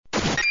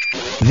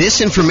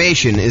This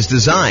information is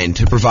designed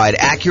to provide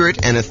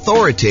accurate and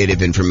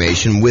authoritative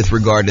information with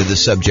regard to the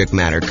subject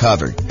matter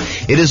covered.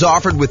 It is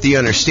offered with the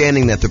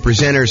understanding that the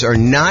presenters are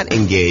not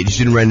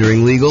engaged in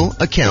rendering legal,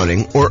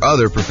 accounting, or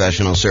other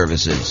professional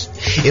services.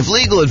 If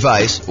legal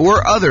advice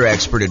or other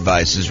expert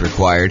advice is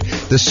required,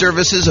 the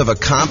services of a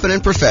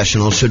competent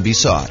professional should be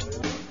sought.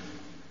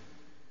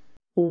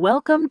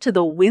 Welcome to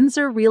the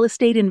Windsor Real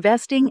Estate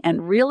Investing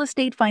and Real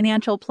Estate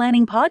Financial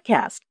Planning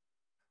Podcast.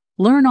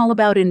 Learn all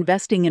about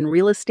investing in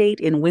real estate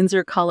in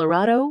Windsor,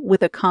 Colorado,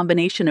 with a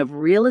combination of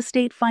real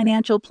estate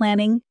financial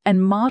planning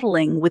and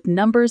modeling with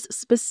numbers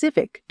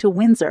specific to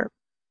Windsor.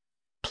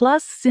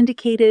 Plus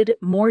syndicated,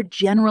 more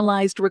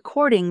generalized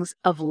recordings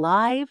of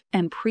live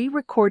and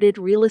pre-recorded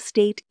real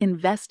estate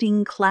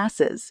investing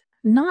classes,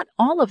 not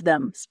all of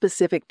them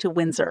specific to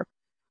Windsor.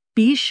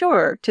 Be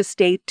sure to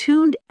stay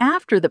tuned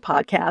after the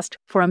podcast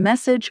for a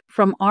message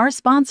from our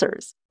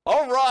sponsors.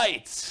 All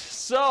right,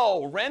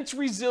 so rent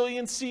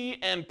resiliency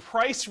and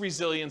price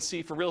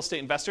resiliency for real estate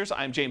investors.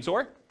 I'm James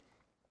Orr.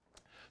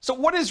 So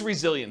what is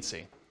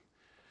resiliency?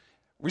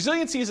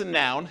 Resiliency is a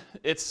noun.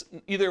 It's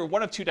either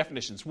one of two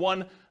definitions.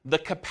 One, the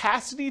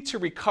capacity to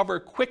recover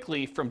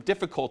quickly from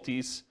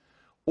difficulties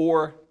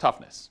or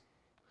toughness.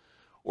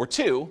 Or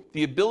two,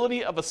 the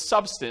ability of a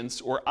substance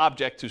or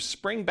object to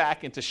spring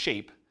back into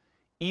shape,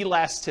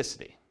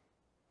 elasticity.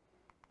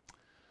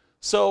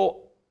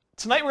 So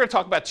tonight we're going to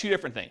talk about two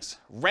different things,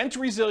 rent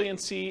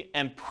resiliency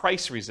and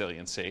price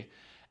resiliency,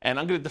 and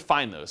I'm going to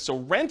define those. So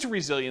rent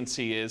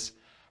resiliency is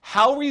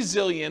how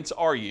resilient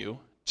are you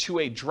to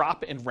a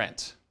drop in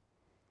rent?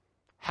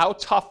 How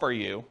tough are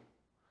you?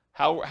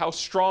 How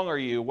strong are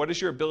you? What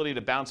is your ability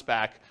to bounce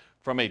back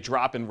from a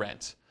drop in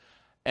rent?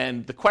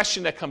 And the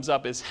question that comes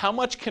up is how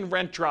much can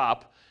rent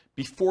drop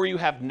before you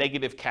have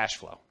negative cash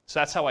flow? So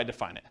that's how I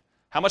define it.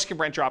 How much can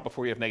rent drop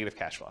before you have negative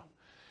cash flow?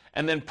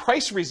 And then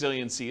price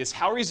resiliency is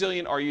how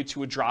resilient are you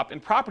to a drop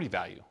in property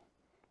value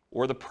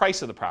or the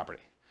price of the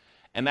property?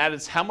 And that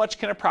is how much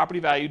can a property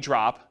value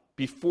drop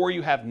before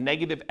you have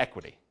negative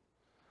equity,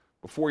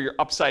 before you're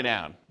upside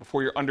down,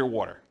 before you're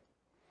underwater.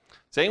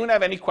 Does anyone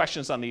have any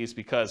questions on these?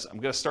 Because I'm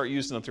going to start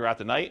using them throughout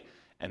the night.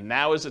 And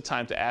now is the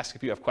time to ask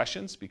if you have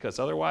questions, because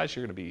otherwise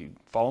you're going to be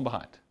falling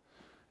behind.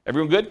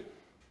 Everyone good?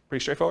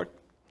 Pretty straightforward?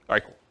 All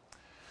right, cool.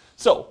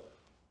 So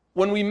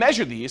when we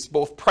measure these,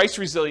 both price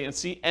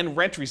resiliency and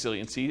rent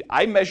resiliency,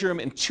 I measure them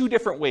in two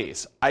different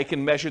ways. I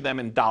can measure them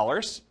in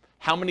dollars.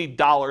 How many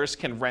dollars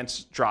can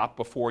rents drop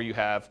before you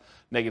have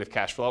negative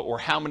cash flow? Or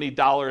how many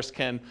dollars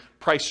can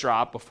price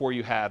drop before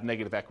you have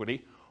negative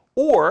equity?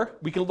 Or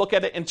we can look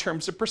at it in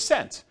terms of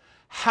percent.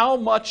 How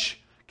much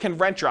can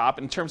rent drop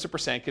in terms of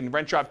percent? Can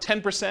rent drop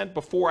 10%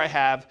 before I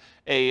have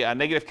a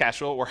negative cash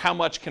flow? Or how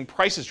much can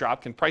prices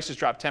drop? Can prices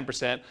drop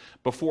 10%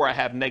 before I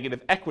have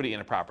negative equity in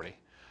a property?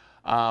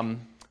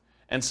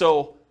 And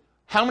so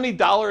how many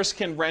dollars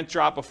can rent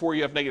drop before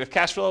you have negative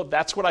cash flow?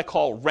 That's what I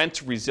call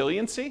rent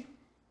resiliency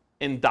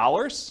in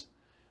dollars.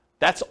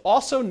 That's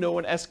also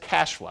known as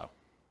cash flow.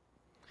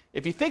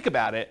 If you think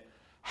about it,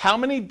 how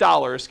many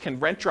dollars can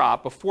rent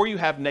drop before you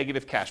have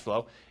negative cash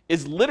flow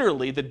is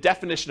literally the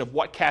definition of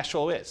what cash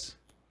flow is,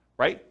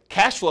 right?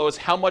 Cash flow is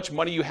how much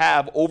money you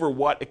have over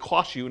what it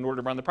costs you in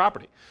order to run the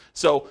property.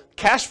 So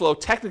cash flow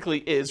technically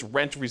is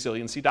rent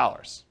resiliency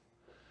dollars.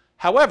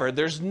 However,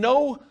 there's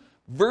no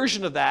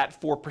version of that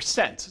for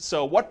percent.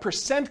 So what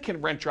percent can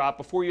rent drop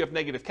before you have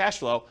negative cash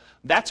flow?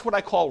 That's what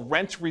I call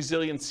rent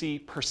resiliency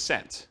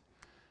percent.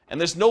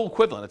 And there's no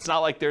equivalent. It's not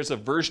like there's a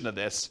version of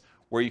this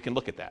where you can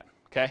look at that,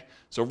 okay?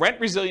 So rent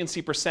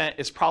resiliency percent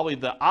is probably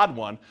the odd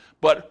one,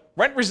 but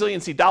rent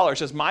resiliency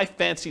dollars is my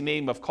fancy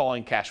name of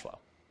calling cash flow.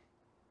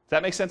 Does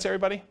that make sense,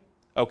 everybody?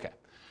 Okay.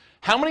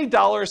 How many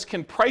dollars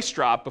can price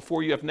drop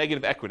before you have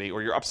negative equity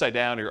or you're upside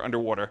down or you're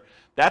underwater?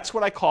 That's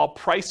what I call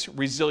price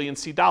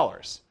resiliency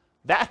dollars.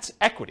 That's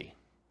equity,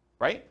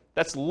 right?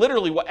 That's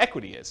literally what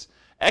equity is.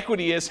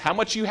 Equity is how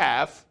much you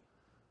have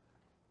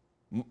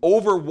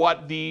over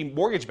what the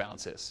mortgage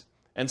balance is.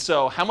 And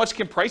so how much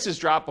can prices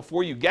drop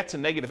before you get to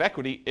negative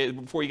equity,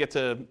 before you get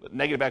to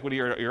negative equity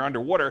or you're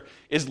underwater,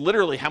 is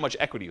literally how much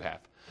equity you have.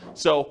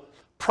 So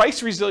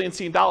price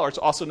resiliency in dollars,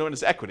 also known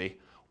as equity.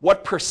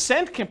 What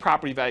percent can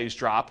property values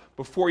drop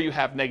before you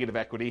have negative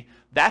equity?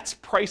 That's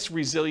price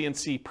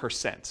resiliency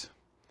percent.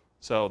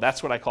 So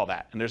that's what I call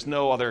that. And there's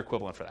no other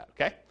equivalent for that,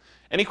 okay?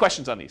 Any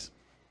questions on these?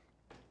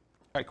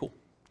 All right, cool.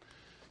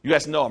 You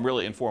guys know I'm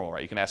really informal,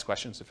 right? You can ask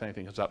questions if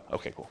anything comes up.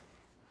 Okay, cool.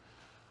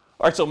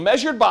 All right, so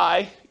measured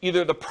by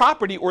either the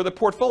property or the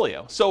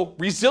portfolio. So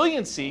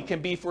resiliency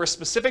can be for a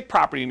specific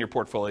property in your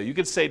portfolio. You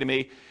could say to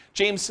me,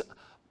 James,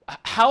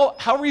 how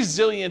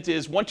resilient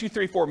is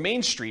 1234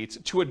 Main Street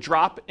to a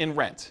drop in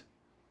rent?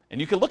 And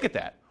you can look at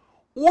that.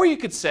 Or you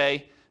could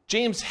say,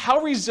 James,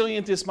 how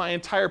resilient is my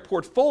entire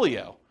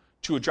portfolio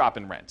to a drop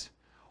in rent?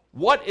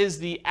 What is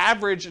the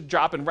average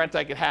drop in rent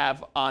I could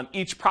have on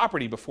each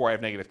property before I have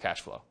negative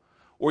cash flow?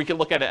 Or you can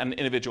look at it on an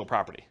individual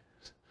property.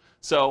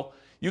 So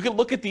you can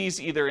look at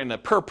these either in a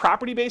per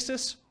property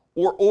basis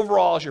or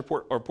overall as your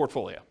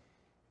portfolio.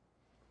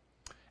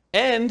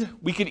 And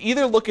we could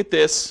either look at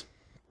this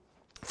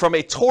from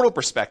a total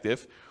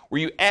perspective,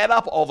 where you add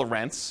up all the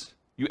rents,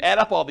 you add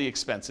up all the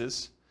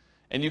expenses,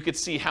 and you could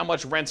see how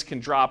much rents can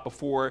drop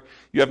before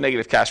you have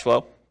negative cash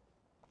flow.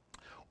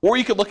 Or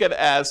you could look at it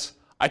as,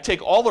 I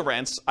take all the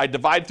rents, I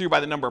divide through by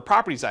the number of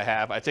properties I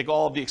have, I take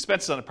all of the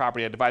expenses on the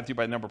property, I divide through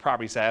by the number of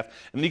properties I have,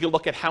 and then you can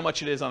look at how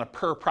much it is on a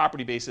per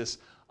property basis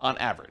on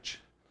average.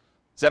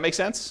 Does that make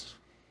sense?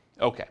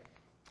 Okay.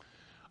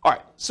 All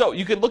right, so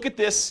you could look at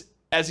this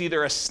as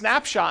either a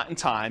snapshot in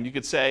time. You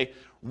could say,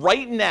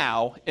 right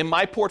now in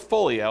my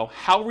portfolio,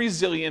 how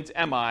resilient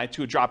am I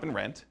to a drop in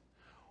rent?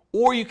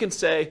 Or you can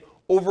say,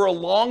 over a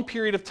long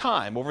period of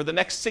time, over the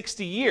next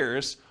 60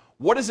 years,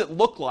 what does it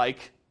look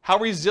like? How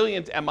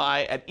resilient am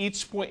I at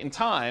each point in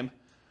time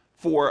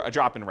for a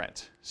drop in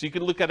rent? So you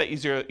could look at it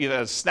either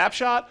as a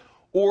snapshot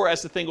or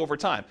as the thing over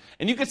time.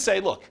 And you could say,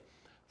 look,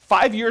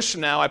 5 years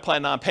from now, I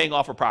plan on paying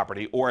off a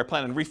property, or I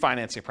plan on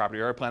refinancing a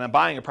property, or I plan on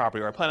buying a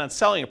property, or I plan on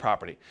selling a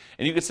property.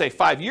 And you could say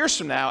 5 years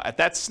from now, at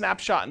that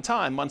snapshot in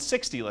time, month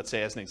 60, let's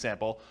say as an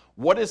example,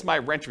 what is my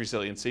rent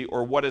resiliency,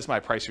 or what is my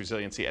price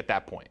resiliency at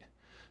that point?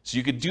 So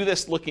you could do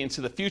this looking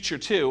into the future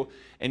too,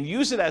 and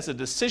use it as a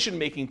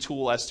decision-making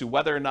tool as to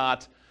whether or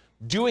not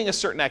doing a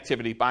certain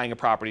activity, buying a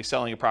property,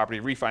 selling a property,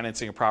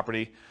 refinancing a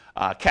property,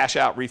 cash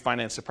out,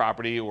 refinance a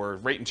property, or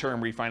rate and term,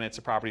 refinance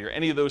a property, or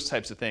any of those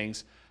types of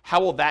things, how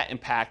will that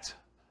impact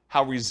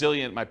how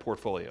resilient my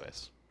portfolio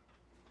is?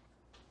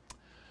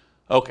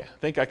 Okay, I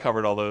think I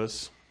covered all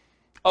those.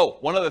 Oh,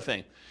 one other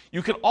thing.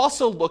 You can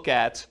also look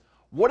at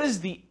what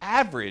is the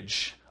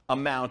average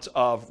amount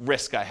of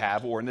risk I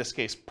have, or in this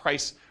case,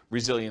 price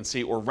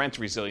resiliency or rent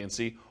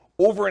resiliency,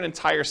 over an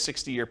entire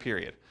 60-year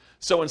period.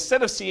 So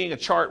instead of seeing a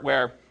chart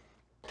where,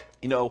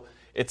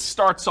 it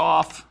starts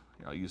off,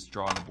 I'll use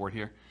draw on the board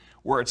here,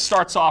 where it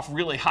starts off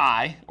really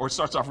high, or it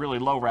starts off really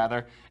low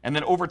rather, and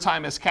then over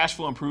time as cash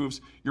flow improves,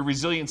 your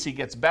resiliency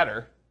gets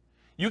better.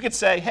 You could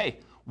say, hey,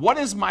 what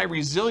is my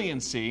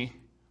resiliency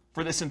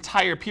for this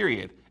entire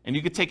period? And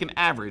you could take an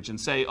average and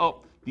say,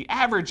 oh, the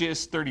average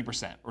is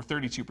 30% or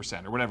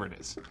 32% or whatever it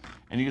is.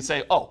 And you could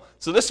say, oh,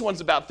 so this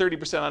one's about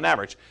 30% on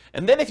average.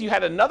 And then if you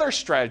had another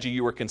strategy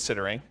you were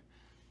considering,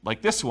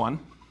 like this one,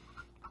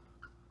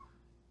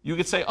 you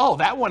could say, oh,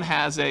 that one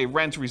has a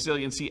rent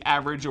resiliency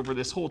average over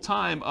this whole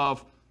time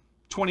of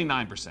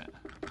 29%.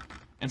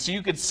 And so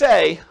you could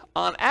say,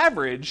 on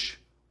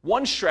average,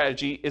 one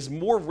strategy is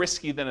more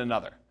risky than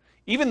another,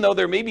 even though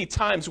there may be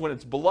times when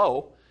it's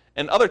below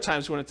and other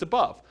times when it's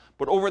above.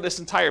 But over this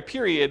entire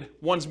period,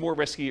 one's more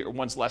risky or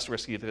one's less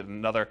risky than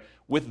another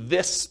with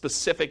this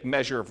specific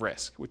measure of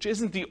risk, which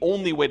isn't the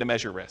only way to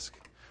measure risk,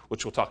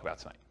 which we'll talk about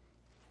tonight.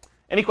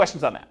 Any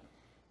questions on that?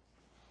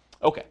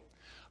 Okay.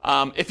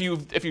 If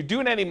you're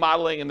doing any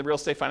modeling in the Real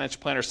Estate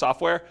Financial Planner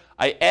software,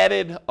 I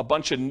added a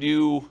bunch of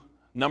new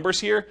numbers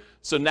here.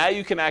 So now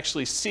you can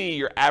actually see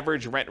your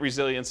average rent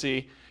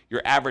resiliency,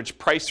 your average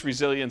price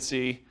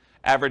resiliency,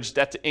 average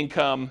debt to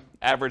income,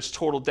 average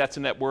total debt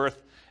to net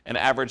worth, and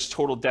average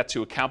total debt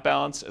to account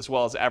balance, as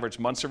well as average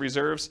months of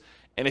reserves.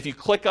 And if you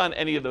click on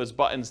any of those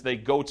buttons, they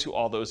go to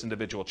all those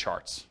individual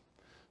charts.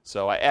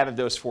 So I added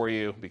those for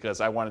you because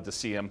I wanted to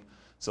see them.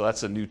 So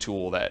that's a new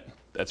tool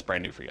that's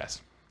brand new for you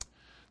guys.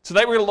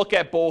 Tonight we're going to look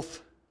at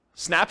both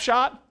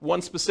snapshot,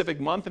 one specific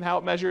month and how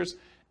it measures,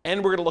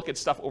 and we're going to look at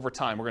stuff over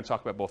time. We're going to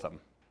talk about both of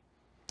them.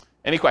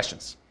 Any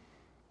questions?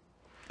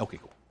 Okay,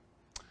 cool.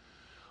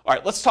 All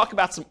right, let's talk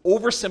about some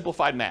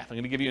oversimplified math. I'm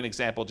going to give you an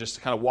example just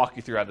to kind of walk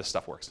you through how this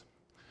stuff works.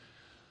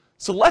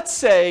 So let's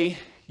say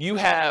you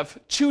have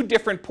two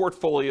different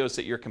portfolios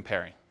that you're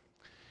comparing.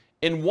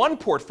 In one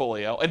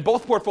portfolio, in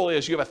both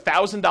portfolios, you have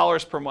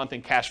 $1,000 per month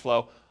in cash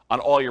flow on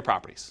all your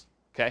properties,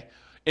 okay?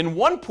 In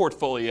one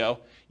portfolio,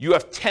 you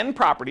have 10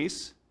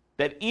 properties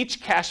that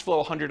each cash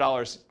flow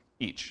 $100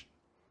 each,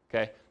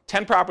 okay?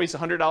 10 properties,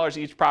 $100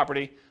 each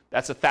property,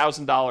 that's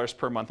 $1,000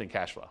 per month in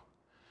cash flow.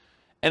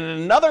 And in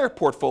another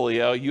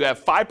portfolio, you have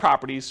 5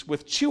 properties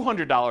with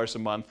 $200 a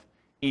month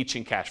each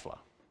in cash flow.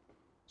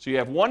 So you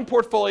have one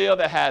portfolio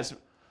that has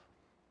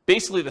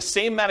basically the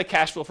same amount of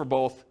cash flow for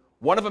both.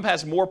 One of them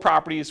has more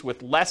properties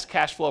with less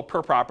cash flow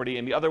per property,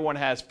 and the other one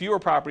has fewer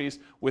properties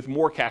with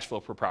more cash flow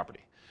per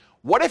property.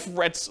 What if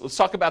rents, let's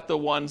talk about the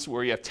ones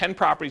where you have 10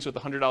 properties with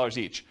 $100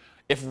 each.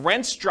 If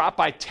rents drop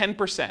by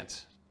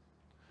 10%,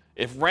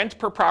 if rent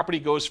per property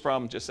goes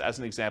from, just as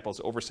an example,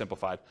 it's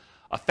oversimplified,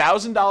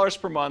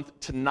 $1,000 per month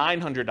to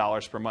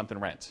 $900 per month in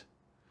rent,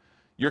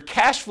 your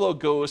cash flow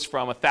goes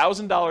from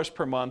 $1,000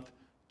 per month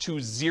to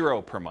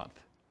 $0 per month.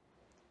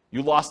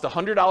 You lost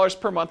 $100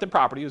 per month in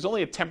property. It was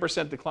only a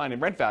 10% decline in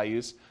rent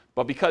values,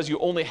 but because you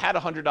only had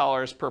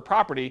 $100 per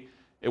property,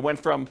 it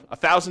went from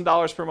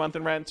 $1,000 per month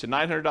in rent to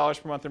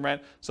 $900 per month in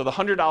rent. So the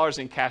 $100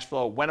 in cash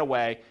flow went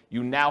away.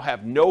 You now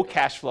have no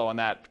cash flow on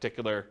that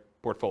particular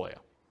portfolio.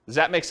 Does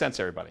that make sense,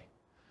 everybody?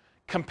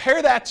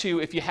 Compare that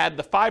to if you had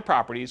the 5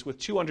 properties with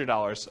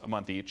 $200 a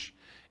month each.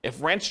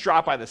 If rents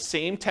drop by the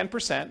same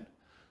 10%,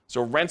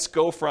 so rents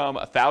go from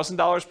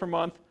 $1,000 per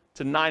month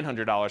to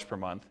 $900 per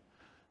month,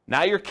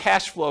 now your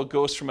cash flow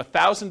goes from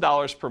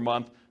 $1,000 per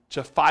month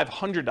to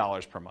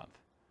 $500 per month.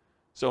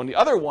 So in the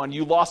other one,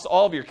 you lost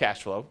all of your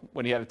cash flow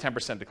when you had a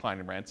 10% decline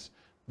in rents.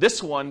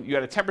 This one, you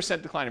had a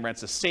 10% decline in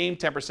rents, the same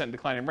 10%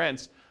 decline in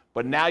rents,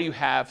 but now you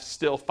have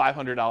still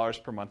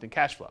 $500 per month in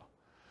cash flow.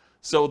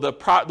 So the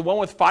one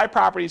with 5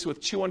 properties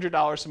with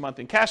 $200 a month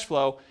in cash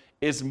flow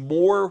is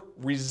more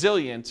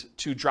resilient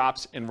to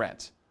drops in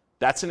rent.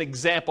 That's an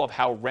example of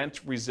how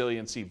rent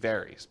resiliency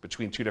varies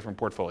between 2 different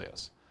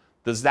portfolios.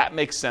 Does that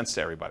make sense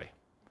to everybody?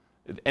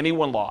 Did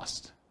anyone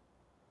lost?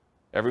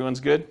 Everyone's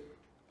good?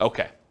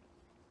 Okay.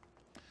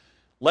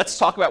 Let's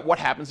talk about what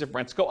happens if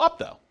rents go up,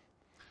 though.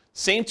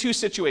 Same 2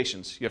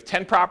 situations. You have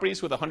 10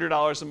 properties with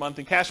 $100 a month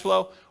in cash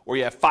flow, or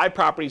you have 5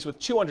 properties with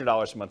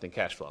 $200 a month in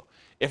cash flow.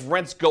 If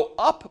rents go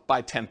up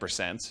by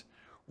 10%,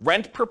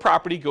 rent per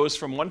property goes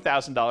from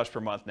 $1,000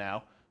 per month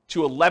now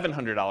to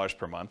 $1,100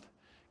 per month.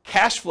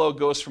 Cash flow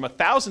goes from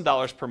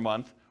 $1,000 per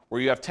month,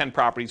 where you have 10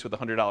 properties with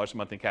 $100 a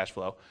month in cash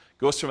flow,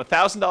 goes from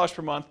 $1,000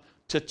 per month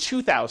to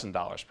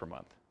 $2,000 per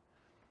month.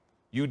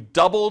 You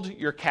doubled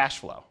your cash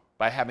flow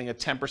by having a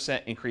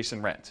 10% increase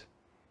in rent.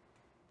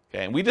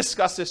 Okay, and we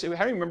discussed this,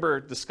 I remember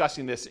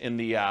discussing this in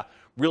the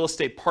real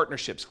estate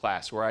partnerships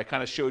class, where I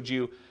kind of showed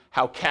you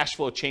how cash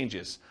flow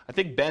changes. I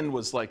think Ben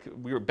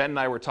and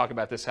I were talking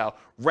about this, how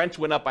rent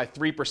went up by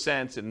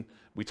 3%, and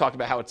we talked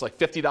about how it's like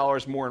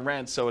 $50 more in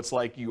rent, so it's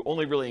like you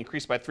only really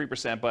increased by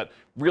 3%, but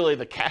really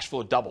the cash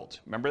flow doubled.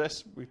 Remember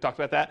this? We talked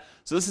about that?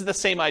 So this is the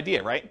same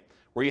idea, right?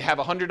 Where you have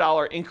a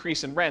 $100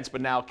 increase in rents,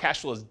 but now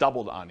cash flow is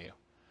doubled on you.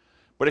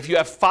 But if you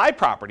have 5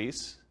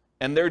 properties,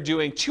 and they're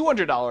doing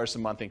 $200 a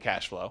month in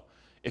cash flow,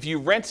 if you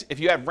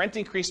have rent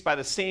increased by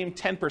the same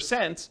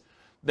 10%,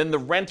 then the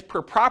rent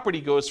per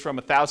property goes from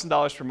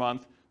 $1,000 per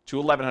month to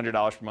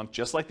 $1,100 per month,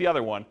 just like the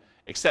other one,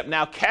 except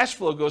now cash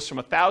flow goes from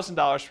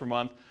 $1,000 per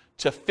month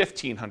to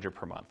 $1,500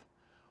 per month.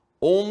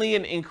 Only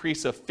an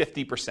increase of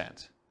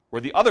 50%,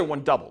 where the other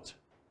one doubled.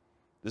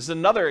 This is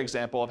another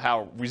example of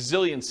how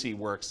resiliency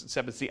works,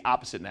 except it's the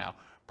opposite now.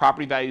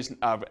 Property values,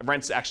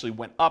 rents actually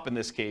went up in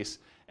this case,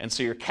 and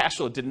so your cash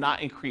flow did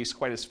not increase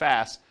quite as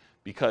fast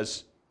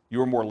because you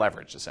were more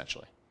leveraged,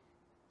 essentially.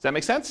 Does that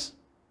make sense?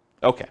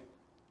 Okay.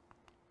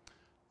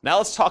 Now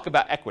let's talk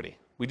about equity.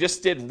 We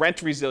just did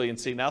rent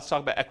resiliency. Now let's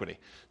talk about equity.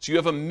 So you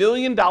have $1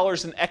 million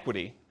in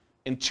equity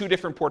in 2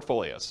 different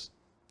portfolios.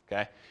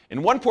 Okay?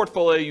 In one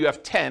portfolio, you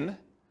have 10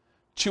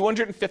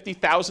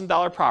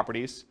 $250,000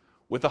 properties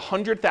with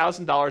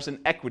 $100,000 in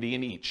equity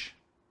in each.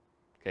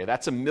 Okay,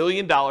 that's $1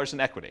 million in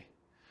equity.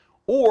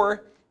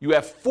 Or you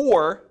have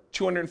 4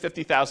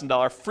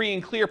 $250,000 free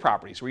and clear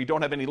properties where you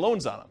don't have any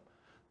loans on them.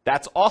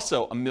 That's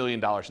also $1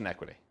 million in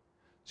equity.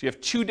 So you have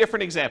 2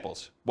 different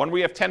examples. One where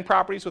you have 10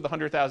 properties with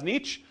 $100,000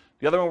 each.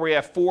 The other one where you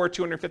have 4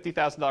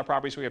 $250,000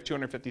 properties where you have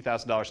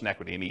 $250,000 in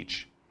equity in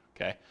each.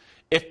 Okay?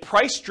 If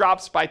price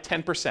drops by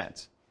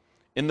 10%,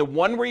 in the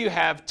one where you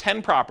have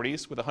 10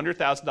 properties with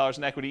 $100,000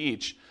 in equity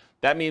each,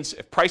 that means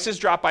if prices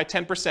drop by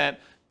 10%,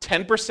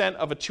 10%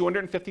 of a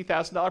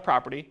 $250,000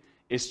 property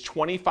is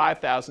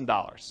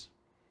 $25,000.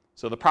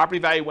 So the property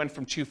value went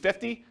from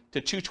 $250,000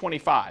 to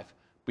 $225,000,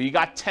 but you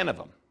got 10 of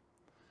them.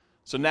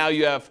 So now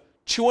you have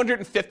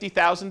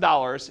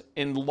 $250,000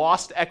 in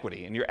lost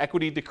equity, and your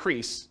equity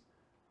decreased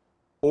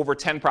over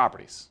 10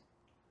 properties.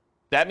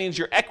 That means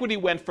your equity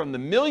went from the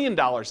 $1 million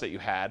that you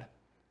had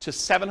to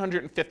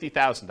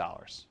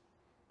 $750,000.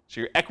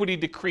 So your equity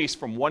decreased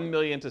from $1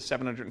 million to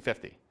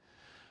 $750,000.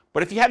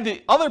 But if you had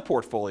the other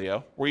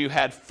portfolio where you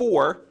had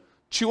 4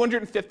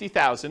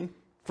 $250,000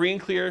 free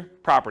and clear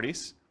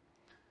properties,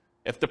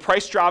 if the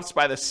price drops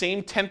by the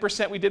same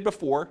 10% we did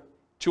before,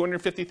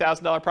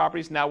 $250,000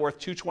 properties now worth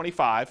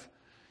 $225,000.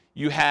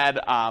 You had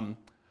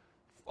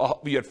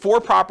 4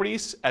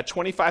 properties at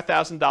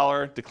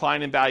 $25,000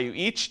 decline in value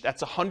each.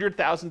 That's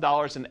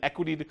 $100,000 in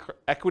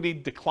equity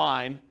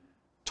decline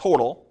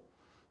total.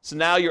 So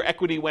now your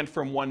equity went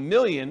from $1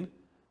 million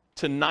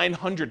to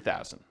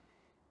 $900,000.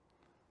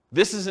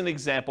 This is an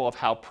example of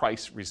how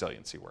price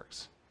resiliency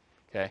works.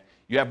 Okay?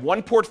 You have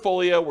one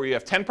portfolio where you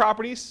have 10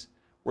 properties,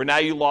 where now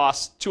you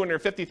lost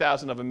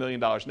 $250,000 of $1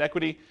 million in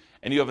equity,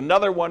 and you have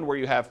another one where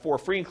you have 4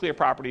 free and clear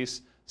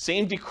properties,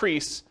 same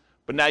decrease,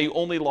 but now you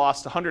only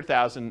lost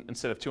 $100,000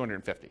 instead of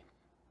 $250,000. Does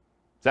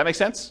that make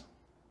sense?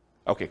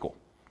 Okay, cool.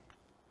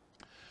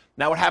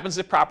 Now what happens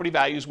if property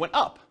values went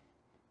up?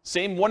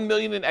 Same $1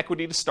 million in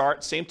equity to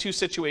start, same 2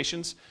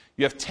 situations.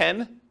 You have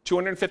 10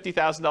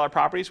 $250,000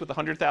 properties with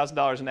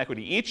 $100,000 in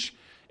equity each.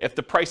 If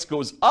the price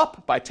goes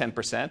up by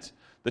 10%,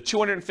 the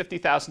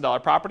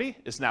 $250,000 property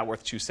is now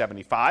worth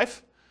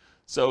 $275,000.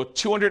 So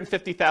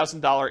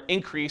 $250,000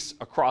 increase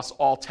across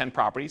all 10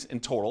 properties in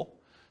total.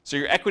 So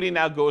your equity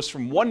now goes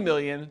from $1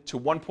 million to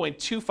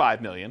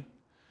 $1.25 million.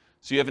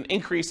 So you have an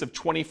increase of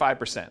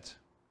 25%.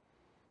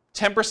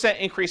 10%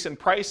 increase in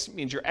price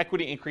means your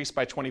equity increased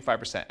by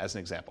 25%, as an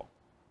example.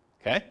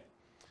 Okay?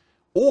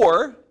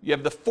 Or you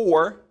have the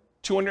 4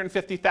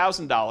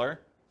 $250,000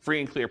 free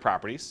and clear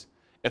properties.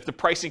 If the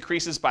price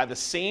increases by the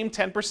same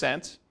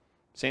 10%,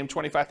 same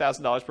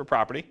 $25,000 per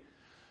property,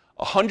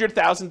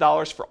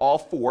 $100,000 for all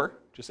 4,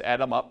 just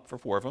add them up for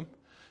 4 of them.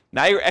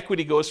 Now your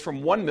equity goes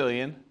from $1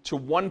 million to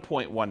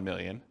 $1.1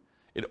 million,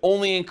 It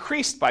only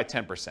increased by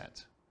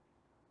 10%.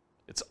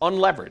 It's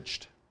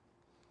unleveraged.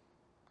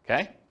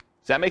 Okay?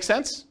 Does that make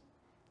sense?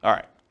 All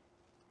right.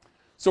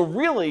 So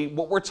really,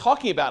 what we're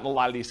talking about in a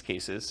lot of these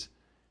cases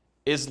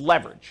is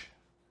leverage.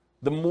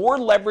 The more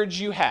leverage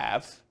you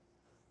have,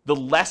 the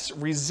less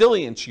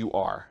resilient you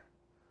are.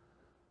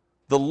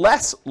 The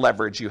less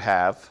leverage you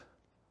have,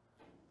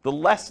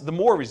 the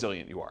more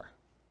resilient you are.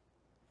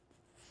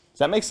 Does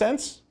that make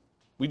sense?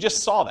 We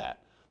just saw that.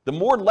 The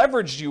more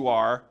leveraged you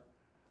are,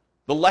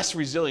 the less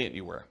resilient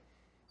you were.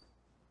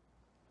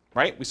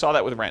 Right? We saw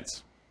that with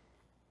rents.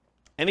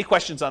 Any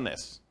questions on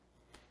this?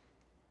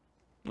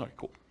 All right,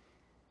 cool.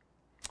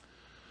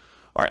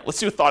 All right, let's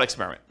do a thought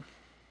experiment.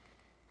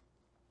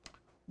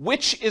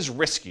 Which is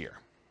riskier?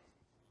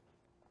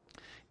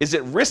 Is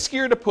it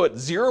riskier to put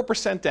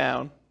 0%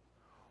 down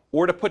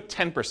or to put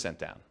 10%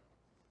 down?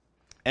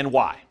 And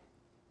why?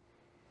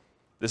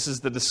 This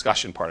is the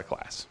discussion part of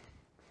class.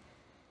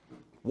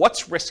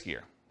 What's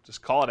riskier?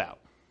 Just call it out.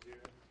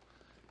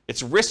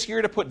 It's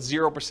riskier to put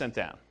 0%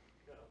 down.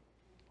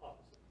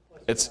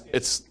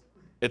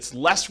 It's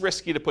less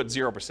risky to put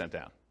 0%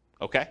 down.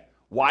 Okay?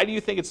 Why do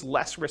you think it's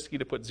less risky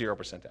to put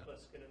 0% down?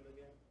 Less skin in the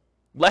game.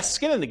 Less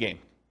skin in the game.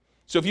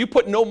 So if you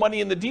put no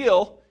money in the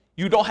deal,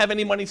 you don't have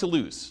any money to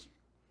lose.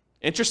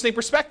 Interesting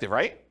perspective,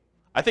 right?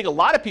 I think a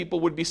lot of people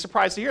would be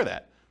surprised to hear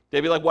that.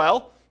 They'd be like,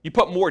 well, you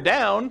put more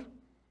down,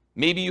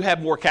 maybe you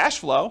have more cash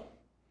flow,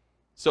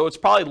 so it's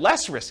probably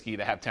less risky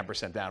to have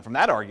 10% down from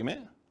that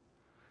argument,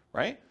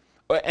 right?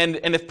 And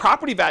if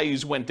property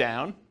values went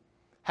down,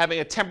 having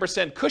a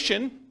 10%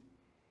 cushion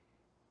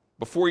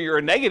before you're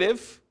a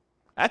negative,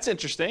 that's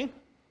interesting.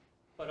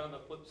 But on the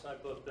flip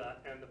side, both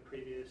that and the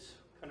previous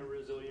kind of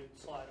resilient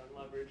slide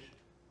on leverage,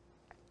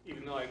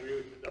 even though I agree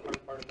with you, the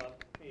hard part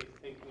about me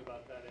thinking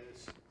about that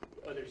is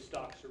other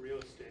stocks or real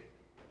estate,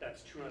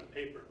 that's true on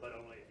paper, but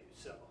only if you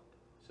sell.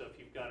 So if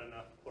you've got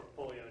enough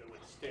portfolio to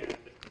withstand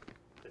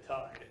the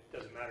tide, it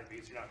doesn't matter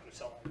because you're not going to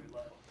sell at every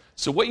level.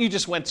 So what you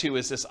just went to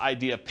is this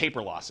idea of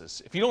paper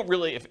losses.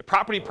 If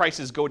property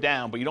prices go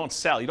down but you don't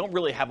sell, you don't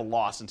really have a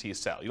loss until you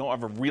sell. You don't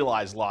have a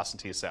realized loss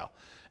until you sell.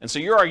 And so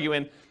you're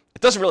arguing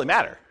it doesn't really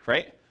matter,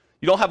 right?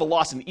 You don't have a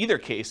loss in either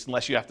case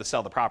unless you have to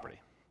sell the property.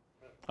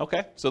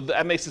 Okay, so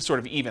that makes it sort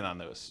of even on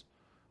those.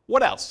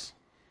 What else?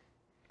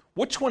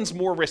 Which one's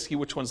more risky,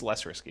 which one's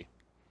less risky?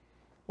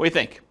 What do you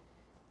think?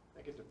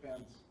 I think it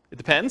depends. It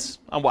depends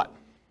on what?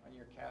 On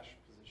your cash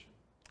position.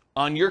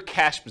 On your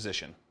cash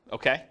position,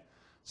 okay?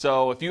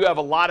 So if you have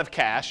a lot of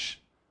cash,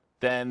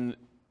 then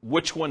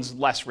which one's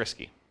less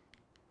risky?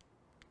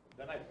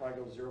 Then I'd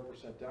probably go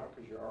 0% down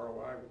because your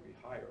ROI would be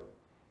higher.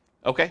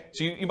 Okay,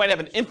 so you might have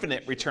an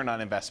infinite return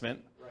on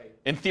investment. Right.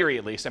 In theory,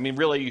 at least. I mean,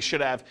 really, you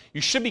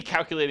should be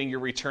calculating your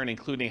return,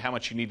 including how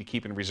much you need to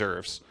keep in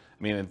reserves.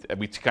 I mean,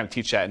 we kind of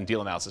teach that in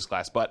deal analysis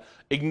class. But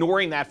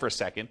ignoring that for a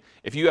second,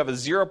 if you have a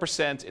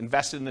 0%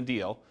 invested in the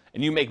deal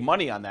and you make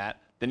money on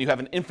that, then you have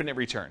an infinite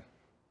return,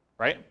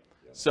 right?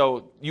 Yeah.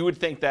 So you would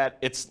think that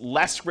it's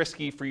less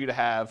risky for you to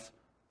have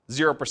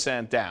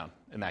 0% down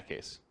in that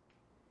case.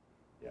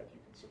 Yeah, if you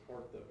can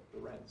support the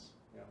rents.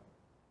 Yeah.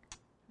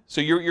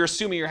 So you're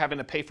assuming you're having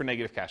to pay for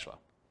negative cash flow.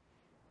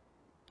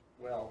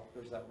 Well,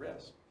 there's that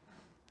risk.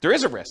 There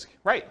is a risk,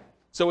 right?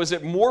 So is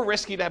it more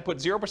risky to put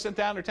 0%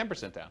 down or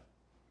 10% down?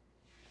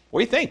 What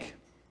do you think?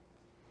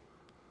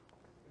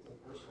 It's a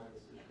personal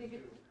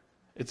decision.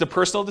 It's a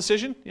personal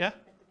decision, yeah?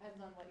 It depends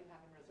on what you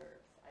have in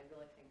reserves. I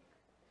really think.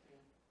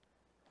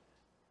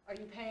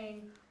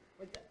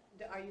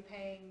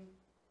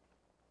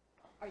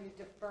 Are you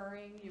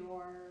deferring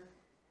your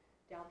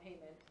down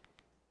payment,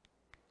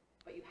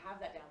 but you have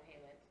that down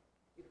payment,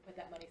 you can put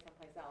that money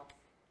someplace else,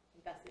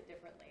 invest it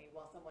differently,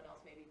 while someone else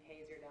maybe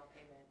pays your down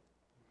payment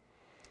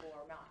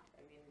or not.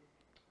 I mean,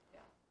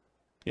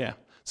 yeah. Yeah.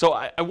 So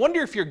I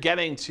wonder if you're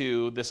getting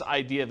to this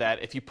idea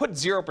that if you put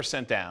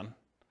 0% down,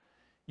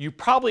 you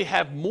probably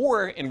have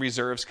more in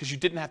reserves because you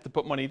didn't have to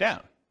put money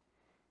down.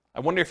 I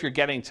wonder if you're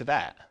getting to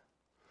that.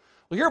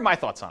 Well, here are my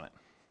thoughts on it.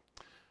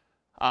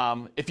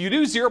 If you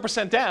do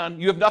 0% down,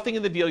 you have nothing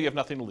in the deal, you have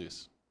nothing to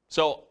lose.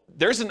 So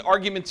there's an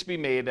argument to be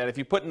made that if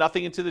you put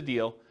nothing into the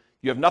deal,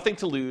 you have nothing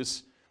to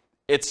lose.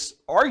 It's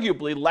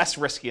arguably less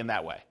risky in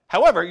that way.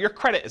 However, your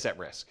credit is at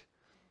risk.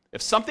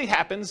 If something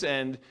happens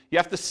and you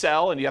have to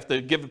sell and you have to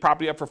give the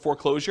property up for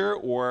foreclosure,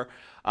 or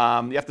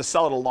you have to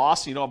sell at a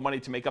loss and you don't have money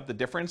to make up the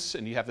difference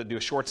and you have to do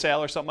a short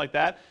sale or something like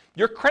that,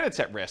 your credit's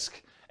at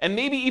risk. And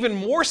maybe even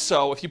more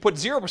so if you put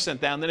 0%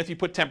 down than if you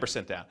put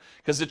 10% down.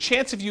 Because the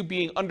chance of you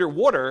being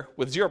underwater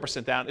with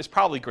 0% down is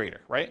probably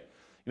greater, right?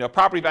 You know,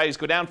 property values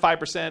go down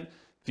 5%.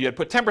 If you had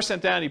put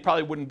 10% down, you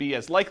probably wouldn't be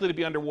as likely to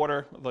be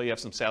underwater, although you have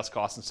some sales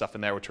costs and stuff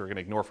in there, which we're going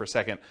to ignore for a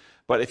second.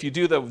 But if you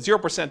do the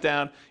 0%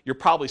 down, you're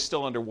probably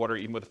still underwater,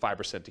 even with a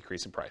 5%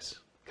 decrease in price.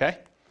 Okay?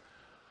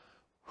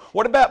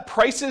 What about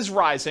prices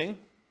rising?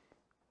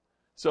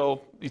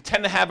 So you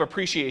tend to have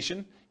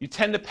appreciation. You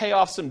tend to pay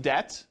off some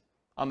debt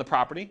on the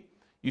property.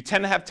 You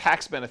tend to have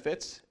tax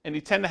benefits, and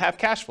you tend to have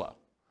cash flow.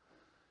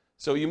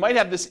 So you might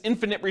have this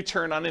infinite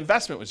return on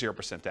investment with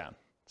 0% down.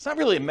 It's not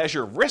really a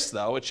measure of risk,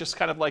 though. It's just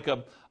kind of like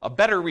a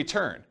better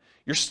return.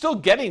 You're still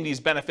getting these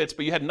benefits,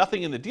 but you had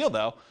nothing in the deal,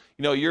 though.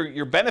 You know,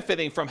 you're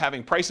benefiting from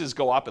having prices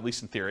go up, at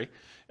least in theory,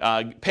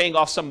 paying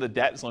off some of the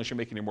debt as long as you're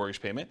making your mortgage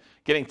payment,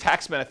 getting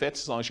tax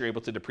benefits as long as you're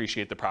able to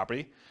depreciate the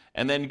property,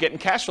 and then getting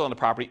cash flow on the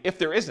property if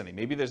there is any.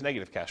 Maybe there's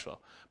negative cash flow.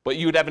 But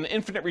you would have an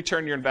infinite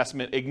return on your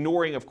investment,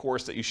 ignoring, of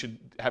course, that you should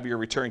have your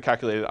return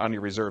calculated on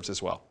your reserves as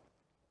well.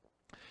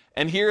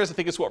 And here's, I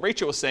think it's what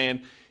Rachel was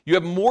saying, you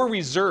have more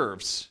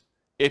reserves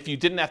if you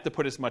didn't have to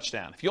put as much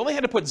down. If you only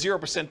had to put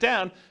 0%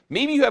 down,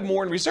 maybe you have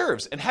more in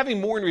reserves. And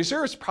having more in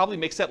reserves probably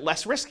makes that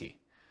less risky.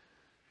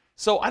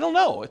 So I don't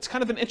know. It's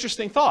kind of an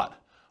interesting thought.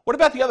 What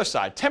about the other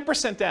side?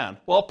 10% down.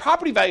 Well,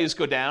 property values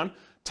go down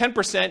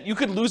 10%. You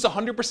could lose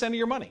 100% of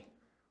your money.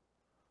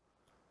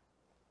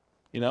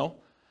 You know,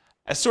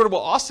 as sort of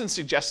what Austin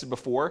suggested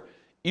before,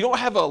 you don't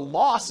have a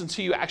loss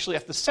until you actually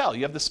have to sell.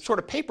 You have this sort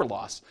of paper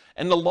loss.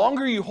 And the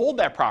longer you hold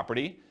that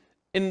property,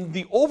 in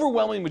the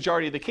overwhelming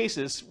majority of the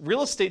cases,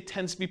 real estate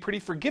tends to be pretty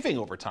forgiving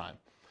over time.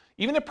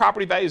 Even if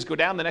property values go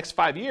down the next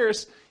 5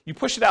 years, you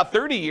push it out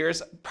 30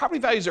 years, property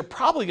values are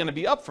probably going to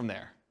be up from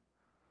there,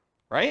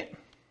 right?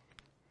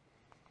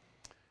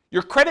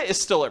 Your credit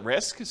is still at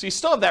risk, so you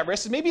still have that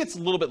risk. Maybe it's a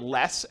little bit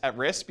less at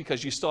risk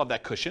because you still have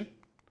that cushion.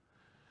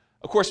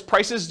 Of course,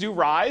 prices do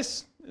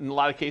rise. In a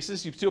lot of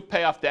cases, you still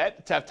pay off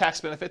debt to have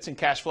tax benefits and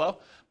cash flow,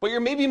 but you're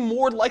maybe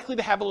more likely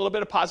to have a little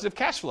bit of positive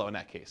cash flow in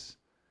that case.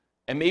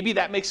 And maybe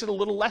that makes it a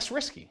little less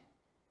risky.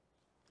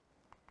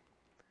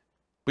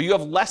 But you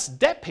have less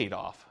debt paid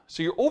off.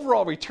 So your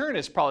overall return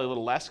is probably a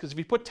little less because if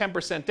you put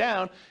 10%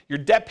 down, your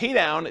debt pay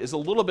down is a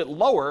little bit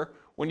lower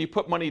when you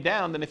put money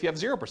down than if you have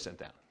 0%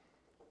 down.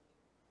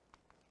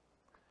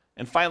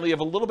 And finally, you have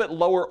a little bit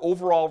lower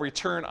overall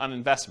return on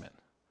investment.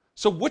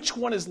 So which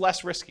one is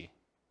less risky?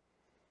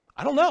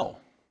 I don't know.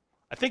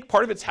 I think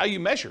part of it's how you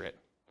measure it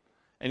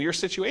and your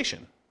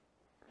situation.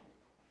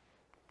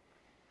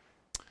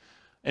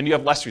 And you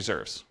have less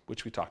reserves,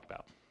 which we talked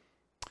about.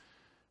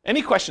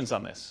 Any questions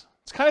on this?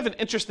 It's kind of an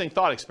interesting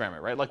thought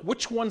experiment, right? Like,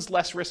 which one's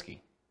less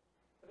risky?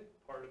 I think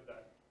part of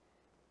that,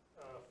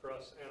 for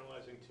us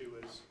analyzing too,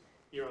 is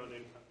your own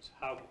incomes.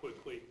 How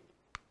quickly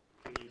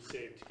can you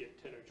save to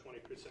get 10 or 20%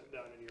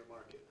 down in your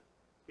market?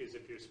 Because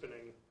if you're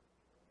spending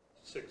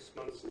 6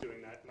 months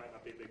doing that, it might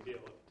not be a big deal.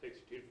 If it takes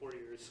you 2 to 4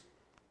 years,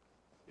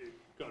 you're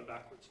going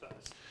backwards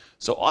fast.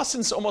 So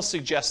Austin's almost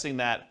suggesting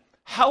that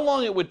how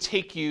long it would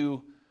take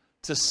you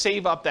to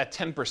save up that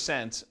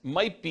 10%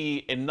 might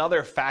be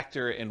another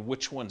factor in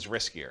which one's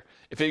riskier.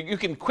 If you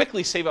can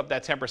quickly save up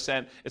that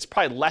 10%, it's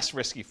probably less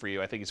risky for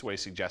you, I think is what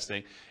he's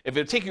suggesting. If it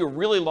would take you a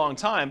really long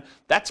time,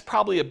 that's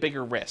probably a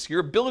bigger risk.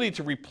 Your ability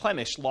to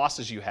replenish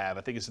losses you have,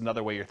 I think is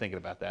another way you're thinking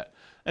about that.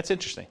 That's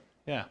interesting,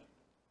 yeah.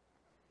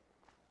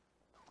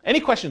 Any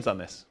questions on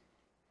this?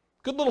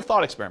 Good little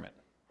thought experiment.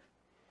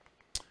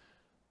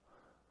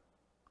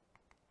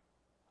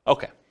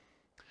 Okay.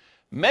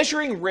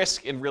 Measuring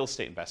risk in real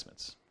estate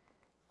investments,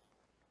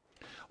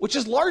 which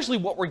is largely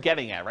what we're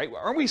getting at, right?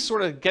 Aren't we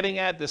sort of getting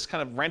at this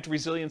kind of rent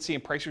resiliency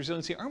and price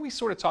resiliency? Aren't we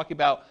sort of talking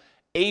about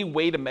a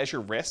way to measure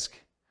risk?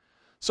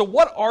 So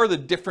what are the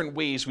different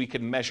ways we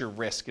can measure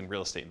risk in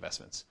real estate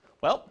investments?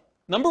 Well,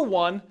 number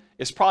one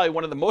is probably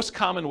one of the most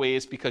common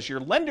ways because your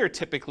lender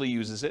typically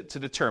uses it to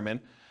determine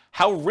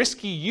how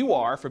risky you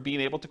are for being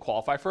able to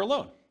qualify for a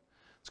loan.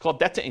 It's called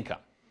debt to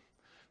income.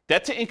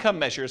 Debt to income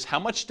measures how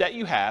much debt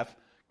you have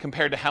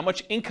compared to how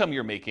much income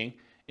you're making,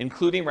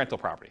 including rental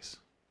properties.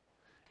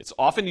 It's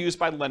often used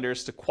by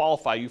lenders to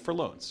qualify you for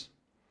loans.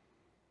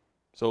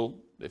 So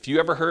if you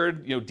ever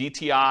heard,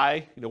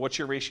 DTI, what's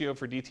your ratio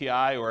for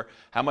DTI or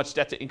how much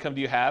debt to income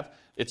do you have?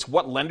 It's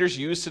what lenders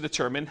use to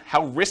determine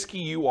how risky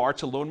you are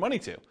to loan money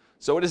to.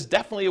 So it is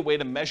definitely a way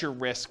to measure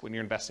risk when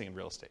you're investing in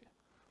real estate.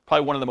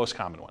 Probably one of the most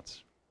common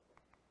ones.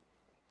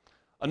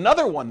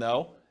 Another one,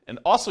 though, and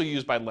also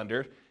used by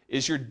lender,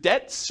 is your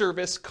debt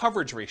service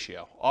coverage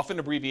ratio, often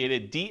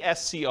abbreviated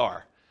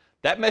DSCR.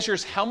 That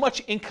measures how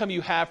much income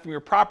you have from your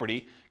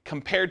property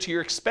compared to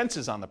your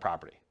expenses on the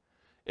property.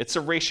 It's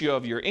a ratio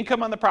of your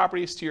income on the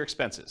properties to your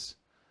expenses.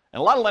 And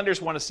a lot of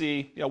lenders want to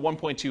see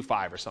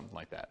 1.25 or something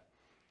like that.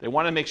 They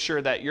want to make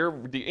sure that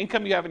the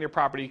income you have in your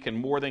property can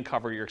more than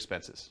cover your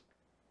expenses.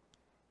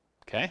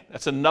 Okay?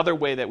 That's another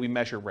way that we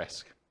measure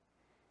risk.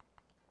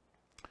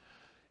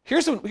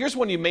 Here's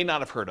one you may not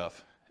have heard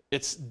of.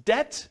 It's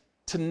debt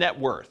to net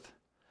worth.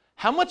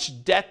 How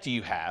much debt do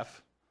you have?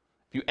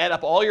 If you add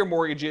up all your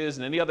mortgages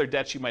and any other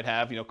debts you might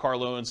have, car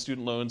loans,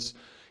 student loans,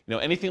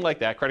 anything like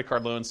that, credit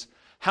card loans,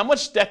 how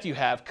much debt do you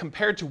have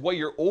compared to what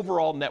your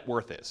overall net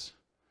worth is?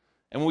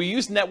 And when we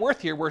use net worth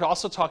here, we're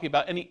also talking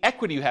about any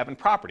equity you have in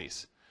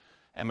properties.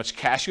 How much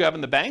cash you have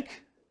in the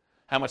bank,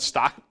 how much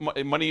stock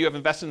money you have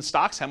invested in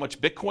stocks, how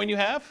much Bitcoin you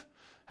have,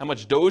 how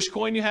much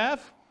Dogecoin you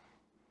have,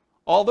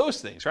 all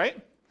those things, right?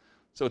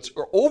 So it's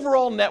your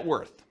overall net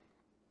worth,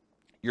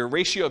 your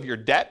ratio of your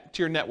debt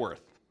to your net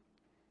worth,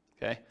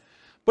 okay?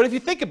 But if you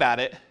think about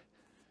it,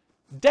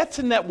 debt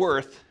to net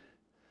worth,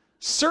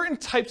 certain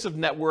types of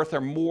net worth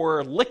are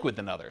more liquid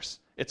than others.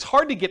 It's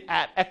hard to get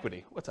at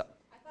equity. What's up?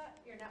 I thought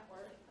your net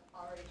worth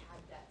already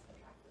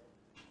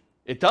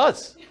It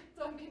does.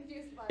 So I'm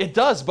confused by It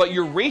does, but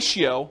your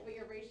ratio, But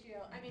your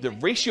ratio, I mean, the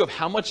ratio of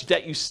how much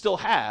debt you still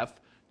have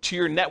to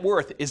your net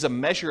worth is a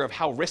measure of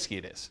how risky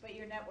it is. But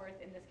your net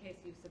worth, in this case,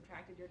 you've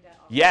subtracted your debt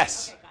off.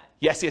 Yes. Okay, got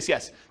it.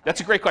 Yes.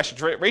 That's a great question.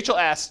 Rachel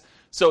asked,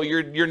 so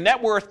your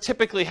net worth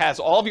typically has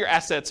all of your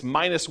assets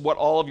minus what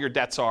all of your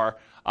debts are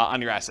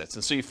on your assets.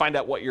 And so you find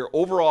out what your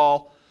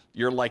overall,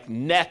 your like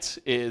net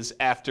is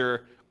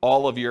after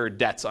all of your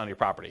debts on your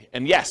property.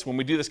 And yes, when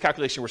we do this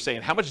calculation, we're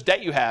saying how much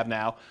debt you have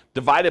now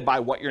divided by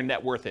what your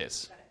net worth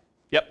is. Got it.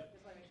 Yep.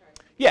 Just want to make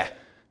sure. Yeah.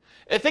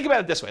 And think about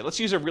it this way. Let's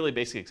use a really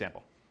basic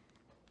example.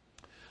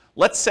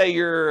 Let's say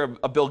you're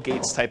a Bill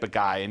Gates type of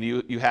guy and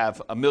you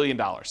have $1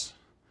 million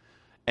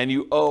and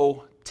you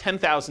owe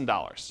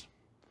 $10,000.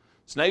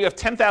 So now you have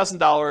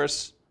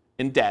 $10,000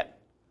 in debt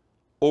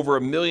over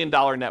 $1 million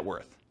net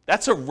worth.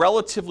 That's a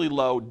relatively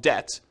low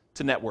debt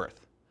to net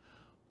worth.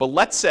 But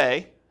let's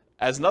say,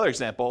 as another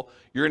example,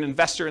 you're an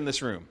investor in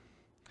this room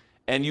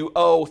and you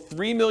owe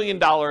 $3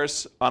 million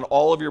on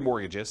all of your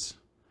mortgages,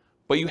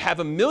 but you have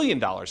 $1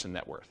 million in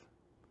net worth.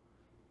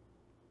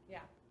 Yeah.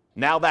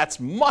 Now that's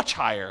much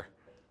higher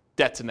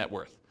debt to net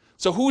worth.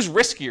 So who's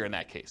riskier in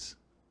that case?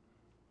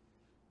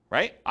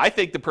 Right? I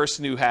think the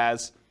person who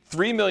has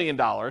 $3 million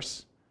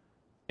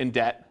in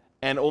debt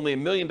and only $1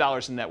 million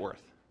in net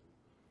worth,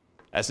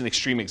 as an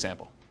extreme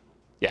example.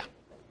 Yeah.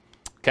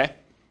 Okay?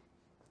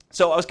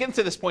 So I was getting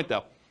to this point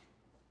though.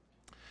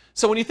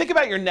 So when you think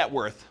about your net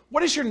worth,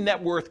 what does your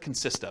net worth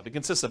consist of? It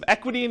consists of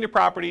equity in your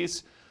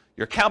properties,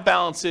 your account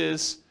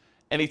balances,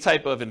 any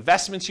type of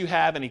investments you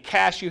have, any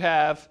cash you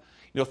have,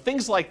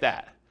 things like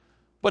that.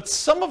 But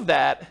some of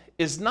that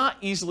is not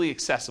easily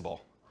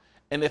accessible.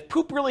 And if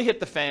poop really hit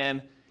the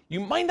fan, you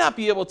might not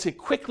be able to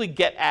quickly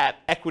get at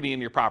equity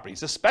in your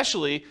properties,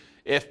 especially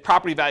if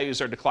property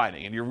values are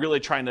declining and you're really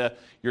trying to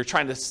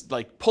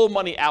like pull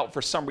money out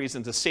for some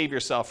reason to save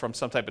yourself from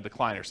some type of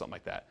decline or something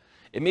like that.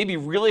 It may be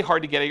really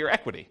hard to get at your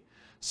equity.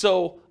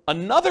 So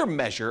another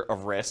measure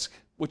of risk,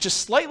 which is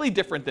slightly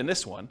different than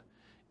this one,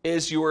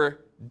 is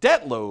your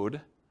debt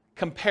load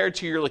compared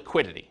to your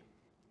liquidity.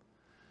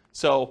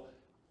 So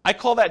I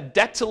call that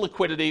debt to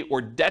liquidity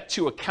or debt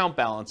to account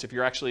balance if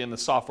you're actually in the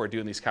software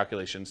doing these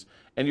calculations.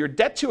 And your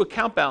debt to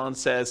account balance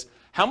says,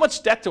 how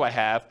much debt do I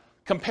have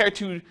compared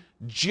to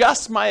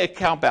just my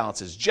account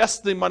balances,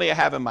 just the money I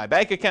have in my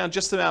bank account,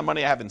 just the amount of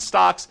money I have in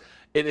stocks.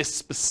 It is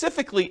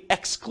specifically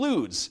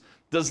excludes,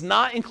 does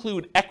not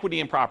include equity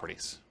in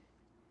properties.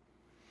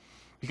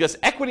 Because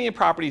equity in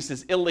properties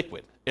is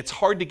illiquid. It's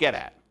hard to get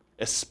at,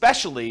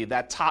 especially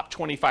that top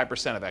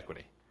 25% of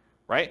equity,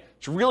 right?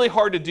 It's really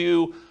hard to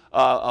do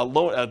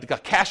a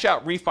cash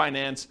out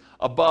refinance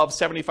above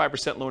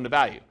 75% loan to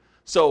value.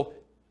 So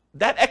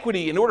that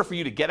equity, in order for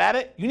you to get at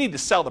it, you need to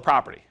sell the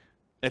property.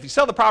 And if you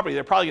sell the property,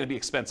 they're probably going to be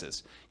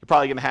expenses. You're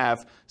probably going to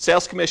have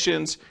sales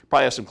commissions, you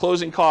probably have some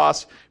closing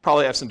costs, you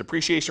probably have some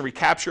depreciation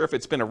recapture if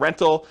it's been a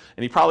rental,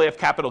 and you probably have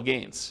capital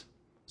gains.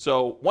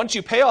 So once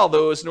you pay all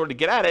those in order to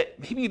get at it,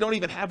 maybe you don't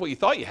even have what you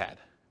thought you had.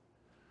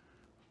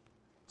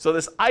 So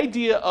this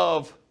idea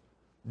of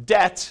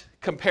debt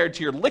compared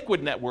to your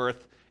liquid net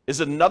worth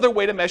is another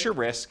way to measure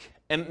risk.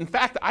 And in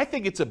fact, I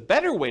think it's a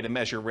better way to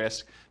measure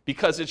risk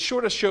because it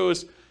sort of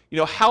shows,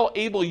 how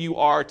able you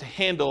are to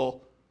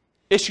handle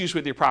issues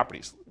with your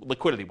properties,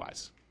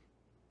 liquidity-wise.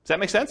 Does that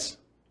make sense?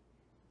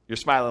 You're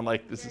smiling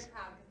like this is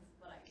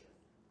What I use.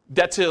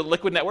 debt to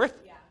liquid net worth?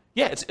 Yeah.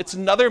 Yeah, it's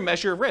another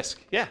measure of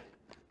risk. Yeah.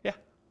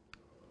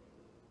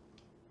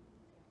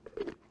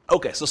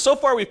 Okay, so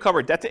far we've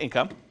covered debt to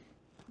income,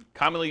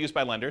 commonly used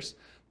by lenders,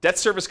 debt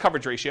service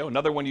coverage ratio,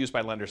 another one used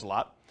by lenders a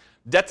lot,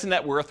 debt to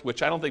net worth,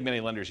 which I don't think many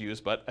lenders use,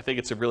 but I think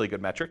it's a really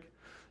good metric,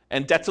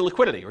 and debt to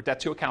liquidity or debt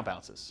to account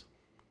balances.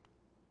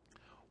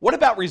 What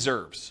about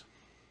reserves?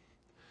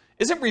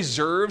 Isn't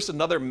reserves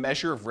another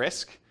measure of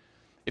risk?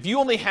 If you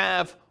only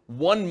have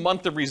 1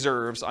 month of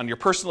reserves on your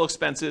personal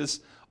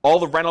expenses, all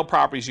the rental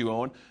properties you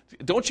own,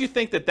 don't you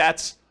think that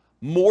that's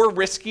more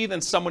risky than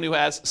someone who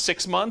has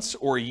 6 months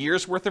or a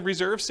year's worth of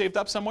reserves saved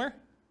up somewhere?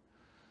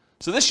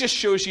 So this just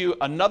shows you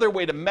another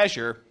way to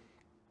measure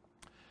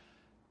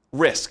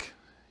risk.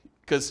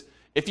 Because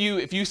if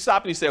you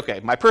stop and you say, okay,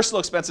 my personal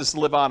expenses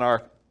to live on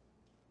are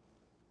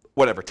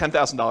whatever,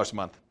 $10,000 a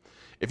month.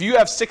 If you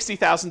have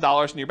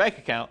 $60,000 in your bank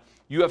account,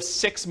 you have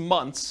 6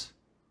 months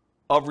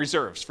of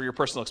reserves for your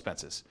personal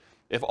expenses.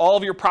 If all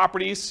of your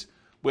properties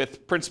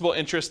with principal,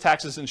 interest,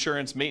 taxes,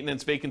 insurance,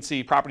 maintenance,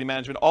 vacancy, property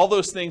management, all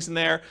those things in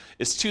there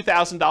is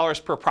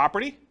 $2,000 per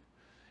property,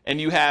 and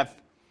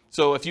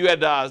so if you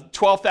had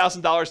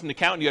 $12,000 in the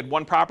account and you had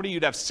one property,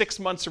 you'd have 6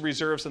 months of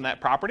reserves on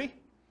that property.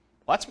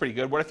 Well, that's pretty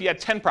good. What if you had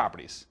 10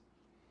 properties?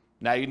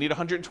 Now you need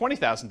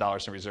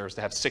 $120,000 in reserves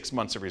to have 6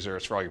 months of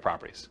reserves for all your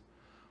properties.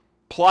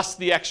 Plus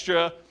the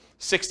extra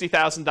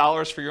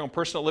 $60,000 for your own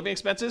personal living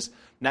expenses.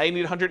 Now you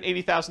need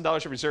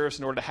 $180,000 of reserves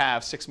in order to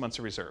have 6 months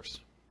of reserves.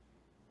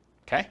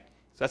 Okay?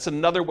 So that's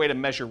another way to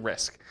measure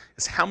risk,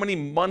 is how many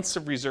months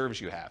of reserves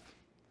you have.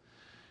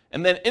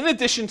 And then in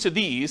addition to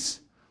these,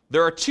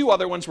 there are 2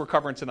 other ones we're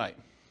covering tonight.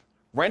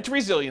 Rent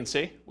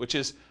resiliency, which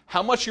is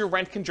how much your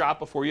rent can drop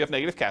before you have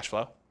negative cash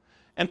flow,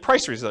 and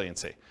price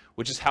resiliency,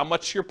 which is how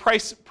much your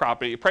price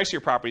of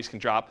your properties can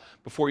drop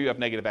before you have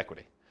negative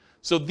equity.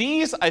 So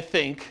these, I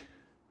think,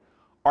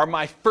 are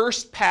my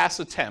first pass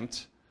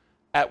attempt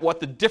at what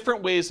the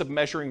different ways of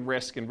measuring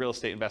risk in real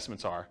estate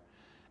investments are.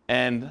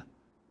 And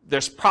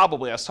there's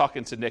probably, I was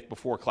talking to Nick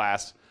before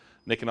class,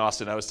 Nick and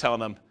Austin, I was telling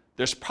them,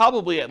 there's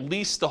probably at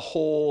least a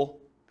whole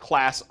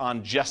class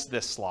on just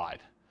this slide,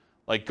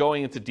 like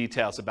going into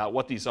details about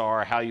what these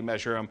are, how you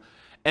measure them.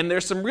 And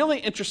there's some really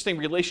interesting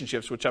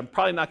relationships, which I'm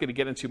probably not going to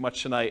get into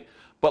much tonight,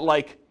 but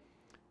like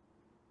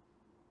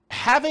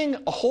having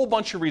a whole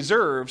bunch of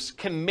reserves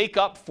can make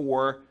up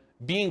for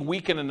being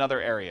weak in another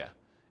area.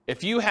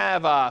 If you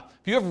have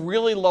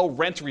really low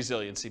rent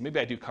resiliency, maybe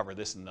I do cover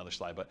this in another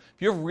slide, but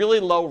if you have really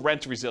low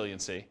rent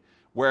resiliency,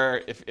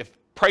 where if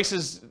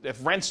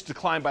rents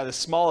decline by the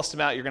smallest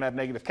amount, you're going to have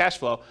negative cash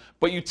flow,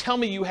 but you tell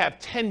me you have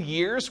 10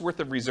 years worth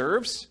of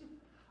reserves,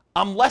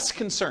 I'm less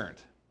concerned,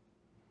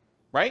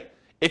 right?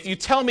 If you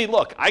tell me,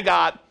 look, I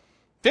got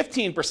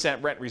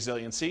 15% rent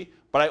resiliency,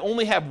 but I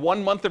only have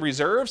 1 month of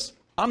reserves,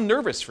 I'm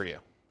nervous for you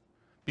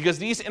because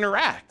these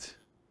interact.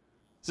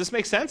 Does this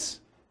make sense?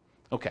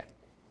 Okay.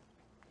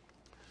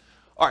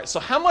 All right, so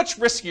how much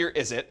riskier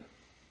is it?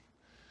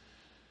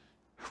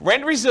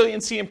 Rent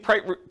resiliency and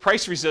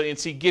price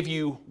resiliency give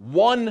you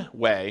one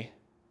way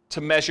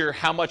to measure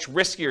how much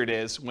riskier it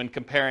is when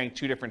comparing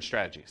two different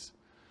strategies.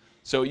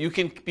 So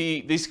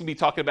these can be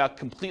talking about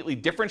completely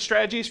different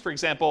strategies. For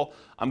example,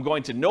 I'm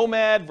going to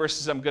Nomad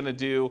versus I'm going to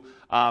do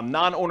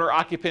non-owner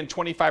occupant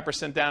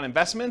 25% down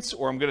investments,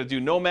 or I'm going to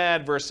do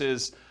Nomad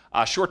versus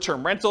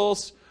short-term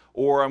rentals,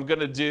 or I'm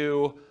going to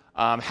do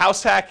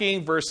house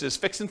hacking versus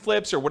fix and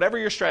flips, or whatever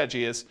your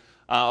strategy is,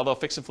 although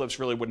fix and flips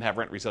really wouldn't have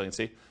rent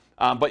resiliency.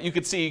 But you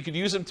could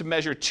use them to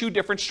measure two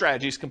different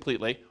strategies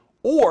completely,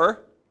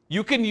 or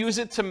you can use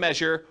it to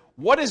measure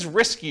what is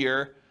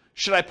riskier.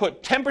 Should I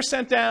put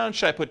 10% down?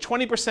 Should I put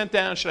 20%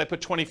 down? Should I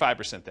put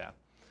 25% down?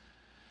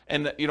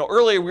 And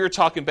earlier we were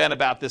talking, Ben,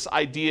 about this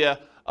idea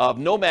of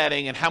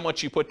nomading and how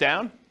much you put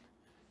down.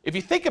 If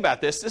you think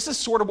about this is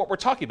sort of what we're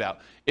talking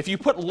about. If you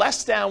put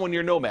less down when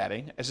you're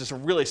nomading, it's just a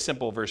really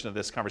simple version of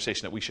this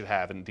conversation that we should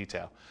have in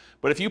detail.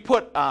 But if you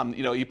put,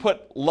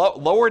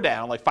 lower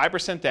down, like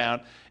 5%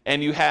 down,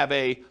 and you have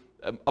a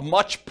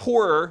much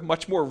poorer,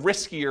 much more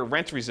riskier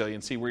rent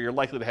resiliency, where you're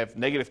likely to have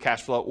negative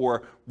cash flow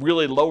or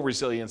really low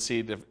resiliency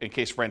in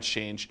case rents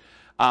change,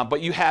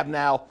 but you have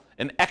now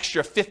an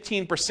extra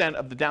 15%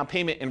 of the down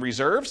payment in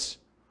reserves,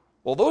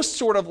 well, those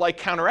sort of like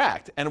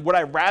counteract. And would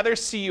I rather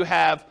see you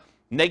have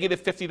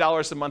negative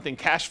 $50 a month in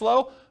cash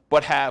flow,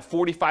 but have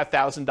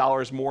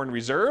 $45,000 more in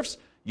reserves?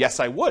 Yes,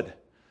 I would.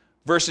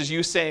 Versus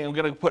you saying, I'm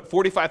going to put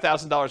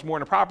 $45,000 more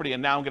in a property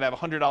and now I'm going to have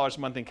 $100 a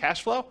month in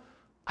cash flow?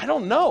 I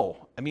don't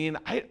know. I mean,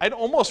 I'd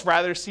almost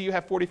rather see you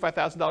have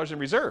 $45,000 in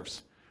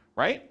reserves,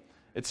 right?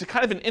 It's a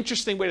kind of an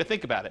interesting way to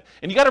think about it.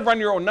 And you got to run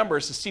your own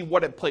numbers to see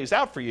what it plays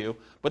out for you,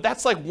 but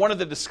that's like one of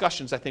the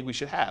discussions I think we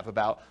should have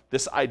about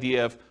this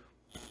idea of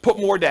put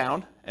more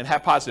down and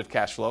have positive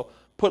cash flow,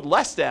 put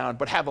less down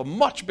but have a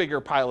much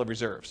bigger pile of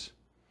reserves.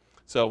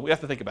 So we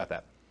have to think about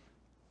that.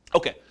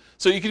 Okay,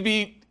 so you could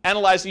be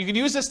analyzing, you can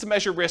use this to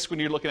measure risk when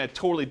you're looking at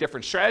totally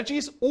different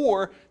strategies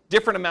or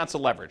different amounts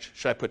of leverage.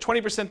 Should I put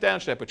 20% down?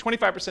 Should I put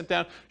 25%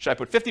 down? Should I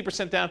put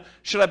 50% down?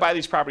 Should I buy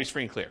these properties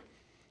free and clear?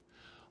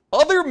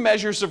 Other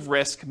measures of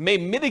risk may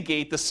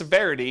mitigate the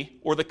severity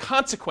or the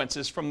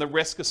consequences from the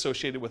risk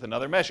associated with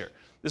another measure.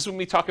 This is what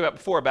we talked about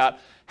before about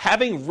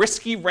having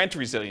risky rent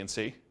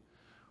resiliency,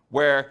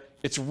 where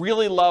it's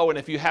really low, and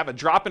if you have a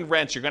drop in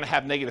rents, you're going to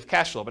have negative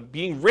cash flow. But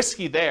being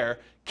risky there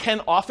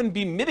can often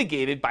be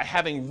mitigated by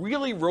having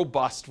really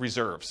robust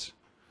reserves.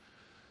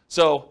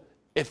 So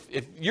if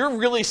you're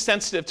really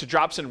sensitive to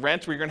drops in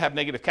rent where you're going to have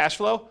negative cash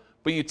flow,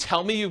 but you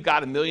tell me you've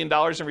got $1 million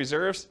in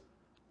reserves,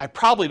 I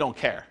probably don't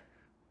care,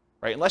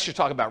 right? Unless you're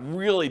talking about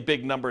really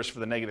big numbers for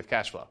the negative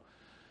cash flow.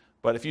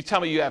 But if you tell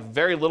me you have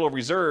very little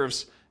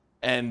reserves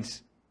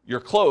and you're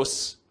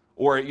close,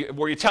 or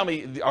you tell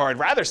me, or I'd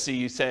rather see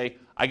you say,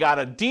 I got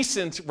a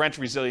decent rent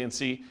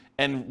resiliency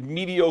and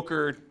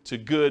mediocre to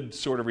good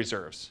sort of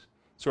reserves.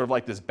 Sort of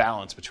like this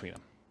balance between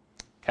them,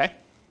 okay?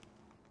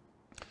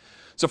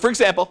 So for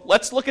example,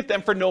 let's look at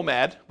them for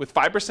Nomad with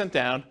 5%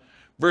 down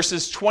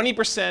versus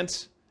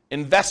 20%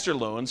 investor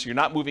loans. You're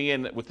not moving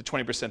in with the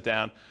 20%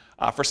 down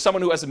for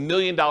someone who has $1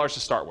 million to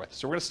start with.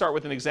 So we're going to start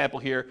with an example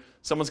here.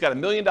 Someone's got $1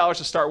 million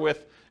to start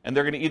with, and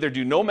they're going to either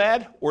do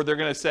Nomad or they're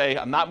going to say,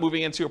 I'm not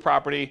moving into a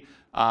property.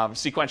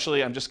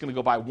 Sequentially, I'm just going to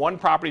go buy one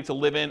property to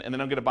live in, and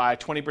then I'm going to buy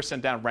 20%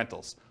 down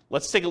rentals.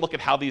 Let's take a look at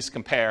how these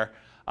compare.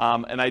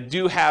 And I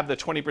do have the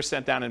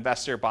 20% down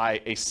investor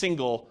buy a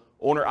single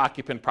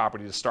owner-occupant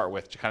property to start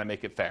with to kind of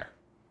make it fair,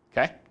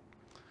 okay?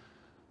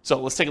 So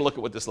let's take a look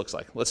at what this looks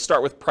like. Let's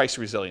start with price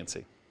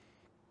resiliency.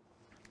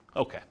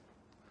 Okay.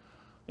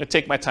 I'm going to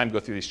take my time to go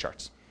through these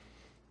charts.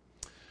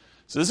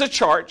 So this is a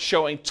chart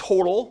showing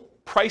total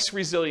price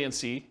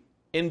resiliency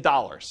in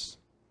dollars.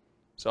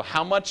 So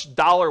how much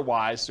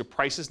dollar-wise do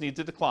prices need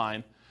to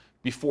decline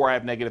before I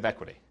have negative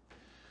equity?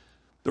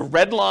 The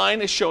red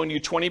line is showing you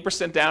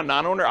 20% down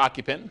non-owner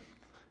occupant.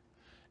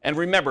 And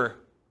remember,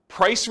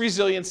 price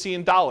resiliency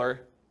in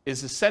dollar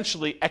is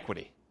essentially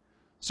equity.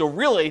 So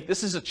really,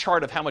 this is a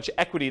chart of how much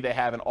equity they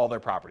have in all their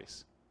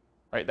properties.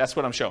 Right? That's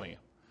what I'm showing you.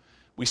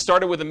 We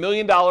started with $1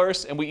 million,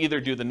 and we either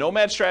do the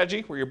nomad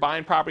strategy, where you're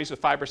buying properties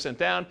with 5%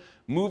 down,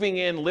 moving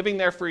in, living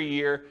there for a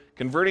year,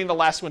 converting the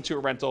last one to a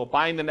rental,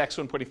 buying the next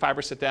one, putting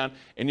 5% down,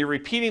 and you're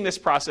repeating this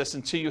process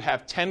until you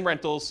have 10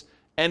 rentals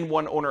and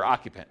 1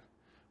 owner-occupant,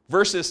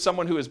 versus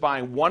someone who is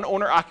buying 1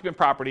 owner-occupant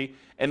property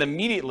and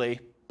immediately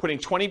putting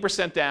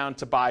 20% down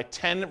to buy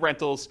 10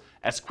 rentals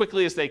as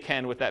quickly as they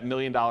can with that $1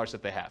 million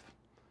that they have.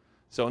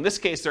 So in this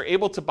case, they're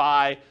able to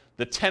buy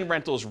the 10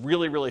 rentals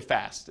really, really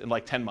fast in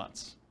like 10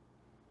 months.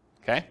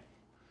 Okay?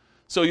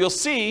 So you'll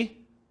see,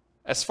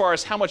 as far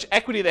as how much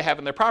equity they have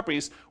in their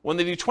properties, when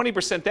they do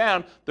 20%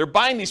 down, they're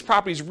buying these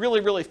properties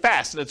really, really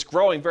fast, and it's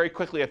growing very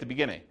quickly at the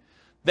beginning.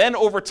 Then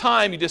over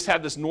time, you just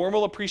have this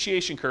normal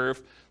appreciation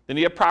curve. Then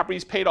you have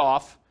properties paid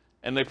off,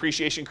 and the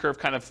appreciation curve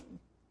kind of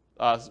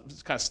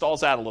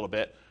stalls out a little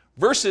bit,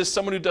 versus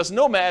someone who does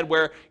nomad,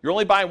 where you're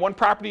only buying 1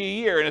 property a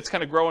year, and it's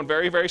kind of growing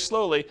very, very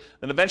slowly.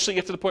 Then eventually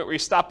you get to the point where you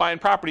stop buying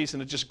properties,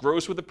 and it just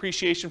grows with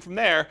appreciation from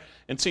there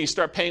until you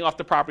start paying off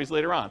the properties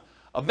later on.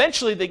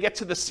 Eventually, they get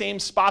to the same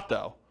spot,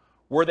 though,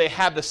 where they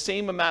have the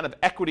same amount of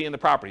equity in the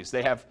properties.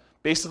 They have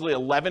basically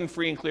 11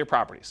 free and clear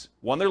properties,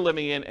 1 they're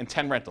living in, and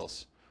 10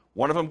 rentals.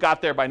 One of them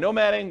got there by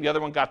nomading, the other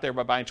one got there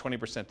by buying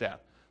 20% down.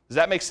 Does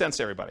that make sense,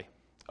 everybody?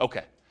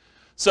 Okay.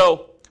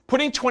 So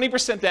putting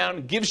 20%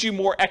 down gives you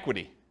more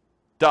equity.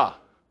 Duh.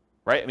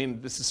 Right? I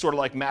mean, this is sort of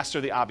like master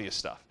the obvious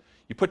stuff.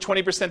 You put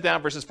 20%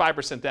 down versus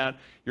 5% down,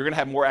 you're going to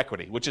have more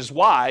equity, which is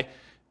why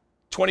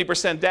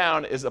 20%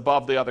 down is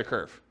above the other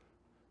curve.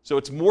 So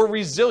it's more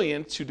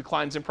resilient to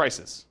declines in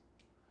prices.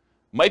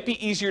 Might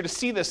be easier to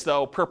see this,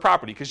 though, per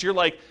property, because you're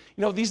like,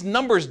 these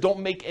numbers don't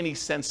make any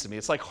sense to me.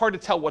 It's like hard to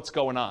tell what's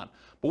going on.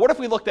 But what if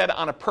we looked at it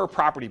on a per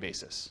property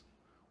basis?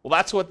 Well,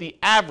 that's what the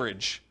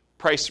average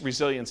price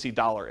resiliency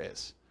dollar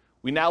is.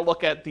 We now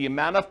look at the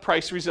amount of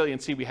price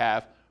resiliency we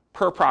have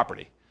per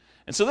property.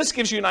 And so this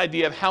gives you an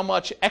idea of how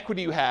much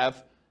equity you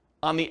have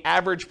on the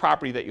average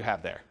property that you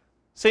have there.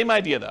 Same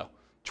idea, though.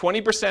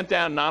 20%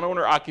 down,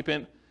 non-owner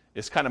occupant,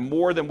 is kind of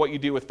more than what you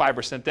do with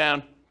 5%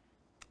 down.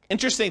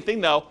 Interesting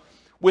thing, though,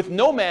 with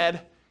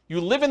nomad,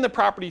 you live in the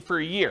property for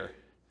a year.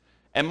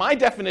 And my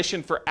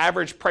definition for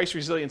average price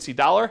resiliency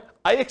dollar,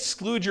 I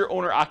exclude your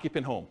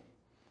owner-occupant home.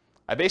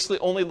 I basically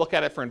only look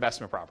at it for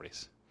investment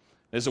properties.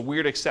 There's a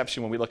weird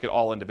exception when we look at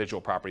all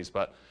individual properties,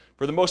 but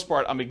for the most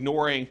part, I'm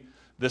ignoring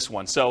this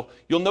one. So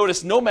you'll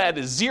notice nomad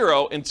is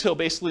 0 until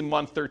basically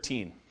month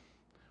 13,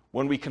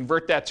 when we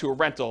convert that to a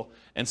rental.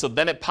 And so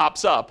then it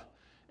pops up,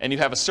 and you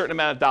have a certain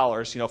amount of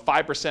dollars,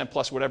 5%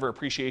 plus whatever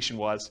appreciation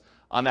was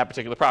on that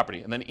particular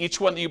property. And then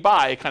each one that you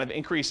buy, it kind of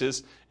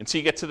increases until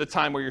you get to the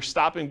time where you're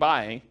stopping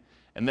buying,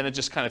 and then it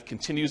just kind of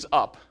continues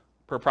up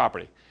per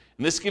property.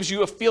 And this gives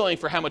you a feeling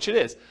for how much it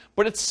is.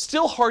 But it's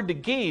still hard to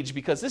gauge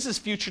because this is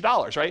future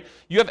dollars, right?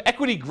 You have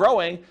equity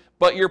growing,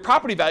 but your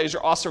property values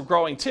are also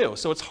growing too.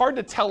 So it's hard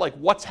to tell like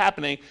what's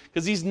happening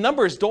because these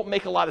numbers don't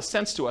make a lot of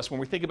sense to us when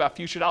we think about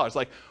future dollars.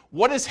 Like,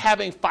 what does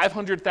having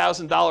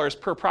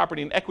 $500,000 per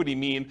property in equity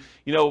mean,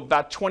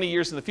 about 20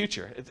 years in the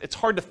future? It's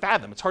hard to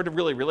fathom. It's hard to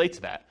really relate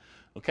to that,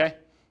 okay?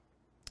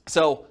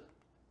 So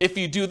if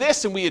you do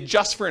this and we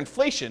adjust for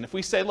inflation, if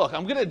we say, look,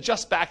 I'm going to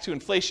adjust back to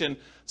inflation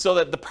so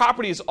that the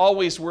property is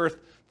always worth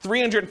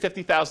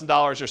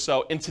 $350,000 or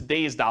so in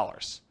today's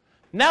dollars,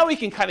 now we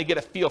can kind of get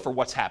a feel for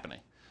what's happening.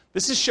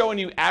 This is showing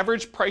you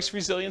average price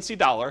resiliency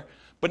dollar,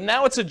 but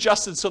now it's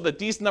adjusted so that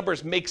these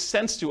numbers make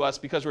sense to us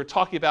because we're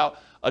talking about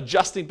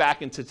adjusting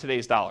back into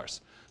today's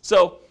dollars.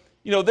 So,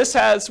 this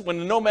has, when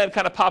the nomad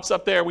kind of pops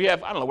up there, we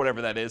have, I don't know,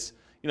 whatever that is,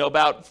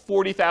 about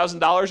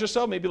 $40,000 or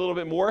so, maybe a little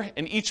bit more,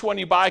 and each one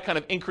you buy kind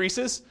of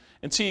increases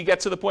until you get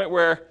to the point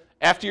where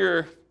after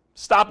you're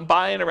stopping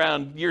buying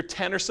around year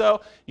 10 or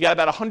so, you got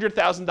about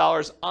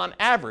 $100,000 on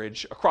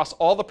average across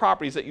all the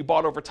properties that you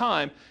bought over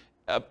time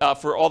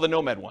for all the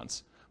nomad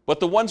ones. But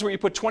the ones where you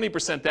put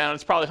 20% down,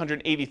 it's probably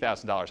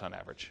 $180,000 on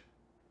average.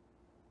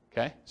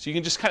 Okay? So you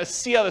can just kind of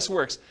see how this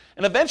works.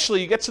 And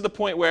eventually you get to the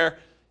point where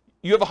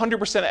you have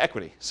 100% of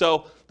equity.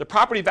 So the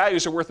property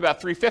values are worth about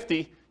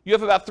 $350,000. You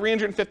have about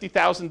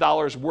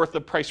 $350,000 worth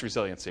of price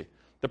resiliency.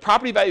 The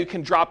property value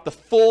can drop the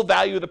full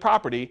value of the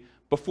property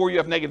before you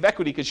have negative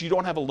equity because you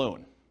don't have a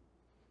loan.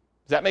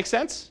 Does that make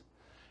sense?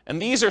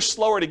 And these are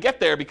slower to get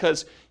there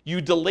because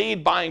you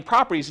delayed buying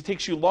properties. It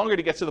takes you longer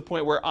to get to the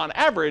point where, on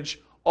average,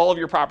 all of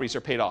your properties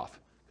are paid off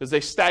because they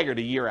staggered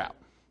a year out.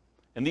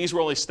 And these were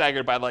only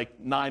staggered by like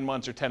 9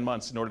 months or 10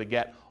 months in order to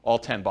get all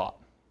 10 bought.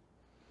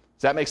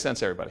 Does that make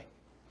sense, everybody?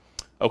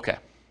 Okay.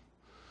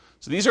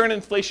 So these are in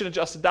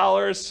inflation-adjusted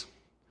dollars.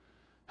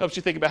 Helps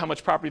you think about how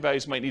much property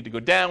values might need to go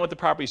down with the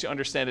properties. You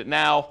understand it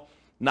now,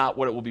 not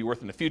what it will be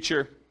worth in the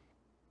future.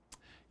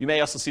 You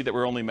may also see that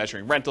we're only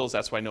measuring rentals.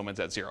 That's why Nomad's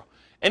at 0.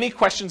 Any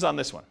questions on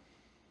this one?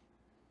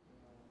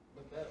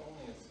 But that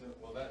only assumes,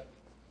 well, that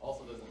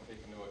also doesn't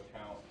take into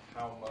account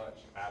how much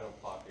out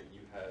of pocket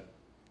you had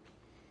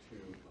to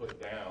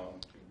put down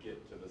to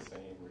get to the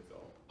same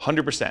result.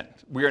 100%.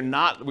 We are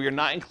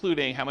not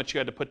including how much you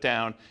had to put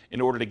down in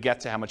order to get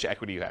to how much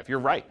equity you have. You're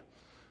right.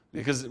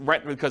 Because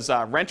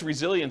rent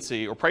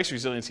resiliency, or price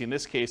resiliency in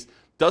this case,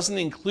 doesn't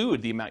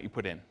include the amount you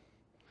put in.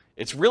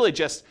 It's really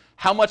just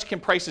how much can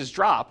prices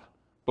drop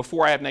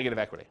before I have negative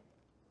equity.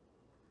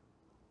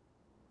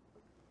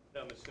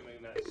 I'm assuming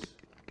that's,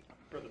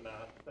 for the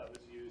math that was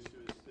used,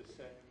 it was the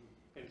same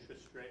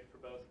interest rate for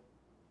both?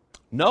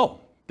 No,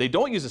 they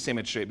don't use the same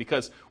interest rate,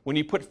 because when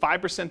you put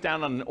 5%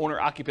 down on an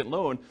owner-occupant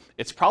loan,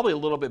 it's probably a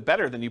little bit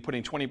better than you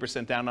putting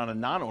 20% down on a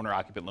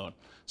non-owner-occupant loan.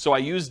 So I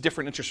use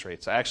different interest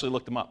rates. I actually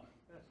looked them up.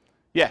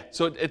 Yeah,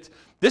 so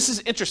this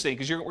is interesting,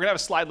 because we're going to have a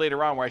slide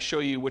later on where I show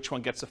you which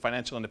one gets to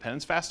financial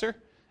independence faster,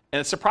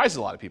 and it surprises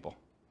a lot of people.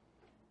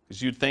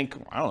 Because you'd think,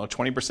 I don't know,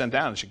 20%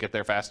 down, it should get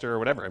there faster or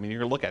whatever. I mean, you're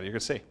going to look at it, you're going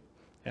to see.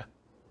 Yeah.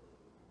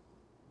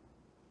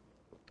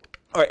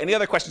 All right, any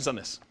other questions on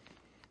this?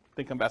 I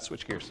think I'm about to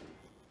switch gears.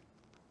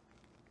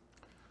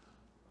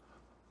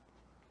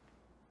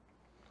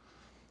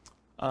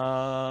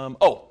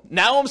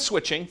 Now I'm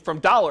switching from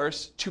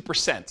dollars to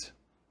percent.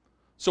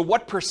 So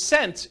what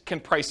percent can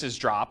prices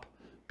drop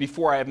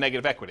before I have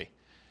negative equity?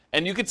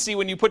 And you can see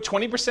when you put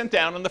 20%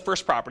 down on the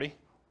first property,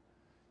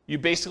 you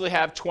basically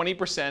have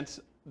 20%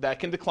 that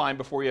can decline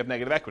before you have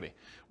negative equity.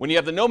 When you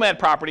have the nomad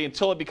property,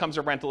 until it becomes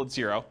a rental, it's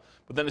 0.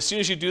 But then as soon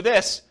as you do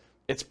this,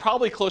 it's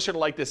probably closer to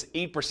like this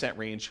 8%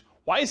 range.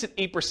 Why is it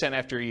 8%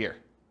 after a year?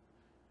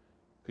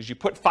 Because you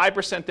put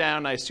 5% down,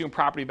 and I assume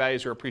property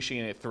values are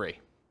appreciating at 3.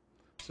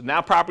 So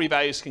now property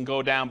values can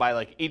go down by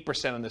like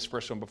 8% on this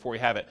first one before you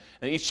have it.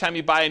 And each time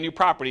you buy a new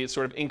property, it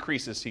sort of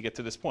increases to get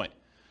to this point.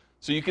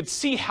 So you can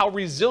see how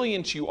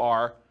resilient you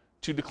are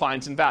to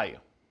declines in value,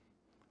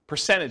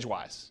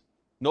 percentage-wise.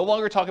 No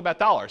longer talk about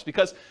dollars,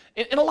 because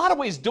in a lot of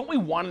ways, don't we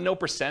want to know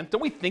percent?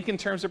 Don't we think in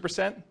terms of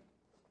percent?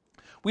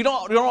 We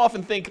don't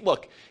often think,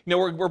 look,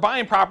 we're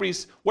buying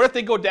properties. What if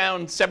they go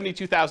down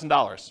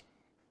 $72,000?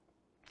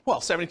 Well,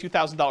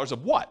 $72,000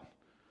 of what?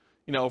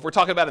 If we're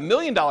talking about $1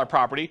 million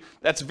property,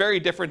 that's very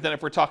different than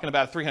if we're talking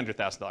about a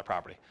 $300,000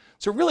 property.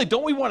 So really,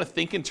 don't we want to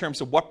think in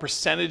terms of what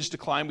percentage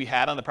decline we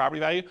had on the property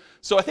value?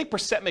 So I think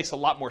percent makes a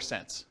lot more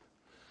sense.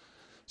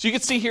 So you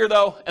can see here,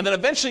 though, and then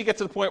eventually you get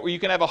to the point where you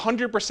can have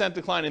 100%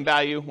 decline in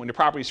value when your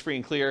property is free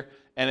and clear,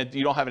 and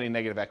you don't have any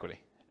negative equity.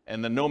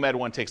 And the nomad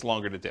one takes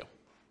longer to do.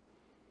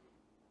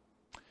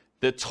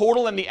 The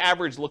total and the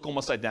average look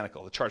almost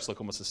identical. The charts look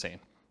almost the same.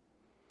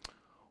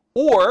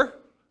 Or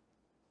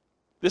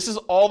this is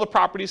all the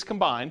properties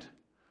combined.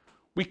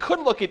 We could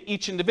look at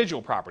each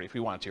individual property if we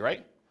wanted to,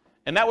 right?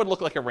 And that would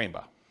look like a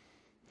rainbow.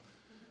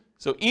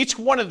 So each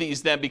one of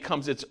these then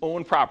becomes its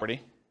own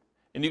property.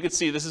 And you can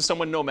see this is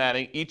someone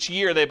nomading. Each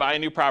year they buy a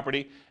new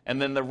property,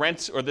 and then the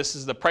rent, or this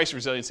is the price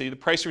resiliency. The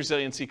price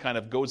resiliency kind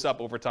of goes up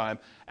over time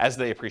as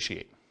they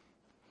appreciate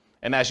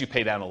and as you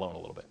pay down a loan a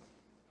little bit.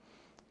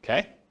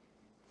 Okay?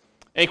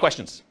 Any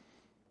questions? Is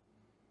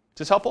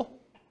this helpful?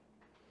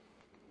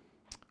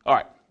 All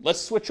right. Let's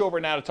switch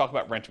over now to talk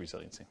about rent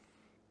resiliency.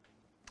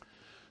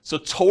 So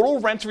total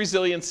rent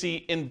resiliency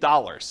in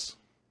dollars.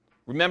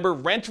 Remember,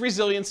 rent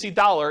resiliency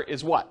dollar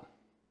is what?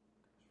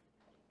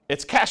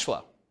 It's cash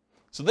flow.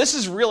 So this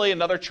is really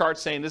another chart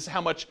saying this is how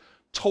much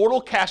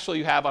total cash flow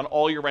you have on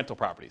all your rental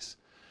properties.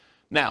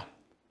 Now,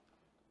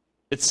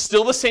 it's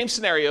still the same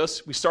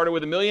scenarios. We started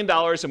with $1 million,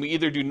 and we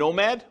either do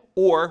nomad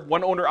or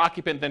one owner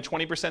occupant, then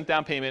 20%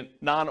 down payment,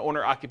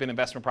 non-owner occupant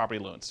investment property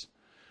loans.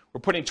 We're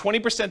putting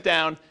 20%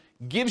 down,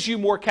 gives you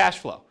more cash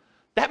flow.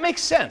 That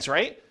makes sense,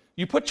 right?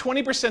 You put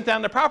 20%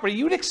 down the property,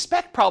 you'd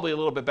expect probably a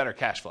little bit better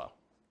cash flow.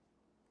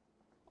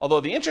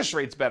 Although the interest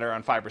rate's better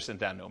on 5%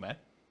 down nomad.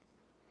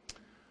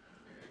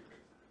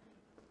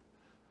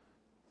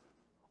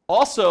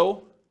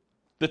 Also,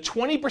 the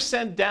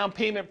 20% down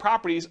payment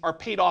properties are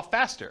paid off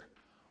faster.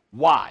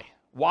 Why?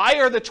 Why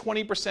are the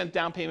 20%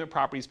 down payment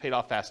properties paid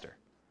off faster?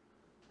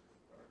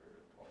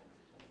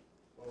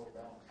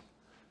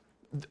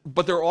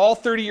 But they're all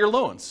 30-year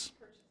loans.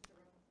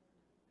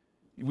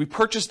 We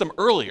purchased them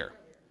earlier.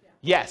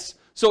 Yes.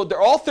 So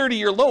they're all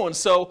 30-year loans,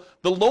 so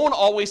the loan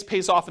always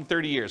pays off in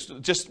 30 years.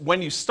 Just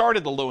when you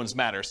started the loans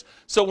matters.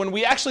 So when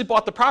we actually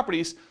bought the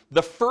properties,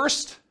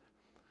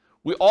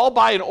 we all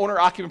buy an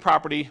owner-occupant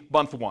property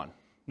month 1,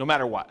 no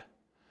matter what.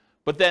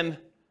 But then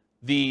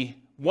the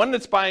one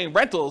that's buying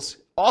rentals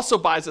also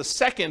buys a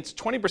second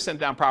 20%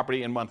 down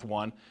property in month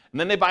 1, and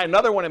then they buy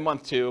another one in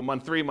month 2,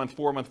 month 3, month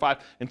 4, month 5,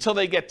 until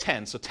they get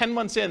 10. So 10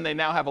 months in, they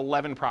now have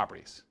 11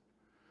 properties.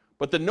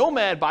 But the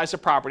nomad buys a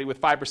property with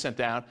 5%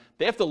 down.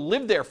 They have to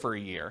live there for a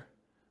year.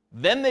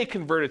 Then they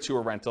convert it to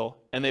a rental,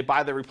 and they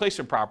buy the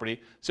replacement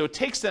property. So it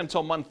takes them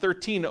until month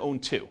 13 to own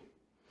 2.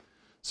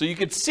 So you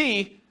can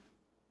see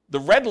the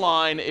red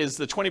line is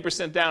the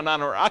 20% down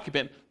non-owner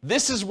occupant.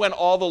 This is when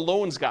all the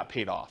loans got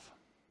paid off.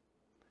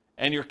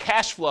 And your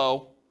cash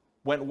flow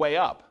went way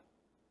up.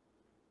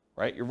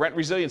 Right? Your rent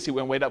resiliency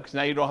went way up because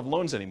now you don't have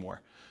loans anymore.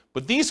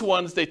 But these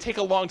ones, they take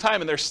a long time,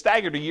 and they're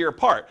staggered a year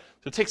apart.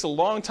 So it takes a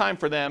long time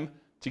for them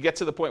to get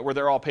to the point where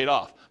they're all paid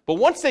off. But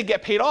once they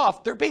get paid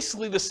off, they're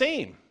basically the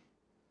same.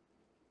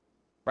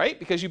 right?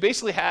 Because you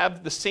basically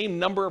have the same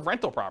number of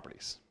rental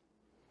properties.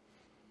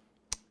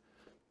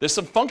 There's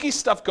some funky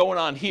stuff going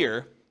on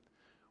here.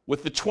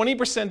 With the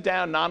 20%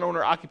 down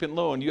non-owner occupant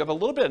loan, you have a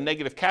little bit of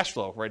negative cash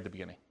flow right at the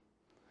beginning.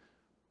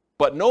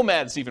 But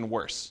Nomad's even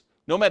worse.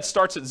 Nomad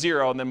starts at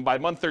 0, and then by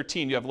month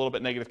 13, you have a little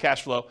bit negative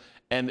cash flow,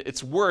 and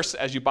it's worse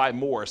as you buy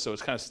more, so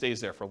it kind of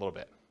stays there for a little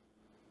bit.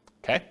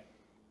 Okay?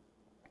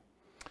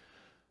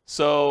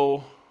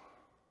 So,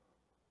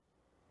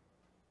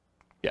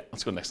 yeah,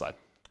 let's go to the next slide.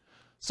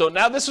 So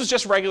now this was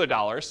just regular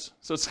dollars,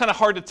 so it's kind of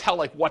hard to tell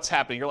like what's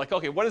happening. You're like,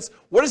 okay, what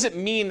does it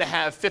mean to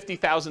have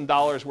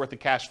 $50,000 worth of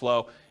cash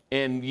flow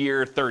in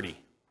year 30?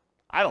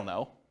 I don't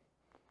know.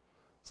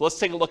 So let's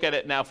take a look at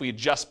it now if we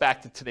adjust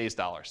back to today's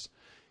dollars.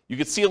 You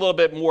can see a little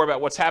bit more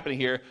about what's happening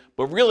here,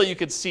 but really you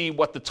could see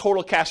what the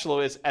total cash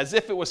flow is as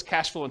if it was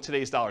cash flow in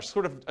today's dollars,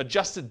 sort of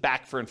adjusted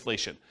back for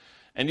inflation.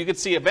 And you can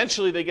see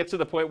eventually they get to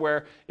the point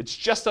where it's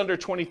just under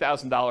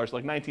 $20,000,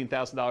 like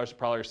 $19,000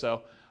 probably or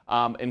so,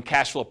 in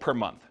cash flow per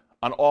month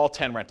on all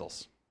 10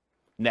 rentals,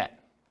 net.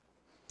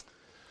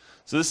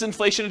 So this is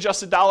inflation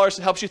adjusted dollars.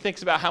 It helps you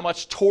think about how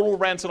much total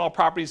rents on all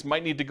properties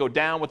might need to go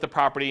down with the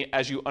property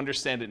as you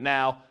understand it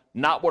now,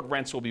 not what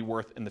rents will be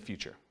worth in the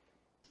future.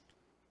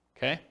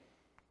 Okay?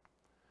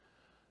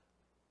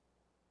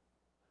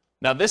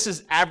 Now this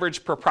is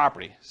average per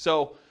property.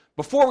 So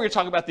before we were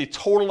talking about the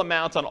total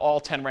amount on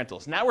all 10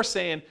 rentals. Now we're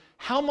saying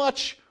how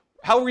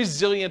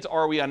resilient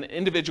are we on an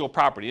individual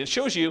property? It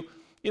shows you,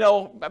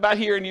 about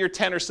here in year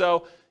 10 or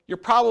so, you're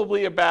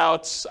probably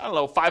about,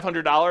 $500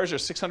 or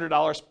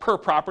 $600 per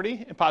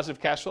property in positive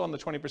cash flow on the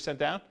 20%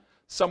 down,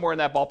 somewhere in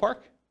that ballpark.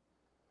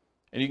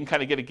 And you can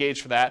kind of get a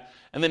gauge for that.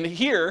 And then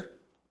here,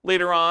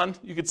 later on,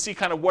 you can see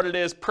kind of what it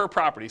is per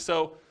property.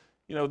 So,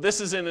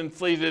 this is in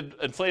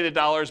inflated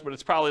dollars, but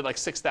it's probably like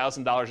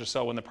 $6,000 or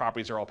so when the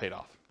properties are all paid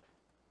off.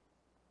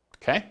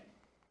 Okay?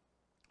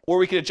 Or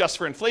we could adjust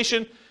for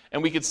inflation,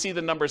 and we could see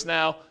the numbers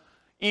now.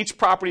 Each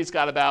property's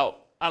got about,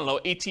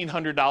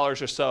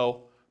 $1,800 or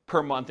so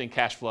per month in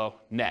cash flow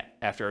net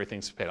after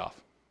everything's paid off.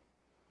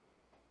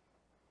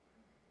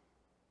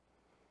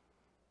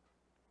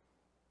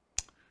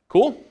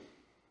 Cool?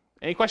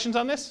 Any questions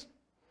on this?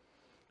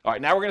 All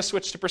right, now we're going to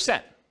switch to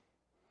percent.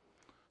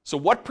 So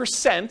what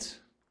percent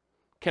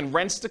can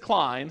rents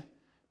decline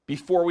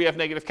before we have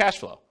negative cash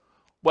flow?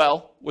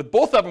 Well, with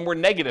both of them, we're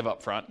negative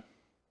up front,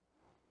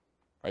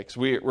 right? Because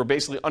we're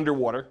basically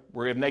underwater.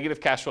 We have negative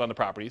cash flow on the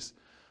properties.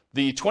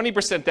 The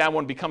 20% down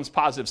one becomes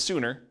positive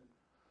sooner.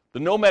 The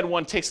Nomad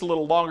one takes a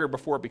little longer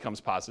before it becomes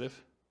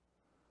positive.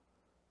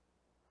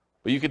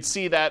 But you can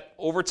see that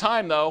over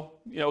time, though,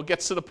 it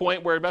gets to the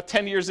point where about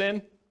 10 years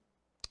in,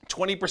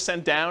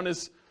 20% down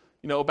is,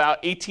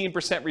 about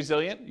 18%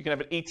 resilient. You can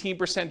have an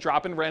 18%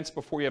 drop in rents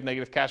before you have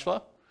negative cash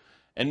flow.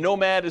 And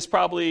Nomad is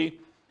probably,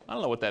 I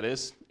don't know what that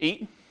is,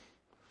 8,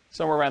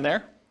 somewhere around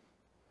there.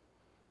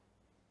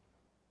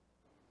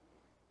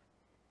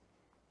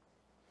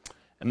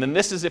 And then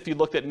this is if you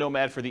looked at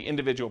Nomad for the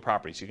individual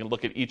properties. You can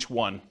look at each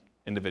one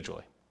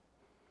individually.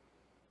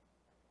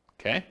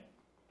 Okay?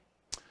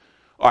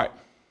 All right.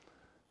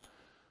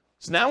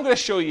 So now I'm going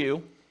to show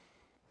you,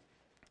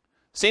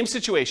 same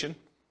situation,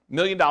 $1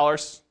 million.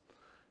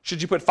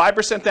 Should you put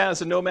 5% down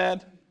as a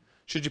Nomad?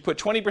 Should you put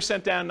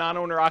 20% down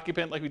non-owner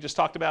occupant like we just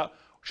talked about?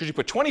 Should you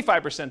put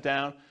 25%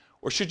 down?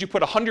 Or should you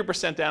put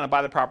 100% down and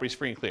buy the properties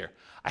free and clear?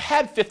 I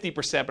had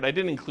 50%, but I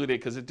didn't include it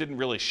because it didn't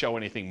really show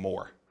anything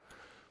more.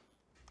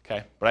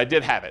 Okay? But I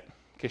did have it,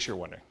 in case you're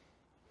wondering.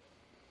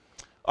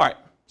 All right.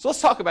 So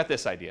let's talk about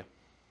this idea.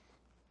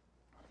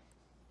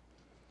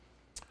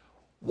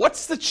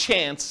 What's the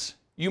chance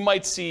you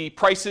might see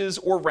prices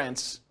or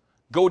rents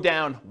go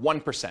down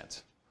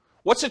 1%?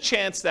 What's the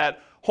chance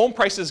that home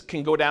prices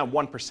can go down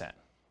 1%?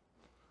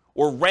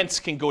 Or rents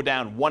can go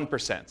down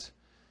 1%?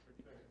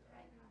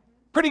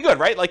 Pretty good,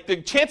 right? Like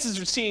the chances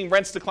of seeing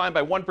rents decline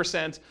by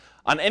 1%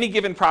 on any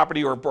given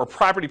property or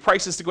property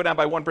prices to go down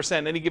by 1%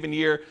 in any given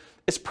year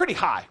is pretty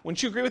high.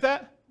 Wouldn't you agree with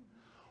that?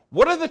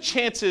 What are the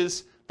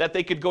chances that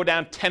they could go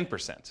down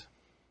 10%?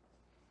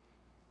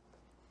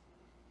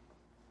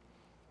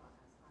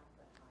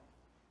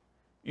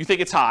 You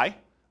think it's high?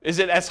 Is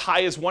it as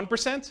high as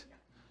 1%?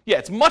 Yeah,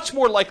 it's much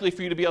more likely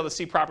for you to be able to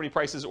see property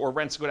prices or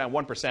rents go down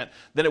 1%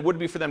 than it would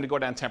be for them to go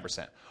down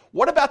 10%.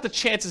 What about the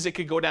chances it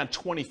could go down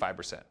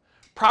 25%?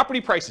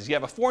 Property prices, you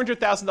have a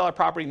 $400,000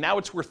 property, now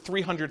it's worth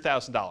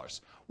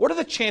 $300,000. What are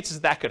the chances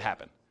that could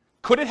happen?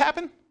 Could it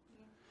happen?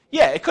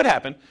 Yeah, it could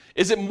happen.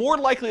 Is it more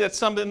likely that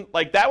something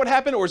like that would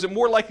happen, or is it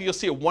more likely you'll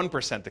see a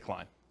 1%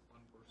 decline?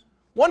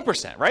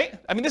 1%, right?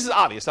 I mean, this is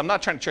obvious. I'm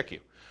not trying to trick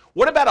you.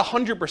 What about a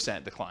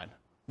 100% decline?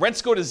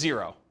 Rents go to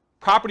 0.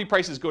 Property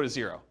prices go to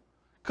 0.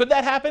 Could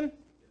that happen?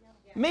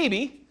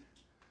 Maybe.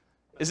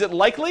 Is it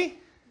likely?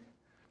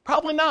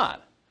 Probably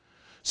not.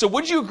 So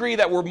would you agree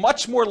that we're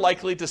much more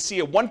likely to see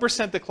a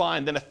 1%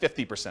 decline than a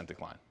 50%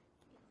 decline?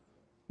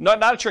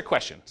 Not a trick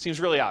question. Seems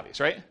really obvious,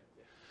 right?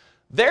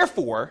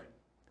 Therefore,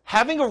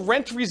 having a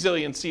rent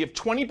resiliency of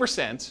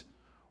 20%,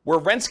 where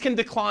rents can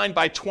decline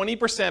by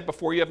 20%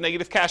 before you have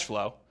negative cash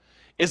flow,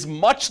 is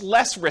much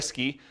less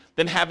risky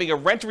than having a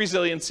rent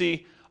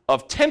resiliency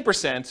of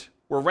 10%,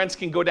 where rents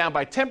can go down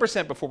by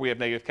 10% before we have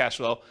negative cash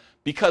flow,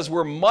 because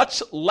we're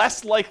much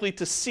less likely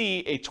to see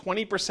a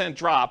 20%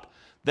 drop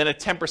than a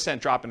 10%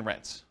 drop in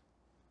rents.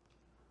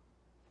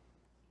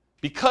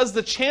 Because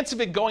the chance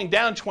of it going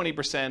down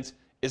 20%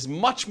 is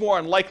much more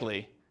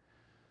unlikely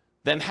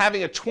than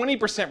having a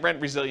 20% rent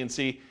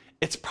resiliency,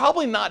 it's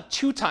probably not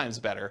 2 times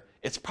better.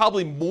 It's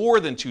probably more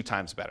than 2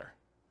 times better.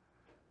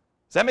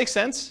 Does that make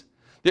sense?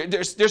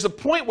 There's a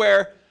point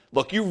where,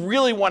 look, you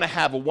really want to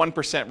have a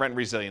 1% rent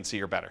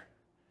resiliency or better.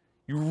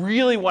 You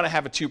really want to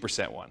have a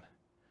 2% one.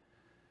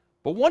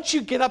 But once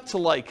you get up to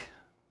like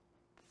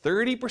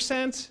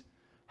 30%,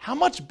 how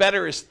much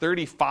better is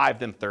 35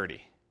 than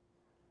 30?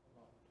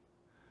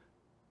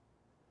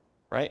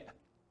 Right?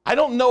 I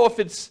don't know if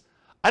it's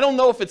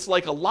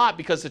like a lot,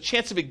 because the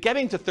chance of it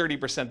getting to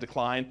 30%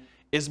 decline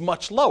is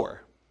much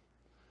lower.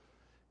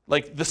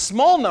 Like the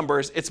small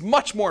numbers, it's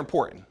much more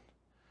important.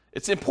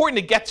 It's important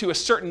to get to a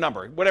certain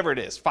number, whatever it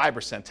is,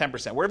 5%,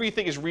 10%, whatever you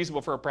think is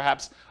reasonable for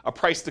perhaps a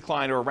price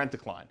decline or a rent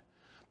decline.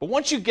 But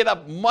once you get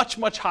up much,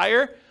 much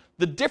higher,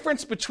 the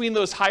difference between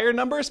those higher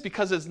numbers,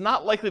 because it's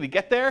not likely to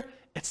get there,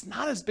 it's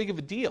not as big of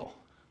a deal.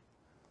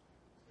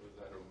 Was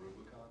that a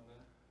Rubicon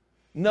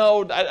then?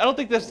 No, I don't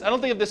think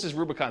of this as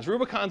Rubicons.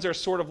 Rubicons are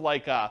sort of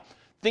like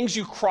things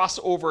you cross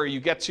over, you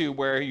get to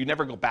where you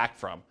never go back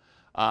from.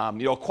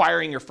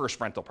 Acquiring your first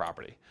rental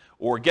property,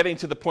 or getting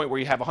to the point where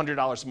you have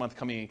 $100 a month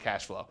coming in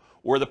cash flow,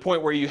 or the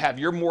point where you have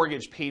your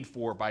mortgage paid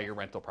for by your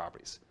rental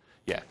properties.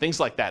 Yeah, things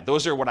like that.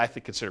 Those are what I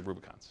think considered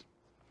Rubicons.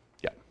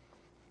 Yeah.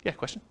 Yeah,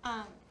 question?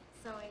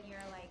 So in your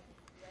rent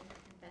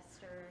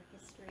investor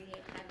history,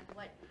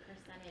 what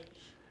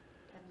percentage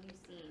have you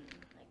seen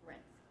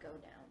rents go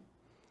down?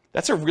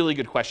 That's a really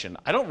good question.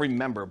 I don't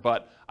remember,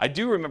 but I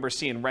do remember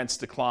seeing rents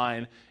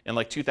decline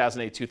in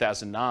 2008,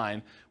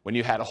 2009, when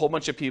you had a whole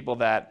bunch of people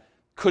that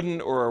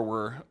couldn't or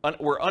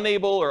were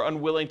unable or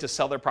unwilling to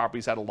sell their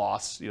properties at a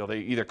loss. They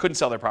either couldn't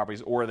sell their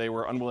properties or they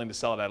were unwilling to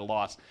sell it at a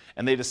loss,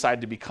 and they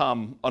decided to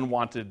become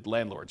unwanted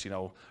landlords,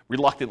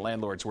 reluctant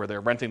landlords, where they're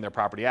renting their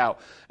property out.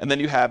 And then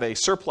you have a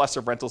surplus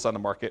of rentals on the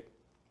market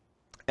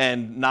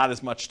and not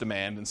as much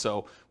demand. And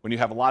so when you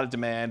have a lot of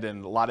demand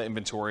and a lot of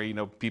inventory,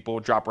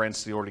 people drop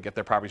rents in order to get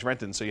their properties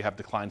rented, and so you have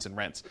declines in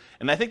rents.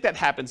 And I think that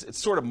happens,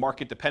 it's sort of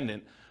market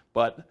dependent,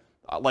 but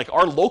like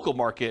our local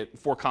market,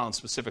 Fort Collins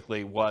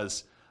specifically,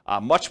 was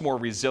much more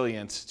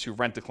resilient to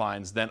rent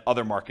declines than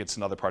other markets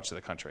in other parts of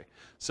the country.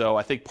 So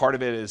I think part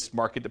of it is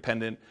market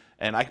dependent,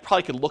 and I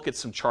probably could look at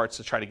some charts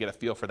to try to get a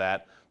feel for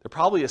that. There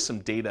probably is some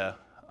data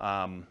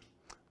that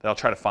I'll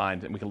try to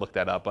find, and we can look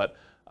that up. But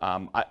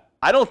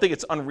I don't think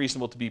it's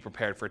unreasonable to be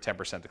prepared for a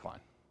 10% decline.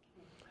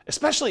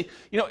 Especially,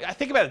 I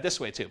think about it this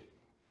way too.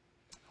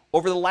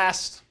 Over the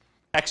last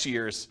X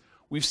years,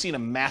 we've seen a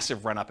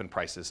massive run up in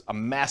prices, a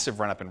massive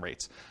run up in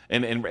rates,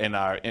 in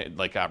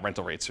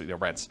rental rates,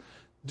 rents.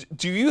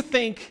 Do you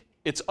think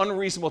it's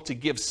unreasonable to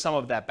give some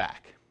of that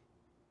back?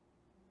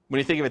 When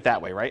you think of it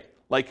that way, right?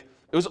 Like,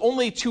 it was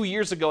only 2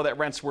 years ago that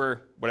rents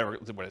were, what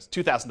is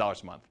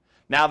 $2,000 a month.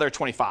 Now they're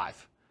 $25.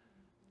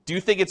 Do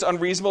you think it's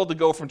unreasonable to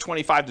go from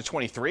 25 to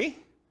 23?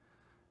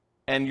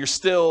 And you're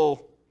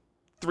still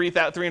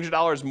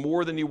 $300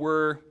 more than you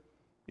were,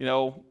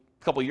 a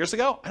couple of years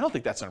ago? I don't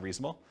think that's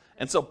unreasonable.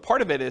 And so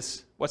part of it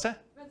is, what's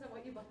that? Depends on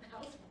what you bought the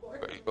house for.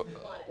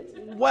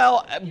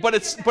 Well, but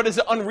is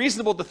it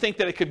unreasonable to think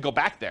that it could go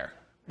back there?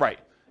 Right.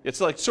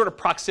 It's like sort of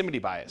proximity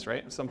bias,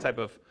 right? Some type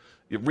of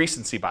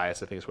recency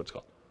bias, I think is what it's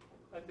called.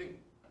 I think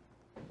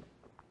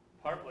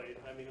partly,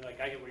 I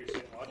get what you're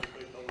saying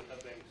logically, but with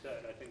that being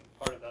said, I think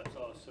part of that's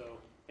also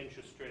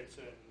interest rates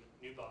and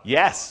new bond.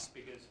 Yes.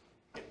 Because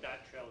if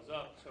that trails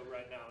up, so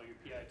right now your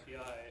PITI,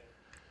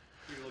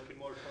 you're looking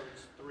more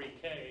towards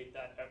 $3K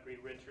that every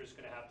renter is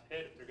going to have to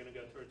hit if they're going to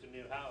go towards a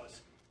new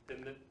house,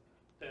 then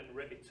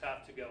rates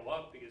have to go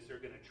up because they're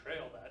going to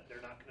trail that.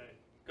 They're not going to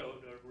go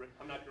to,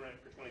 I'm not going to rent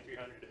for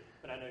 $2,300,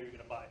 but I know you're going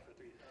to buy it for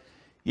 $3,000.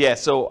 Yeah,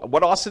 so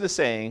what Austin is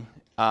saying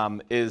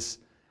is,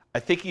 I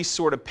think he's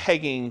sort of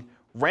pegging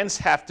rents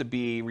have to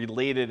be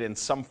related in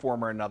some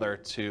form or another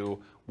to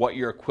what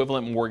your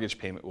equivalent mortgage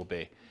payment will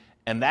be.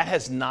 And that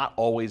has not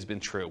always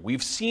been true.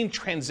 We've seen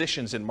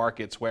transitions in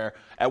markets where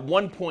at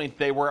one point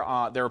they were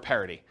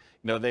parity.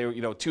 It was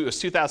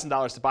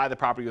 $2,000 to buy the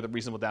property with a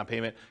reasonable down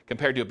payment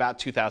compared to about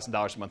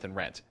 $2,000 a month in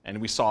rent.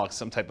 And we saw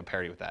some type of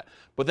parity with that.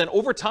 But then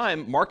over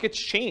time, markets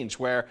changed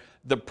where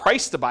the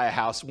price to buy a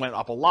house went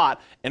up a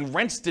lot and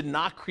rents did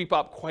not creep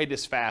up quite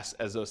as fast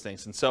as those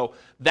things. And so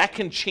that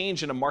can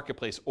change in a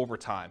marketplace over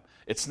time.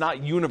 It's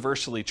not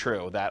universally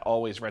true that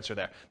always rents are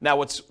there. Now,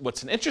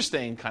 what's an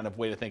interesting kind of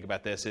way to think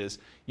about this is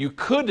you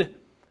could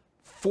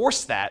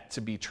force that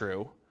to be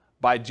true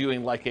by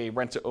doing like a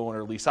rent-to-own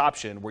or lease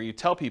option where you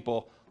tell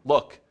people,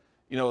 look,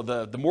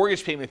 the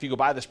mortgage payment if you go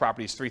buy this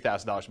property is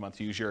 $3,000 a month,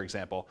 to use your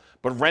example,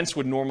 but rents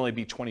would normally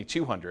be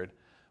 $2,200.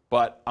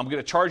 But I'm going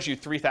to charge you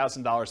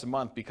 $3,000 a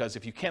month because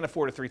if you can't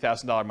afford a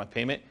 $3,000 a month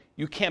payment,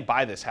 you can't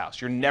buy this house.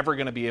 You're never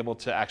going to be able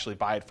to actually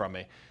buy it from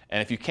me.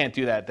 And if you can't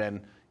do that,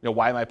 then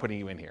why am I putting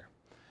you in here?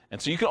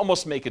 And so you can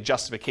almost make a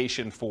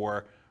justification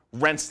for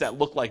rents that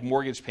look like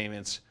mortgage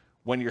payments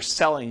when you're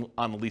selling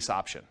on the lease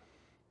option.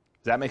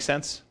 Does that make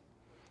sense?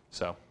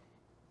 So,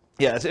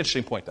 yeah, that's an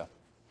interesting point, though.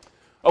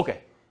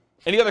 Okay.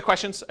 Any other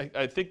questions?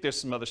 I think there's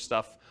some other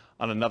stuff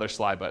on another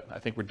slide, but I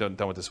think we're done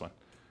with this one.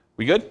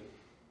 We good?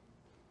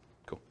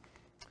 Cool.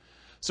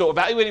 So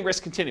evaluating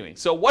risk continuing.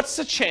 So what's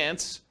the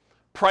chance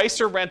price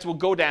or rent will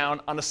go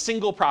down on a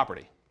single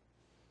property?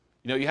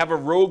 You know, you have a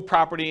rogue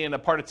property in a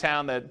part of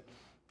town that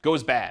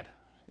goes bad,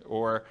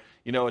 or,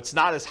 you know, it's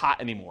not as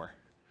hot anymore.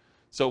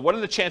 So what are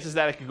the chances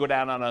that it could go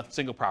down on a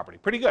single property?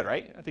 Pretty good,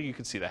 right? I think you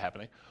can see that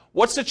happening.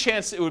 What's the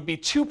chance it would be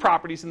two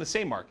properties in the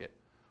same market?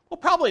 Well,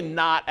 probably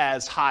not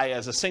as high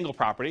as a single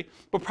property,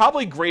 but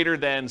probably greater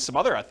than some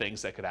other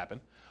things that could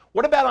happen.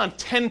 What about on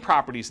 10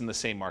 properties in the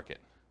same market?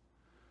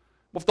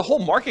 Well, if the whole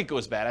market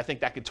goes bad, I think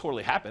that could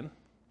totally happen,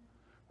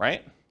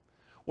 right?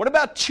 What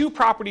about two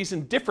properties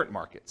in different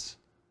markets?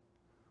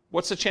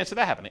 What's the chance of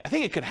that happening? I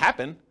think it could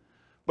happen,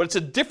 but it's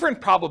a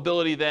different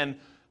probability than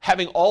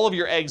having all of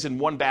your eggs in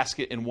one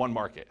basket in one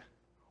market,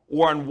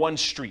 or on one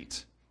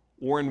street,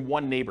 or in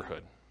one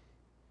neighborhood.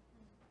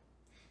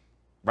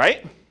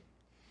 Right?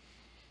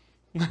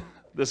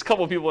 There's a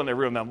couple of people in the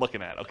room that I'm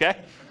looking at, okay?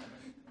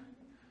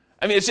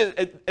 I mean,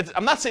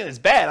 I'm not saying it's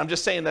bad. I'm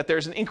just saying that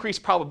there's an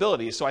increased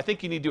probability. So I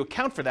think you need to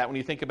account for that when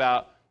you think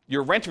about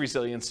your rent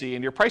resiliency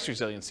and your price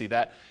resiliency,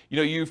 that, you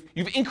know, you've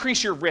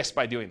increased your risk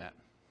by doing that.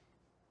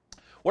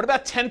 What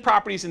about 10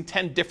 properties in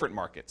 10 different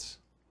markets?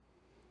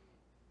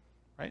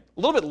 Right?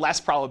 A little bit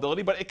less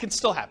probability, but it can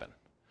still happen.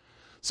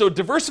 So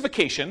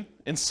diversification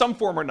in some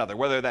form or another,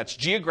 whether that's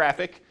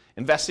geographic,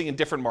 investing in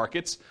different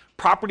markets,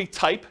 property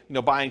type, you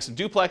know, buying some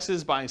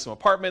duplexes, buying some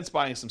apartments,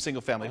 buying some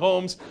single-family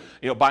homes,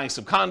 you know, buying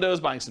some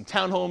condos, buying some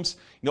townhomes,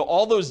 you know,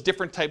 all those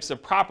different types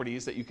of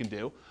properties that you can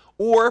do,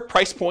 or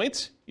price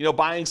points, you know,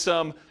 buying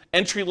some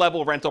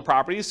entry-level rental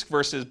properties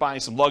versus buying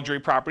some luxury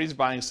properties,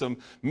 buying some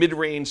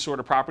mid-range sort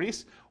of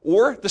properties,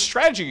 or the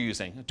strategy you're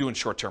using. I'm doing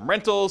short-term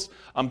rentals,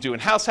 I'm doing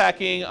house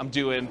hacking, I'm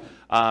doing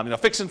you know,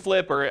 fix and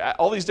flip, or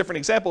all these different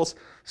examples.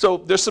 So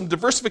there's some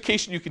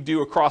diversification you can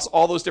do across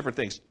all those different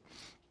things.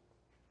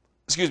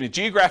 Excuse me,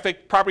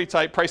 geographic, property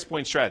type, price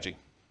point, strategy.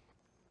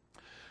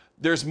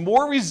 There's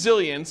more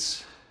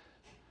resilience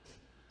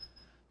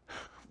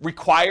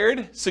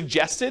required,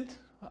 suggested,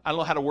 I don't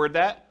know how to word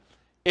that,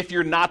 if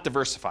you're not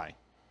diversifying,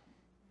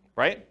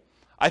 right?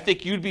 I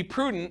think you'd be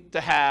prudent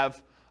to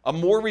have a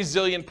more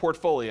resilient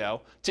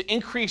portfolio to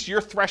increase your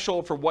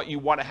threshold for what you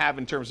want to have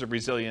in terms of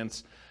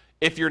resilience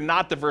if you're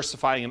not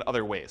diversifying in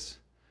other ways.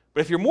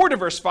 But if you're more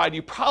diversified,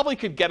 you probably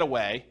could get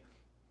away,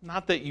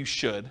 not that you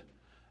should,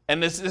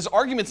 and there's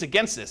arguments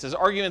against this. There's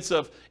arguments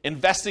of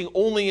investing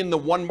only in the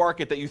one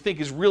market that you think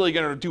is really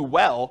going to do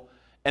well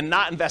and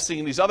not investing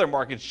in these other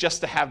markets just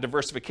to have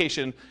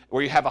diversification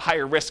where you have a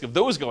higher risk of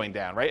those going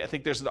down, right? I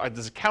think there's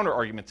a counter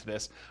argument to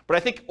this. But I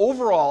think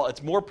overall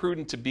it's more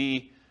prudent to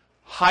be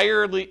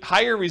higher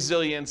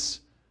resilience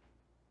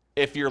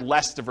if you're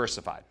less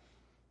diversified.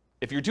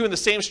 If you're doing the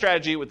same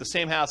strategy with the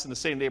same house in the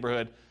same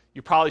neighborhood,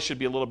 you probably should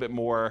be a little bit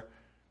more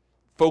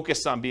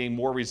focused on being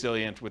more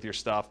resilient with your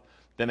stuff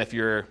than if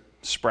you're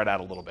spread out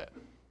a little bit,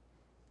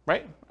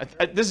 right?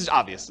 This is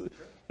obvious.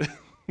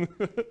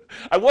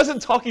 I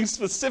wasn't talking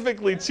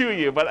specifically to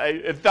you, but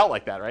it felt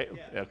like that, right?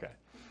 Yeah. Okay.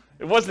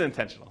 It wasn't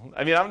intentional.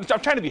 I mean, I'm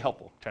trying to be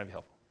helpful.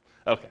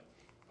 Okay.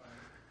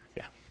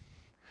 Yeah.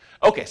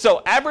 Okay,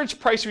 so average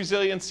price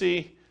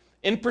resiliency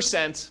in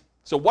percent.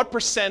 So what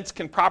percent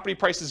can property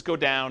prices go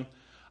down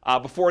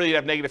before they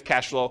have negative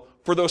cash flow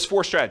for those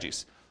four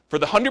strategies? For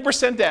the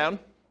 100% down,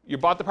 you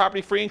bought the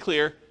property free and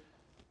clear,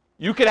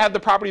 you could have the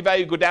property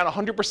value go down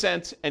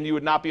 100% and you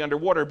would not be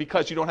underwater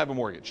because you don't have a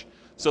mortgage.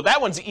 So that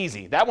one's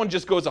easy. That one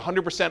just goes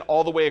 100%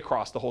 all the way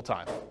across the whole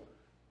time.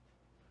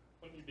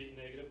 Wouldn't you be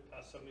negative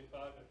past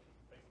 75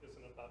 if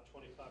isn't about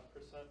 25%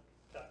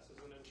 taxes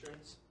and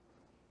insurance?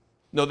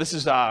 No, this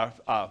is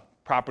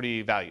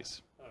property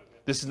values. Okay.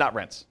 This is not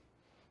rents.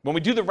 When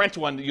we do the rent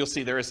one, you'll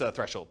see there is a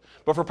threshold.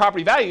 But for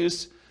property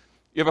values,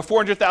 you have a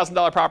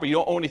 $400,000 property, you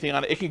don't own anything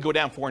on it, it can go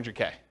down 400K. It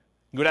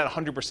can go down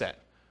 100%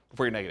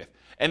 before you're negative.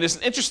 And there's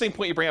an interesting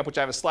point you bring up, which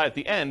I have a slide at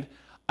the end.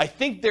 I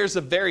think there's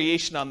a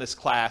variation on this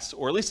class,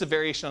 or at least a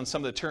variation on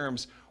some of the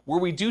terms, where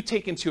we do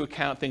take into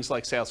account things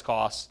like sales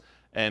costs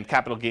and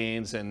capital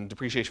gains and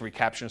depreciation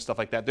recapture and stuff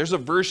like that. There's a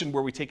version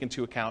where we take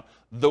into account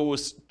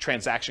those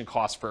transaction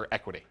costs for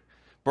equity.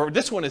 But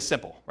this one is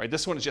simple, right?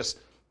 This one is just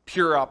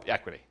pure up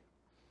equity,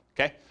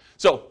 okay?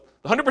 So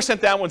the 100%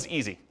 down one's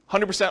easy.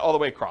 100% all the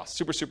way across.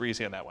 Super, super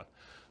easy on that one.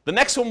 The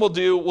next one we'll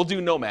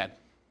do Nomad.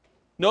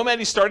 Nomad,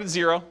 you start at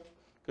 0,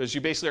 because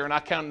you basically are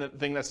not counting the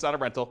thing that's not a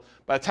rental.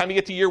 By the time you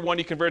get to year 1,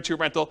 you convert it to a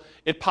rental.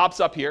 It pops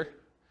up here.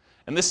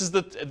 And this is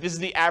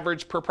the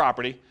average per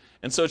property.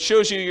 And so it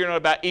shows you you're at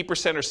about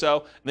 8% or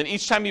so. And then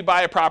each time you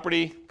buy a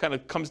property, kind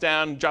of comes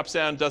down, drops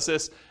down, does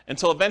this,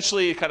 until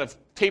eventually it kind of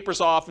tapers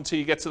off until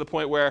you get to the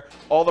point where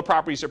all the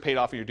properties are paid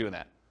off and you're doing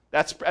that.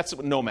 That's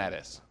what Nomad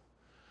is.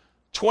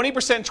 20%,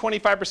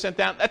 25%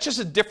 down, that's just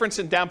a difference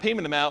in down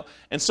payment amount.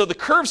 And so the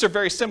curves are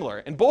very similar.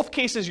 In both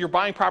cases, you're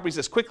buying properties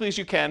as quickly as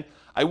you can.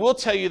 I will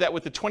tell you that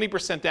with the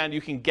 20% down,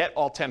 you can get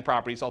all 10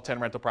 properties, all 10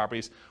 rental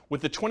properties.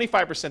 With the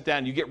 25%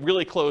 down, you get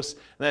really close,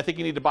 and I think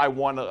you need to buy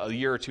one a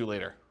year or two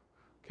later.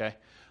 Okay?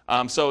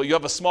 So you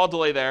have a small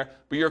delay there,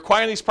 but you're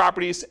acquiring these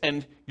properties,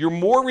 and you're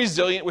more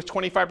resilient with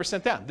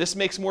 25% down. This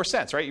makes more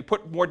sense, right? You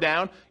put more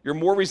down, you're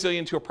more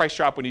resilient to a price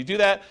drop when you do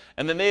that,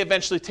 and then they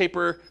eventually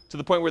taper to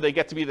the point where they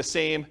get to be the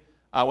same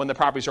when the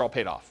properties are all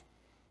paid off.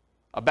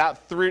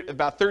 About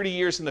 30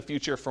 years in the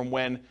future from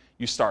when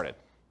you started.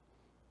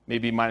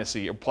 Maybe minus a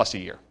year, plus a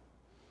year.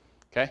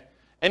 Okay?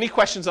 Any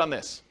questions on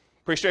this?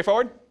 Pretty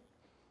straightforward?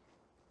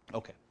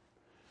 Okay.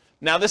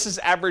 Now this is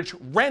average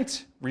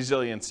rent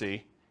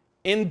resiliency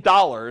in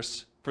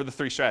dollars for the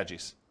three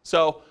strategies.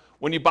 So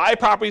when you buy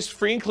properties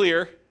free and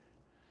clear,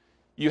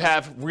 you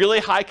have really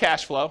high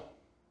cash flow,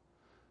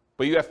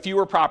 but you have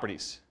fewer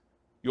properties.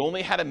 You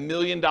only had $1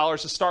 million to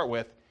start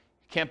with.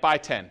 You can't buy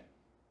 10. You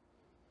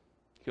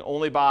can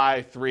only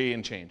buy 3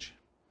 and change.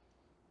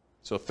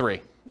 So 3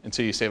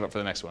 until you save up for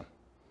the next one.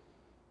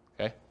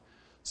 Okay?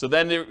 So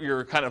then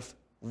your kind of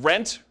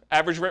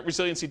average rent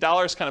resiliency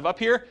dollars kind of up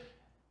here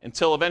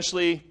until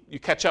eventually you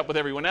catch up with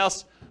everyone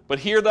else. But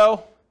here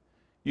though,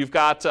 you've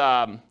got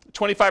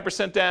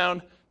 25%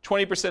 down,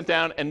 20%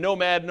 down, and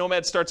Nomad.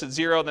 Nomad starts at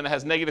 0, then it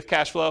has negative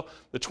cash flow.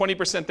 The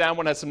 20% down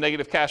one has some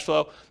negative cash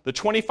flow. The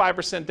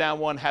 25% down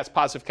one has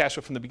positive cash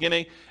flow from the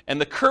beginning.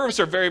 And the curves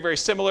are very, very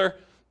similar.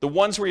 The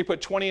ones where you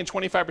put 20 and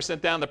 25%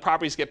 down, the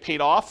properties get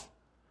paid off.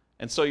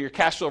 And so your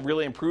cash flow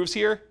really improves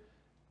here.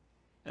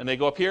 And they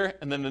go up here.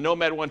 And then the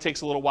Nomad one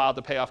takes a little while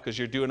to pay off because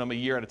you're doing them a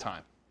year at a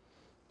time.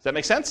 Does that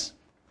make sense?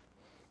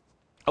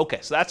 Okay,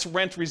 so that's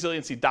rent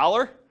resiliency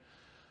dollar.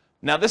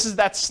 Now this is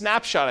that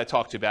snapshot I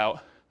talked about.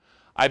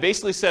 I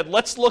basically said,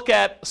 let's look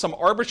at some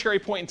arbitrary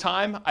point in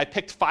time. I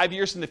picked 5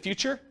 years in the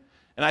future.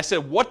 And I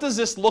said, what does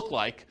this look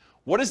like?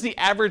 What is the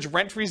average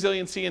rent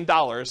resiliency in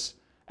dollars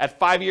at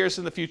 5 years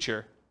in the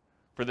future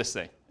for this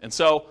thing? And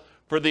so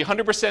for the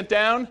 100%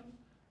 down,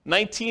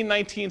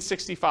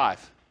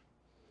 1965.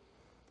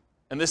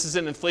 And this is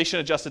in inflation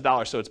adjusted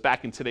dollars, so it's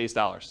back in today's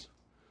dollars.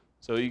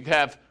 So you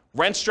have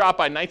rents drop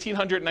by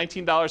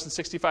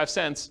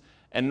 $1,919.65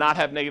 and not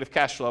have negative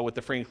cash flow with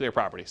the free and clear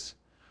properties.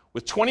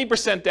 With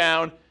 20%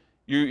 down,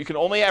 you can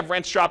only have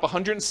rents drop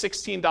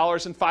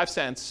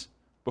 $116.05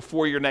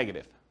 before you're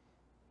negative.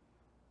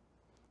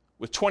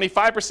 With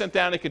 25%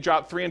 down, it could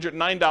drop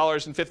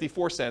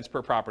 $309.54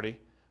 per property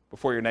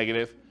before you're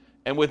negative.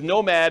 And with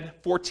Nomad,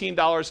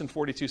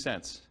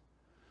 $14.42.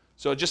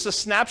 So just a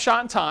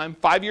snapshot in time,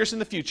 5 years in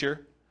the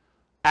future,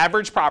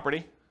 average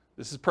property,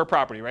 this is per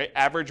property, right?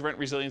 Average rent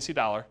resiliency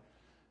dollar.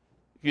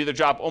 You either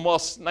drop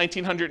almost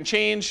 $1,900 and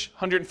change,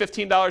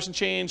 $115 and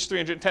change,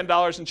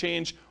 $310 and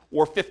change,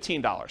 or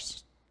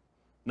 $15.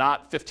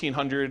 Not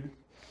 $1,500,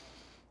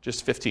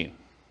 just 15.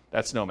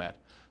 That's Nomad.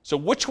 So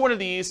which one of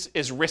these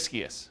is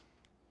riskiest?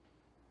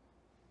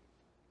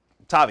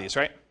 It's obvious,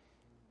 right?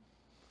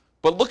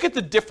 But look at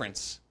the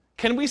difference.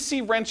 Can we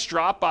see rents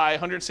drop by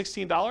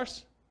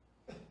 $116?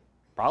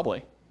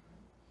 Probably.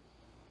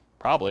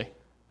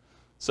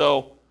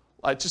 So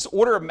just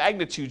order of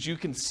magnitude, you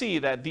can see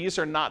that these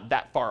are not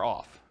that far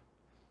off.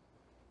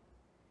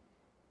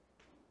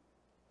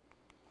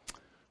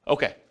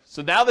 Okay,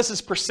 so now this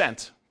is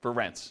percent for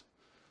rents.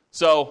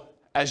 So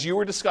as you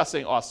were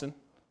discussing, Austin,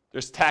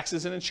 there's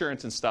taxes and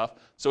insurance and stuff,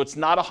 so it's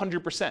not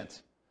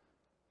 100%.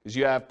 Because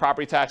you have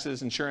property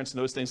taxes, insurance,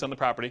 and those things on the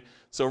property.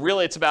 So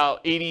really it's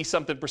about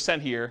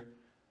 80-something% here.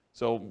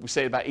 So we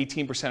say about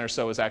 18% or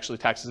so is actually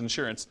taxes and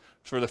insurance.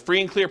 For the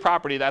free and clear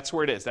property, that's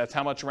where it is. That's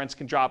how much rents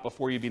can drop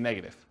before you'd be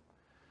negative.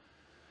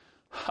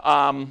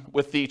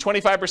 With the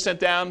 25%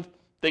 down,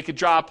 they could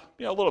drop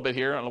a little bit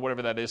here, I don't know,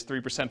 whatever that is,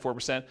 3%,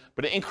 4%,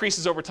 but it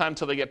increases over time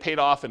until they get paid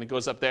off and it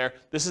goes up there.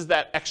 This is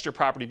that extra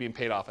property being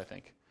paid off, I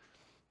think.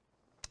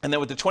 And then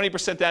with the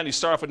 20% down, you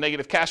start off with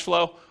negative cash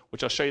flow,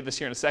 which I'll show you this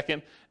here in a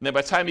second. And then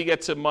by the time you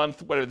get to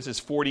month, whatever this is,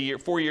 4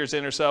 years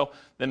in or so,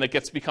 then it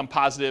gets to become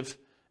positive.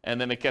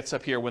 And then it gets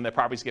up here when the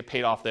properties get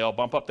paid off, they all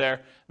bump up there.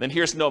 And then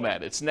here's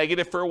Nomad. It's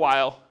negative for a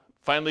while,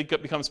 finally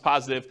becomes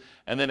positive,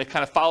 and then it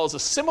kind of follows a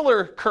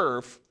similar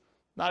curve,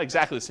 not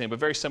exactly the same, but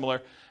very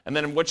similar. And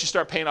then once you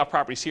start paying off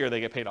properties here,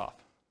 they get paid off.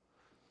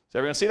 Does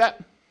everyone see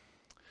that?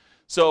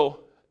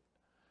 So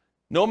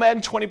Nomad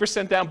and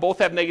 20% down both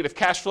have negative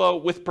cash flow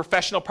with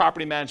professional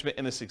property management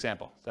in this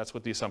example. That's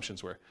what the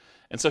assumptions were.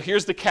 And so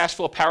here's the cash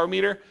flow power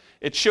meter.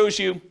 It shows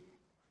you,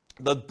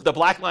 the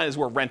black line is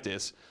where rent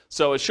is.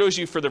 So it shows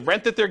you for the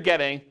rent that they're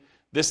getting,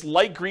 this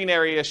light green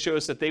area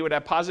shows that they would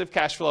have positive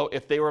cash flow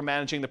if they were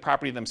managing the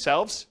property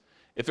themselves.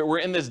 If it were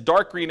in this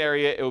dark green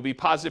area, it would be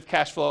positive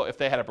cash flow if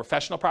they had a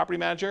professional property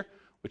manager,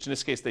 which in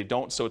this case they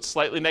don't, so it's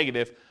slightly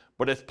negative,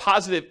 but it's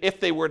positive if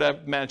they were to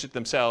manage it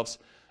themselves.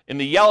 In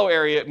the yellow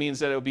area, it means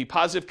that it would be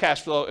positive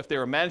cash flow if they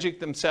were managing it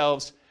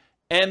themselves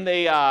and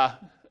they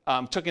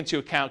took into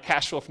account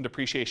cash flow from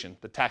depreciation,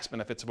 the tax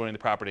benefits of owning the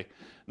property.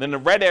 And then the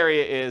red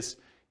area is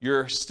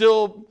you're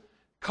still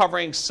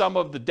covering some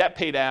of the debt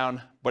pay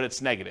down, but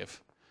it's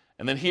negative.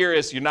 And then here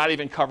is you're not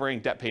even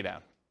covering debt pay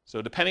down.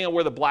 So depending on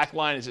where the black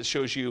line is, it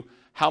shows you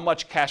how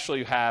much cash flow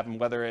you have and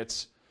whether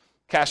it's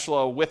cash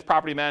flow with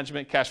property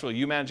management, cash flow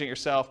you managing it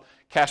yourself,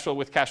 cash flow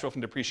with cash flow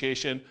from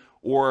depreciation,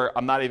 or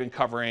I'm not even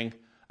covering,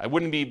 I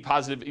wouldn't be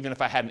positive even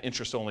if I had an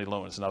interest-only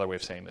loan is another way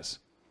of saying this,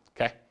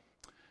 okay?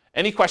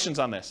 Any questions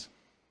on this?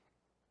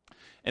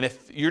 And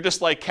if you're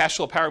just like cash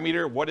flow power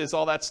meter, what is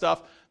all that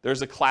stuff?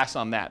 There's a class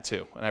on that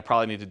too, and I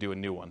probably need to do a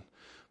new one.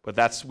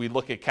 But we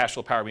look at cash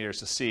flow power meters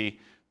to see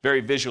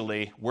very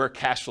visually where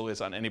cash flow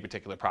is on any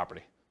particular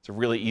property. It's a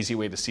really easy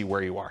way to see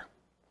where you are.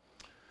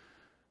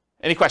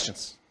 Any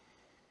questions?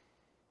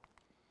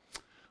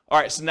 All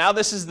right, so now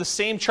this is the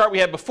same chart we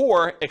had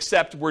before,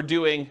 except we're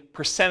doing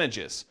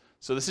percentages.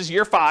 So this is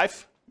year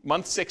 5,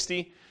 month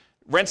 60.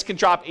 Rents can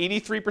drop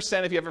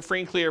 83% if you have a free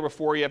and clear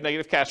before you have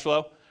negative cash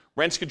flow.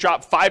 Rents could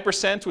drop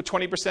 5% with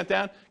 20%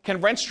 down. Can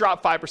rents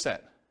drop 5%?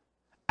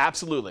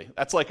 Absolutely.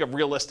 That's like a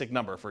realistic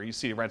number for you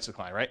see rents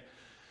decline, right?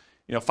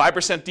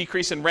 5%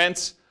 decrease in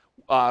rents.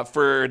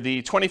 For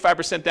the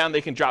 25% down,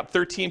 they can drop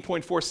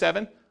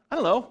 13.47. I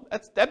don't know.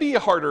 That'd be a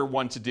harder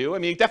one to do. I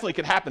mean, it definitely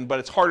could happen, but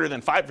it's harder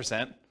than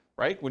 5%,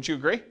 right? Wouldn't you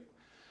agree?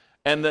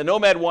 And the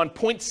Nomad one,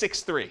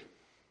 0.63.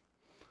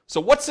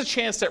 So what's the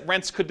chance that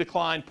rents could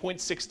decline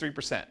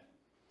 0.63%?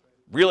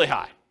 Really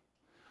high.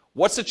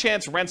 What's the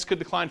chance rents could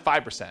decline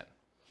 5%?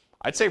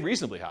 I'd say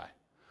reasonably high.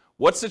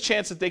 What's the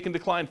chance that they can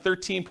decline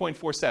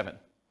 13.47?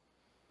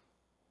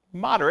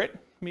 Moderate.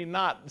 I mean,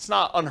 it's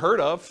not unheard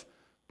of,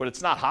 but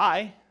it's not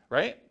high,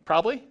 right?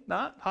 Probably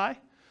not high.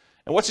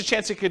 And what's the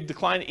chance it could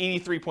decline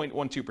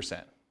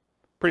 83.12%?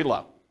 Pretty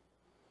low.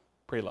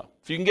 Pretty low.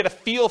 If you can get a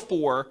feel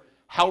for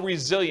how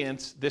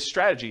resilient this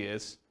strategy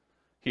is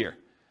here.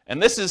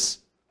 And this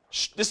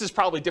is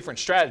probably different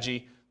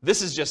strategy.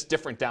 This is just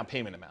different down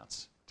payment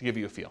amounts to give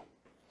you a feel.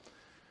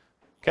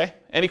 Okay?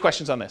 Any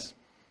questions on this?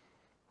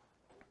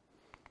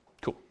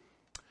 Cool.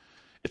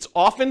 It's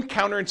often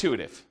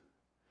counterintuitive.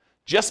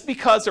 Just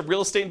because a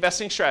real estate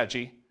investing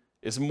strategy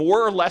is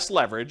more or less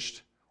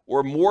leveraged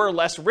or more or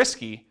less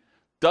risky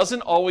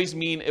doesn't always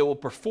mean it will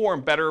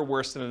perform better or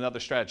worse than another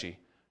strategy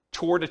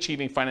toward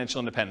achieving financial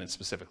independence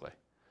specifically.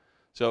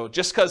 So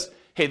just because,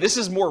 hey, this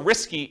is more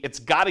risky, it's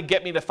got to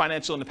get me to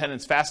financial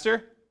independence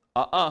faster?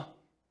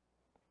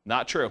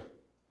 Not true.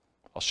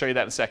 I'll show you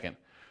that in a second.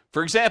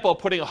 For example,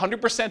 putting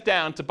 100%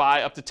 down to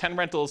buy up to 10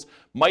 rentals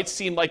might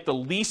seem like the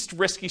least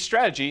risky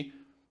strategy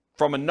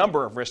from a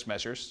number of risk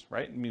measures,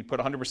 right? I mean, put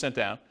 100%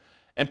 down.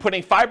 And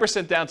putting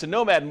 5% down to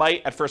Nomad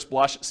might, at first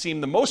blush, seem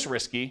the most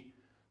risky.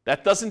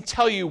 That doesn't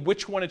tell you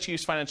which one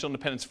achieves financial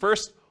independence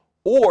first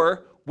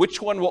or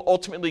which one will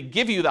ultimately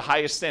give you the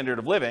highest standard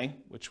of living,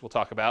 which we'll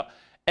talk about.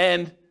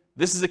 And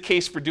this is a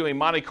case for doing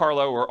Monte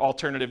Carlo or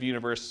alternative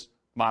universe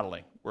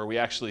modeling, where we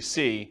actually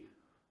see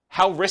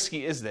how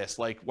risky is this?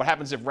 Like, what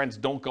happens if rents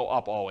don't go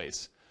up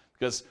always?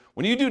 Because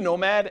when you do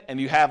Nomad and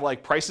you have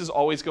like prices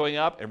always going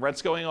up and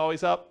rents going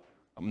always up,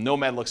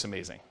 Nomad looks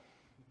amazing,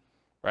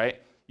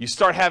 right? You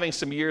start having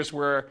some years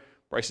where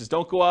prices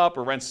don't go up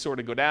or rents sort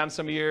of go down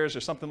some years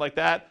or something like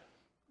that.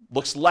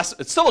 It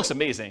still looks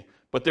amazing,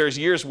 but there's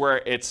years where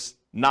it's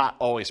not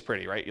always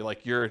pretty, right?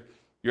 You're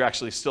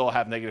actually still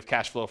have negative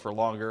cash flow for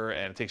longer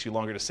and it takes you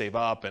longer to save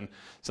up and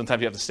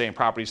sometimes you have to stay in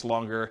properties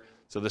longer.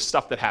 So there's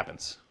stuff that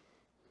happens,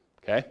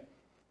 okay?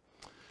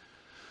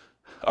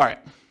 All right,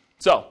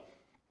 so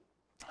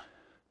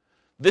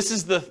this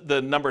is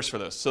the numbers for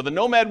those. So the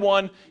Nomad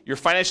one, you're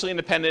financially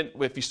independent.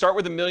 If you start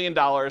with $1 million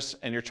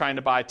and you're trying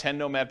to buy 10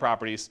 Nomad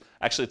properties,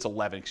 actually it's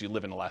 11 because you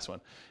live in the last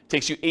one. It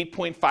takes you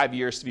 8.5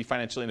 years to be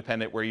financially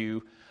independent where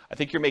I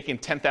think you're making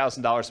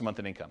 $10,000 a month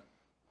in income.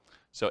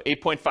 So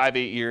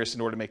 8.58 years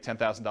in order to make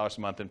 $10,000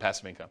 a month in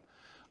passive income.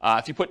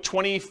 If you put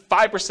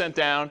 25%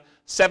 down,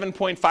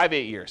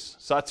 7.58 years.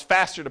 So that's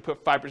faster to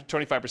put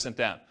 25%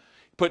 down.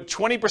 Put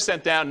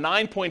 20% down,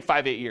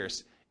 9.58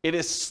 years. It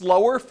is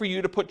slower for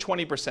you to put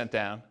 20%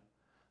 down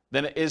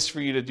than it is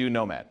for you to do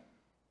Nomad.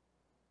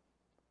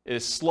 It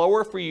is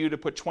slower for you to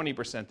put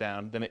 20%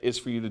 down than it is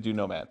for you to do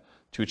Nomad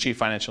to achieve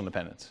financial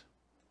independence.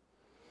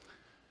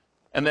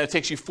 And then it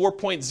takes you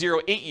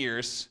 4.08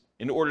 years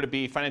in order to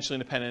be financially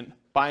independent,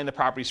 buying the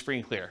properties free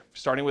and clear.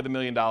 Starting with $1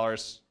 million,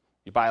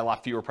 you buy a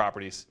lot fewer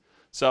properties.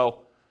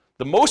 So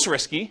the most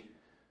risky,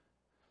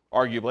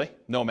 arguably,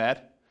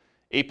 Nomad,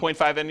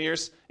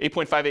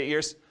 8.58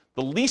 years.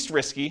 The least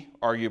risky,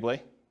 arguably,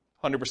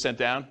 100%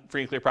 down,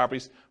 free and clear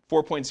properties,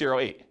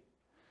 4.08.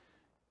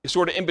 It's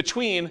sort of in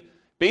between.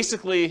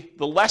 Basically,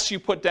 the less you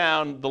put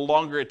down, the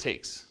longer it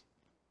takes.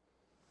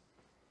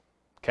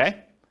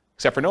 Okay?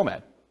 Except for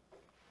Nomad.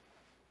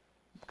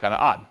 Kind of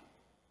odd.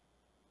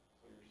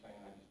 So you're saying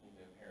I just need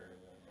to inherit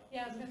it?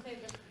 Yeah, I was gonna say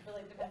it just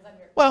really depends on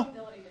your Well-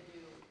 ability to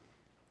do.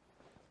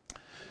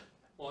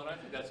 Well, and I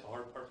think that's the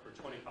hard part for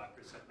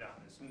 25% down.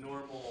 It's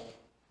normal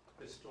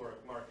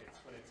historic markets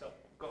when it's up,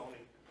 only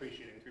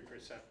appreciating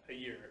 3% a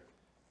year,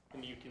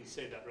 and you can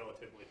say that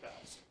relatively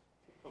fast.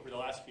 Over the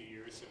last few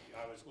years, if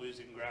I was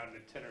losing ground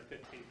at 10 or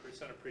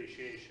 15%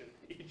 appreciation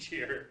each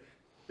year,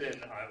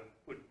 then I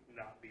would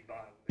not be buying.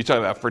 You're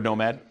talking about for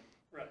Nomad?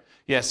 Right.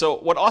 Yeah, so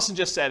what Austin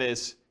just said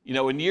is,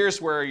 in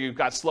years where you've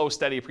got slow,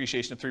 steady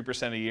appreciation of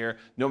 3% a year,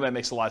 Nomad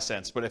makes a lot of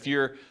sense. But if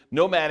you're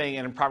nomading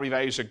and property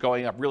values are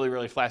going up really,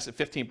 really fast at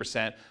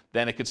 15%,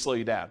 then it could slow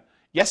you down.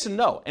 Yes and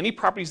no. Any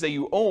properties that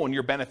you own,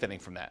 you're benefiting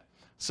from that.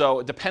 So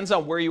it depends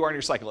on where you are in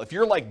your cycle. If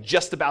you're like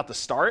just about to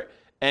start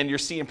and you're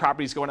seeing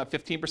properties going up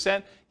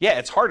 15%, yeah,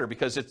 it's harder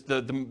because it's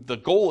the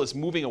goal is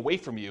moving away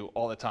from you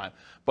all the time.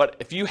 But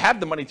if you have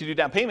the money to do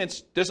down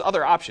payments, there's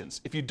other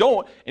options. If you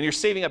don't and you're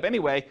saving up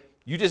anyway,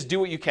 you just do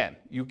what you can.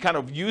 You kind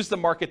of use the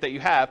market that you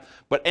have,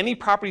 but any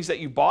properties that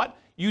you bought,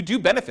 you do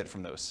benefit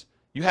from those.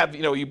 You have,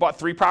 you bought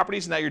 3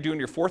 properties, and now you're doing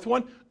your 4th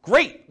one.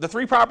 Great. The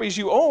 3 properties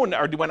you own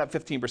went up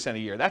 15% a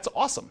year. That's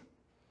awesome.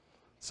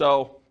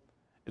 So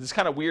it's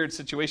kind of weird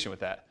situation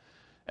with that.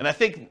 And I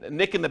think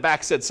Nick in the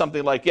back said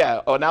something like,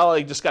 now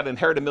I just got to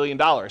inherit $1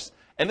 million.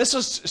 And this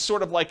was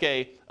sort of like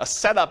a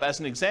setup as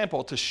an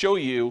example to show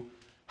you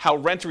how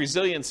rent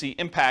resiliency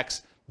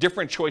impacts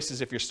different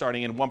choices if you're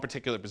starting in one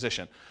particular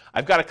position.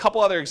 I've got a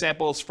couple other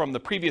examples from the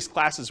previous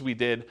classes we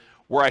did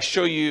where I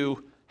show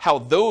you how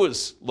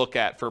those look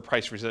at for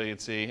price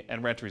resiliency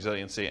and rent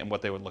resiliency and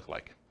what they would look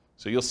like.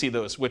 So you'll see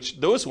those,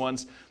 which those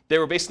ones, they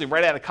were basically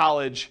right out of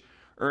college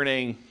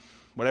earning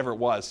whatever it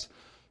was,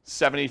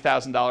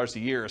 $70,000 a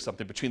year or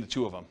something between the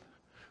two of them,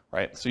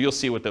 right? So you'll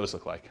see what those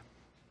look like.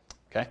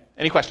 Okay,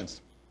 any questions?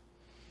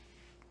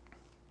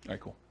 All right,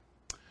 cool.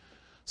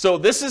 So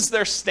this is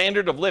their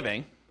standard of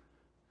living.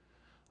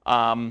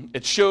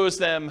 It shows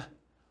them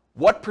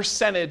what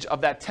percentage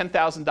of that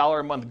 $10,000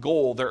 a month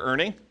goal they're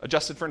earning,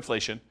 adjusted for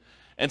inflation.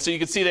 And so you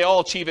can see they all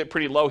achieve it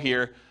pretty low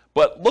here.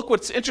 But look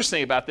what's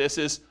interesting about this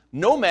is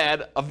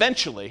Nomad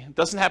eventually, it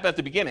doesn't happen at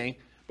the beginning,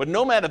 but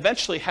Nomad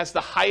eventually has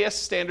the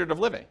highest standard of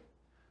living.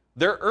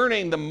 They're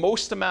earning the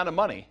most amount of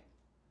money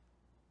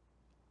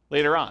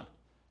later on.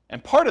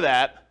 And part of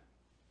that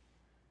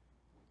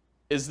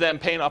is them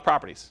paying off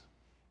properties.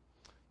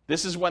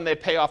 This is when they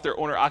pay off their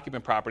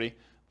owner-occupant property.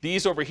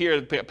 These over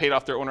here paid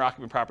off their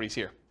owner-occupant properties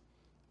here.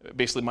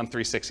 Basically month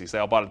 360s. They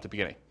all bought it at the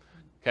beginning.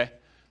 Okay?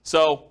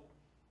 So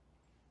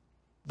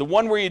the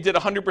one where you did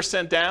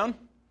 100% down,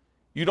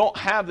 you don't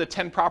have the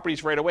 10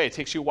 properties right away. It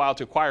takes you a while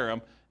to acquire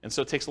them, and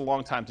so it takes a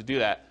long time to do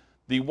that.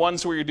 The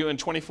ones where you're doing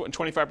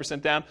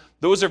 25% down,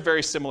 those are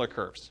very similar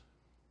curves.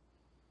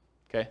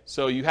 Okay?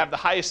 So you have the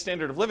highest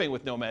standard of living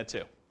with Nomad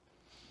too,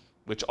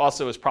 which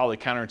also is probably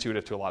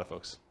counterintuitive to a lot of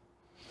folks.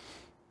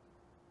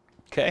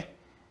 Okay?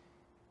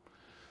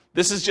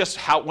 This is just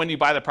when you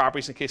buy the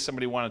properties, in case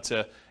somebody wanted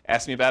to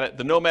ask me about it.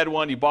 The Nomad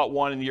one, you bought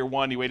one in year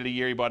 1, you waited a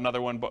year, you bought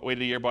another one,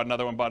 waited a year, bought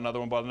another one, bought another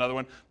one, bought another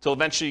one, until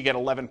eventually you get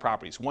 11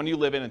 properties. 1 you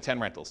live in and 10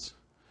 rentals.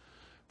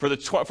 For the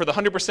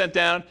 100%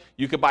 down,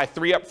 you could buy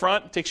 3 up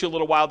front. It takes you a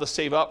little while to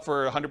save up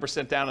for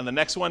 100% down in the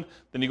next one.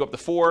 Then you go up to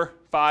 4,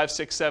 5,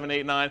 6, 7,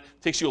 8, 9. It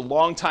takes you a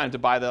long time to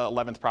buy the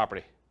 11th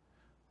property,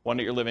 one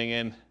that you're living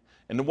in.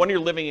 And the one you're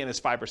living in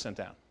is 5%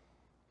 down.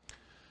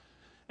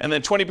 And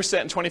then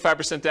 20% and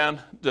 25% down.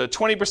 The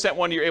 20%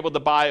 one, you're able to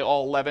buy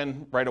all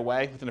 11 right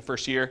away within the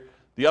first year.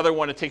 The other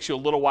one, it takes you a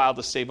little while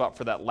to save up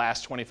for that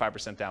last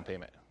 25% down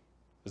payment.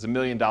 Because $1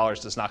 million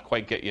does not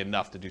quite get you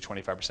enough to do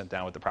 25%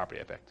 down with the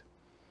property I picked.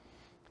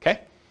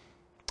 Okay?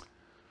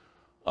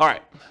 All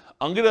right.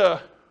 I'm going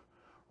to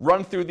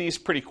run through these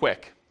pretty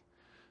quick.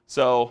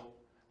 So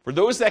for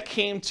those that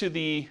came to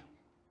the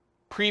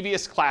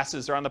previous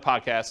classes or on the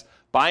podcast,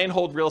 buy and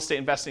hold real estate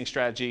investing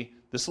strategy,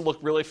 this will look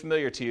really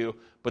familiar to you,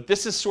 but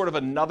this is sort of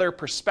another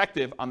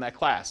perspective on that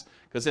class.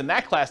 Because in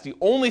that class, the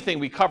only thing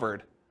we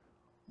covered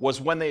was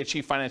when they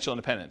achieve financial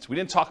independence. We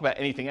didn't talk about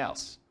anything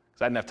else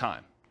because I didn't have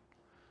time.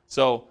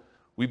 So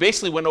we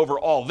basically went over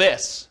all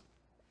this,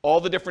 all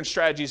the different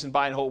strategies in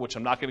buy and hold, which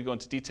I'm not going to go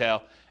into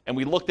detail, and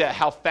we looked at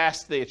how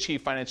fast they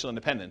achieve financial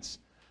independence.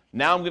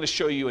 Now I'm going to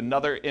show you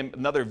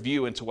another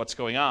view into what's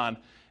going on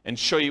and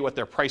show you what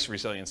their price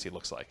resiliency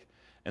looks like.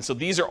 And so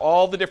these are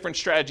all the different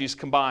strategies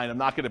combined. I'm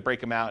not going to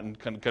break them out and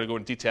kind of go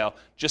into detail,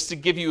 just to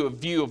give you a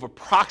view of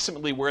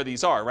approximately where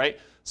these are, right?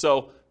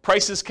 So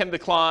prices can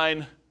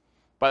decline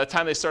by the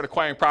time they start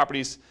acquiring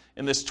properties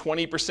in this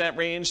 20%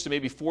 range to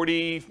maybe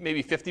 40,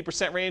 maybe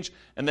 50% range.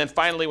 And then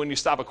finally, when you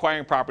stop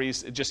acquiring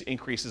properties, it just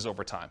increases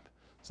over time.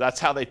 So that's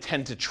how they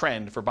tend to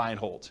trend for buy and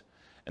hold.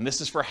 And this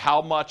is for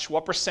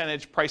what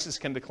percentage prices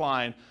can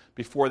decline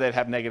before they'd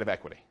have negative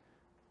equity.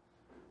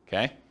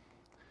 Okay?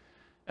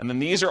 And then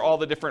these are all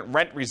the different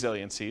rent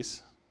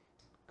resiliencies,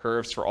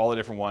 curves for all the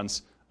different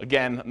ones.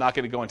 Again, I'm not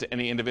going to go into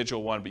any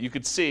individual one, but you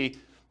could see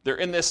they're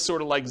in this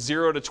sort of like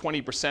 0 to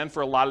 20%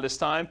 for a lot of this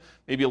time,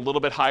 maybe a little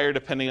bit higher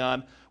depending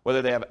on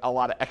whether they have a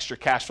lot of extra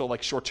cash flow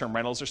like short-term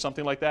rentals or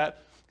something like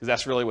that, because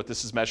that's really what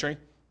this is measuring.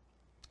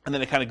 And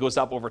then it kind of goes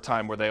up over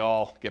time where they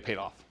all get paid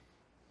off.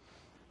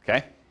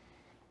 Okay?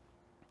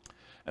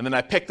 And then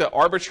I picked an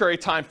arbitrary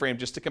time frame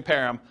just to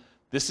compare them.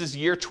 This is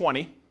year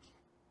 20,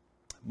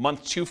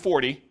 month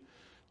 240,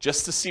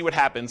 just to see what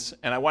happens.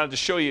 And I wanted to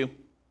show you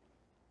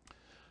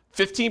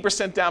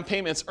 15% down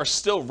payments are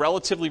still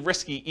relatively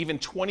risky even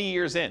 20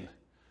 years in.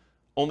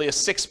 Only a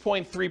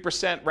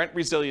 6.3% rent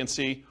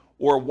resiliency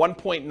or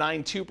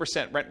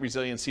 1.92% rent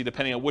resiliency,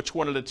 depending on which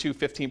one of the two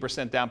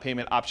 15% down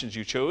payment options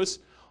you chose.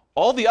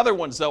 All the other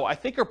ones, though, I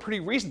think are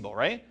pretty reasonable,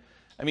 right?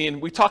 I mean,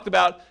 we talked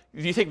about,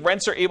 do you think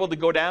rents are able to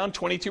go down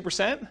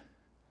 22%?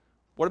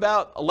 What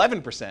about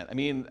 11%? I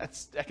mean,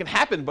 that can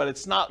happen, but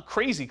it's not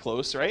crazy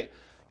close, right?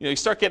 You know, you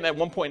start getting at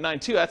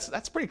 1.92,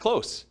 that's pretty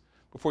close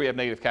before you have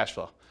negative cash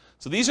flow.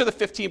 So these are the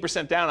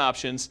 15% down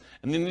options,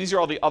 and then these are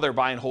all the other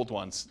buy and hold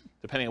ones,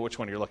 depending on which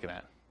one you're looking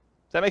at.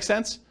 Does that make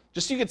sense?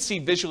 Just so you can see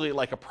visually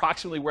like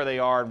approximately where they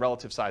are in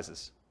relative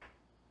sizes.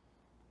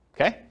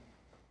 Okay?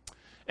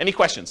 Any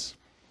questions?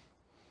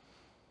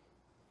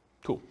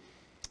 Cool.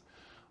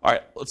 All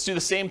right, let's do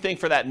the same thing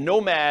for that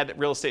Nomad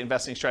real estate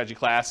investing strategy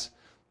class.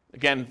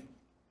 Again,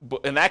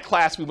 in that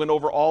class, we went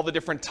over all the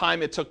different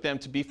time it took them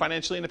to be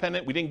financially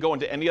independent. We didn't go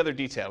into any other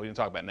detail. We didn't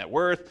talk about net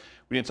worth.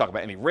 We didn't talk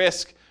about any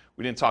risk.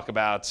 We didn't talk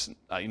about,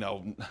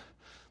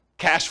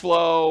 cash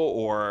flow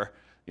or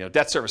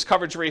debt service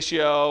coverage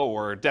ratio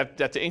or debt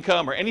to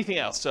income or anything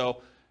else.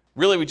 So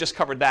really, we just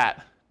covered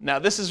that. Now,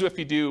 this is if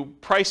you do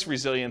price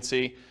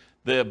resiliency.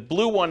 The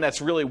blue one that's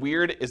really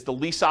weird is the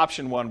lease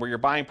option one where you're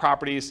buying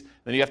properties,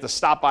 then you have to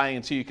stop buying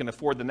until you can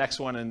afford the next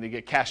one and they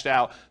get cashed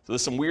out. So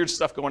there's some weird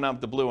stuff going on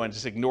with the blue one,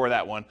 just ignore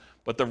that one.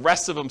 But the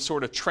rest of them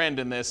sort of trend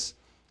in this,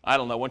 I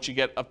don't know, once you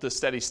get up to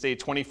steady state,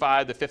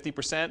 25 to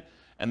 50%,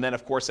 and then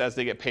of course as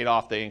they get paid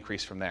off, they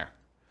increase from there.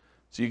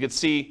 So you can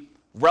see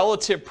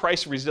relative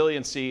price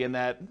resiliency in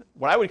that,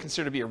 what I would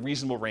consider to be a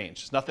reasonable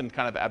range. There's nothing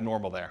kind of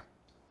abnormal there.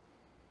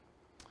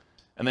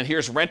 And then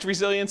here's rent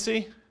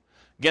resiliency.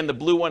 Again, the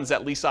blue one is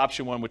that lease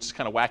option one, which is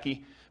kind of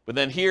wacky. But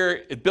then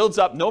here, it builds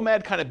up.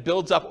 Nomad kind of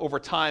builds up over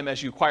time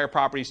as you acquire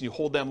properties and you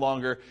hold them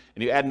longer,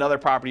 and you add another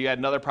property,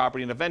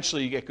 and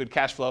eventually you get good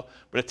cash flow.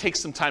 But it takes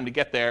some time to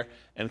get there,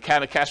 and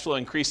kind of cash flow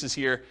increases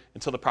here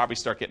until the properties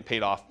start getting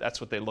paid off. That's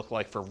what they look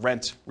like for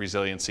rent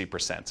resiliency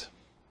percent.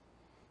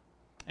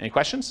 Any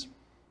questions?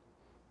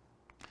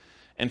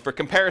 And for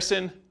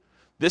comparison,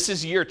 this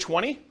is year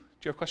 20. Do you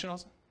have a question,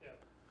 also? Yeah.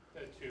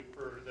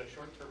 For the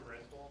short-term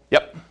rental.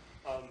 Yep.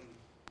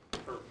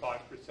 For 5%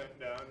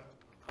 down,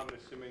 I'm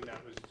assuming that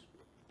was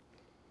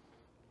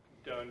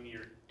done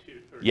year 2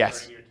 or yes.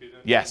 starting year 2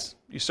 then? Yes.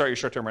 You start your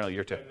short-term rental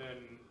year 2. And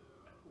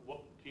then,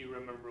 do you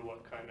remember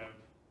what kind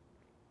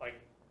of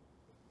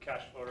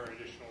cash flow or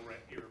additional rent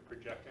you were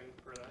projecting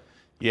for that?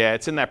 Yeah,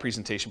 it's in that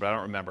presentation, but I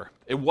don't remember.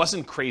 It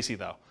wasn't crazy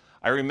though.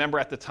 I remember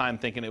at the time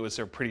thinking it was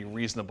a pretty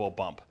reasonable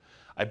bump.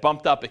 I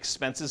bumped up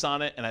expenses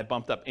on it and I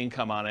bumped up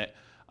income on it.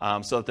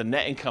 So that the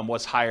net income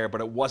was higher,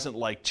 but it wasn't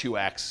like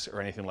 2x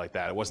or anything like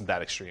that. It wasn't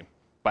that extreme.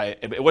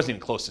 It wasn't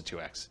even close to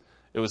 2x.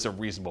 It was a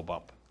reasonable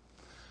bump.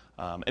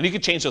 And you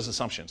can change those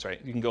assumptions, right?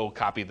 You can go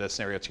copy the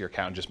scenario to your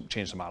account and just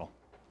change the model.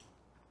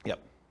 Yep.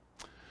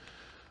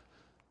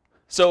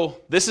 So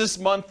this is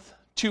month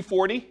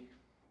 240,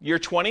 year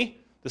 20.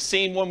 The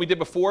same one we did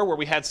before where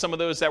we had some of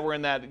those that were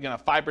in that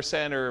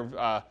 5%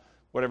 or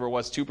whatever it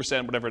was,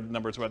 2%, whatever the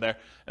numbers were there.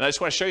 And I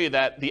just want to show you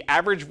that the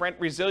average rent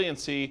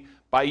resiliency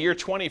by year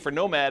 20 for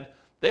Nomad,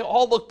 they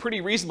all look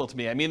pretty reasonable to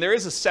me. I mean, there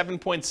is a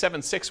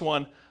 7.76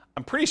 one.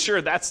 I'm pretty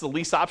sure that's the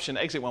lease option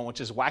exit one, which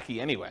is wacky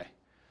anyway.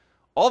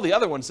 All the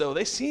other ones, though,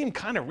 they seem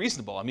kind of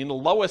reasonable. I mean, the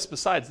lowest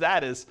besides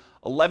that is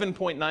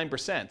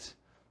 11.9%.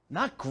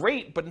 Not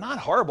great, but not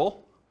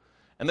horrible.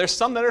 And there's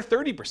some that are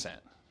 30%.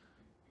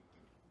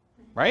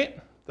 Right?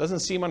 Doesn't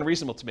seem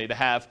unreasonable to me to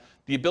have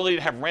the ability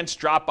to have rents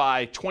drop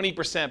by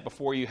 20%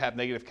 before you have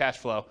negative cash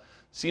flow.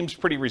 Seems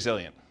pretty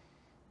resilient.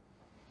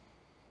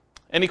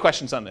 Any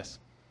questions on this?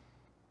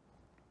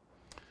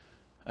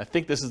 I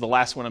think this is the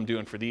last one I'm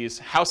doing for these.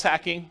 House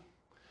hacking.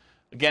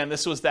 Again,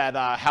 this was that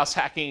house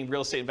hacking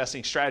real estate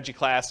investing strategy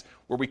class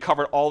where we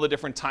covered all the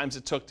different times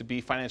it took to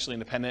be financially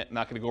independent. I'm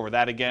not going to go over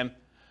that again.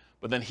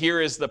 But then here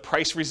is the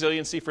price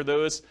resiliency for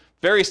those.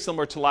 Very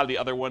similar to a lot of the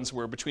other ones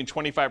where between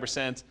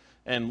 25%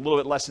 and a little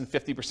bit less than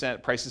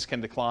 50% prices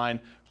can decline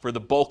for the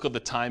bulk of the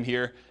time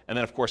here. And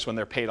then, of course, when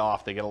they're paid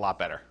off, they get a lot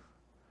better.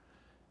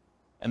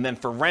 And then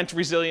for rent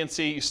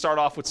resiliency, you start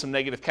off with some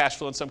negative cash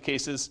flow in some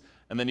cases,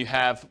 and then you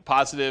have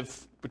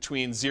positive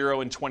between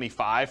 0 and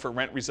 25 for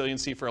rent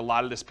resiliency for a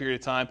lot of this period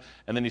of time,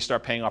 and then you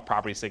start paying off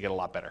properties, they get a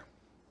lot better.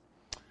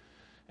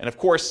 And of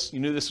course, you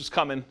knew this was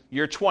coming.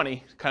 Year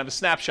 20, kind of a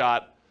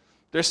snapshot.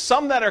 There's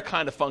some that are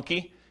kind of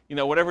funky.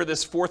 Whatever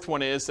this fourth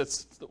one is,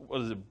 that's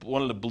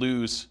one of the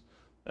blues.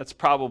 That's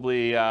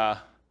probably a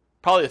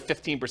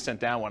 15%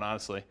 down one,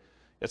 honestly.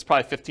 It's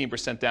probably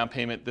 15% down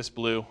payment, this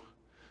blue,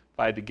 if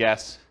I had to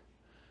guess.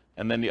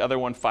 And then the other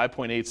one,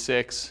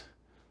 5.86.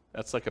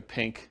 That's like a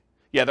pink.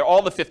 Yeah, they're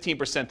all the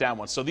 15% down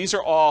ones. So these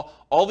are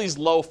all these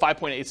low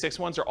 5.86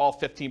 ones are all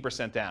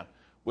 15% down,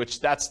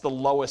 which that's the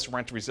lowest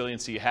rent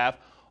resiliency you have.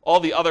 All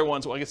the other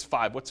ones, well, I guess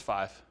 5. What's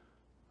 5?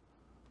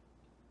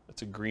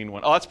 That's a green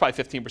one. Oh, that's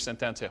probably 15%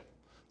 down too.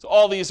 So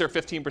all these are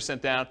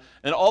 15% down.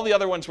 And all the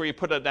other ones where you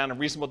put down a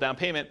reasonable down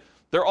payment,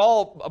 they're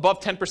all above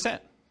 10%,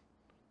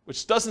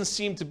 which doesn't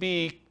seem to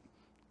be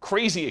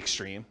crazy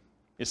extreme.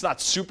 It's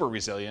not super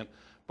resilient,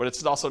 but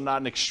it's also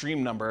not an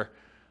extreme number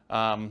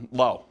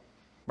low,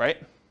 right?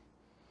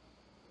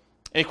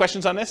 Any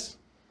questions on this?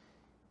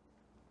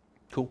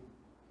 Cool.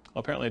 Well,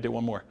 apparently I did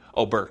one more.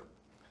 Oh, BRRRR.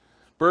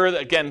 BRRRR,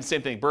 again,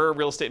 same thing. BRRRR,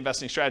 real estate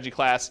investing strategy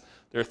class.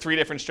 There are 3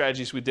 different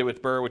strategies we did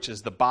with BRRRR, which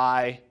is the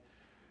buy,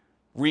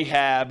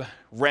 rehab,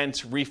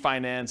 rent,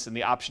 refinance, and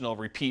the optional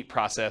repeat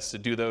process to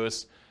do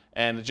those.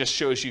 And it just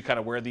shows you kind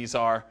of where these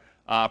are.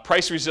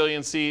 Price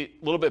resiliency,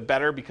 a little bit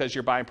better because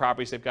you're buying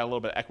properties. They've got a little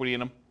bit of equity in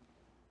them.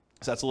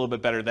 So that's a little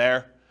bit better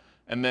there.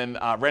 And then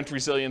rent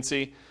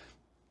resiliency,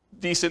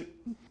 decent,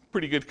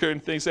 pretty good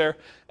current things there.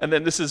 And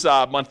then this is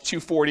month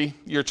 240,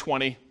 year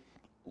 20.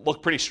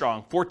 Look pretty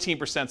strong.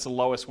 14% is the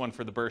lowest one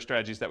for the BRRRR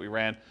strategies that we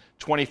ran.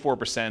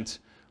 24%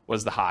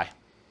 was the high.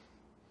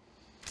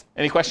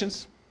 Any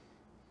questions?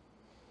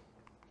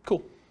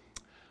 Cool.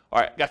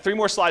 All right, got 3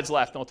 more slides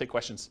left, and we'll take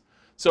questions.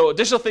 So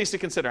additional things to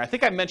consider. I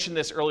think I mentioned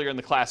this earlier in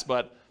the class,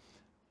 but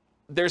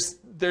there's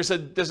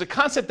a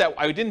concept that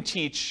I didn't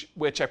teach,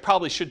 which I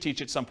probably should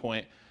teach at some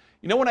point.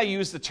 You know when I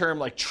use the term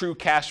like true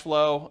cash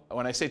flow,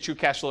 when I say true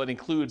cash flow, it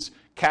includes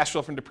cash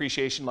flow from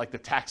depreciation, like the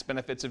tax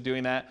benefits of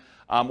doing that.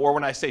 Or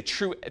when I say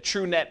true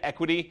net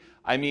equity,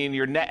 I mean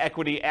your net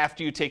equity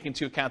after you take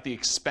into account the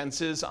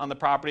expenses on the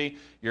property,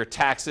 your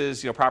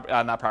taxes,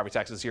 not property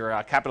taxes, your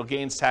capital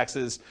gains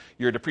taxes,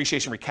 your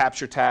depreciation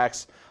recapture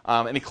tax,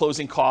 any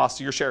closing costs,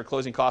 your share of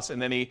closing costs,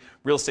 and any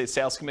real estate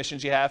sales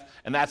commissions you have.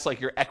 And that's like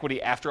your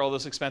equity after all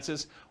those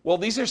expenses. Well,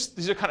 these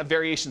are kind of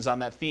variations on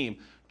that theme.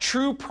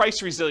 True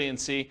price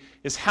resiliency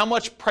is how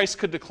much price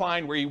could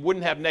decline where you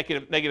wouldn't have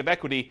negative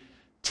equity,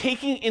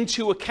 taking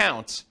into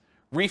account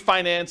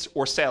refinance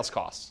or sales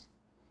costs.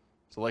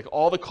 So like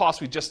all the costs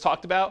we just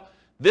talked about,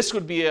 this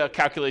would be a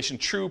calculation.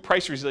 True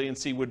price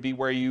resiliency would be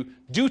where you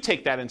do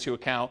take that into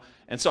account.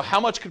 And so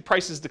how much could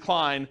prices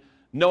decline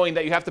knowing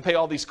that you have to pay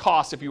all these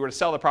costs if you were to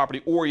sell the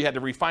property or you had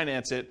to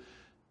refinance it?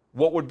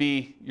 What would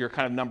be your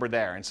kind of number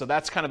there? And so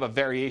that's kind of a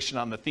variation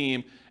on the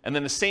theme. And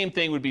then the same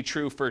thing would be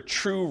true for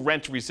true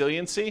rent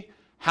resiliency.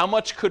 How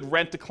much could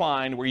rent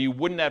decline where you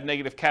wouldn't have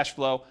negative cash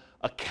flow,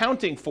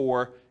 accounting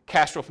for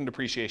cash flow from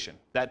depreciation,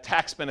 that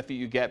tax benefit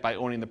you get by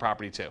owning the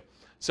property too.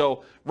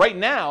 So right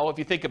now, if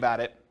you think about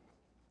it,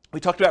 we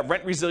talked about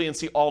rent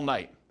resiliency all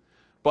night.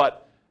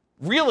 But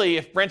really,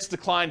 if rents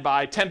declined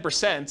by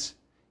 10%,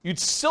 you'd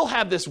still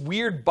have this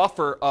weird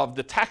buffer of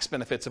the tax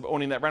benefits of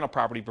owning that rental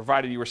property,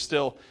 provided you were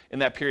still in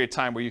that period of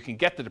time where you can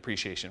get the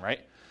depreciation, right?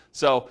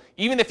 So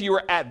even if you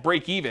were at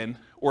break even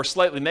or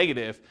slightly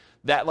negative,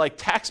 that like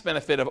tax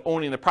benefit of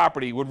owning the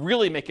property would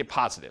really make it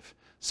positive.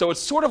 So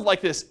it's sort of like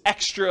this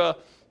extra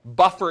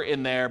buffer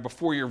in there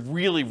before you're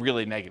really,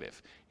 really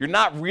negative. You're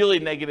not really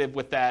negative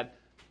with that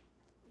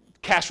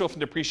cash flow from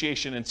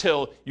depreciation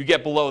until you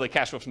get below the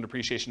cash flow from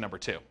depreciation number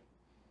 2. Does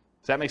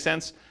that make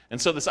sense?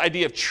 And so this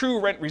idea of true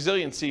rent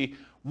resiliency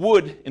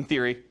would, in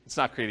theory, it's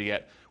not created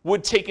yet,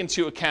 would take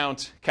into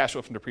account cash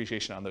flow from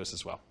depreciation on those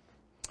as well.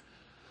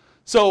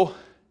 So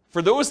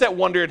for those that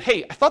wondered,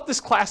 hey, I thought this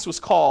class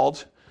was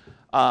called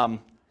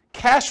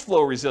cash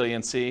flow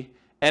resiliency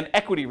and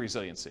equity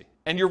resiliency.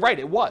 And you're right,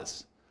 it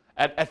was.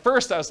 At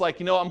first, I was like,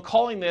 I'm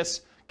calling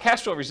this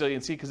cash flow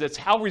resiliency because it's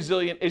how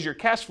resilient is your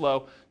cash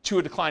flow to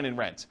a decline in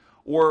rent.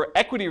 Or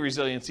equity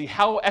resiliency,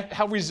 how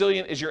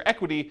resilient is your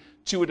equity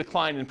to a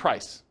decline in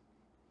price.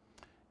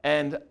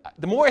 And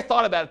the more I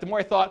thought about it, the more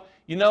I thought,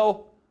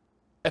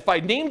 if I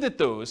named it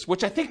those,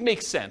 which I think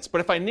makes sense,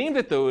 but if I named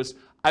it those,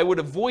 I would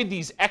avoid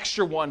these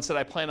extra ones that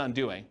I plan on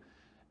doing.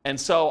 And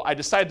so I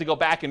decided to go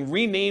back and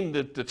rename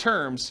the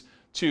terms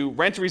to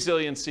rent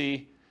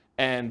resiliency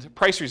and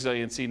price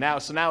resiliency now.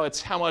 So now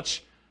it's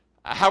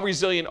how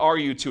resilient are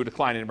you to a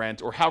decline in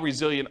rent, or how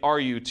resilient are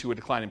you to a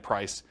decline in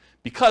price?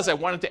 Because I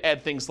wanted to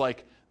add things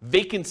like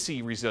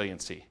vacancy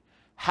resiliency.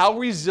 How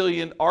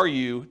resilient are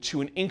you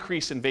to an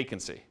increase in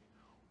vacancy?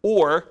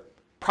 Or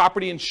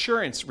property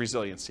insurance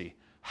resiliency.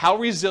 How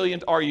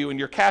resilient are you in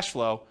your cash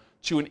flow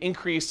to an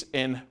increase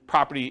in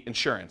property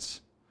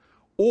insurance?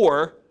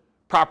 Or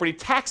property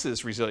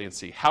taxes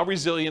resiliency. How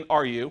resilient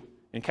are you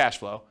in cash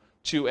flow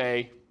to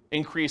an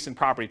increase in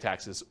property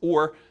taxes?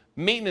 Or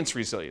maintenance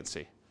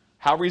resiliency.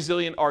 How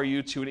resilient are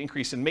you to an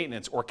increase in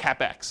maintenance or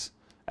CapEx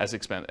as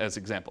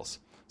examples?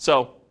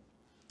 So,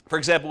 for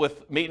example,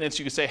 with maintenance,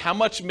 you could say, how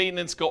much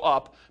maintenance go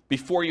up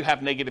before you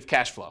have negative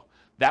cash flow?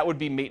 That would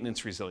be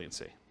maintenance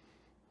resiliency.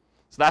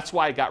 So that's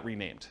why it got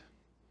renamed.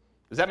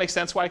 Does that make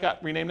sense why it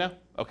got renamed now?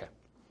 Okay.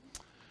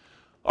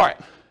 All right.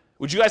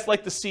 Would you guys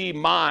like to see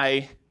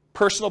my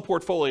personal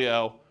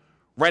portfolio,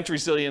 rent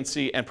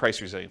resiliency and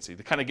price resiliency,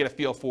 to kind of get a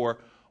feel for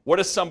what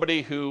is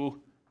somebody who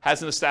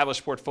has an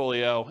established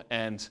portfolio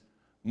and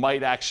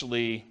might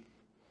actually,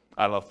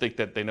 think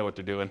that they know what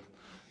they're doing,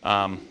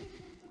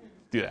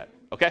 do that,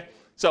 okay?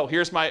 So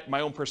here's my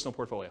own personal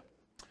portfolio.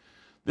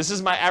 This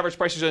is my average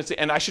price resiliency,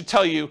 and I should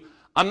tell you,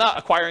 I'm not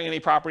acquiring any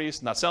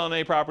properties, not selling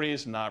any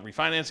properties, not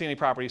refinancing any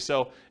properties,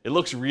 so it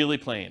looks really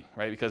plain,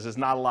 right? Because there's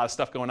not a lot of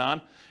stuff going on.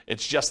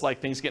 It's just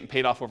like things getting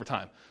paid off over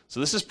time. So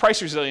this is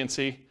price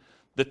resiliency.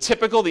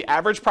 The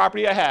average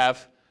property I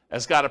have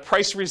has got a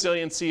price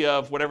resiliency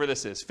of whatever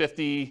this is,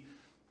 58%,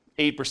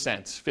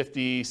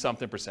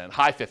 50-something percent,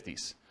 high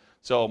 50s.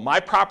 So my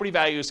property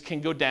values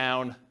can go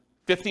down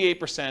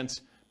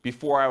 58%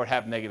 before I would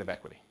have negative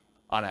equity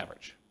on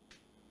average.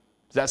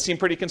 Does that seem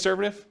pretty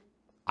conservative?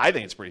 I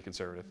think it's pretty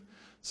conservative.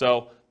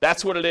 So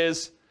that's what it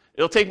is.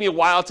 It'll take me a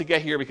while to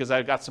get here because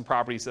I've got some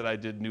properties that I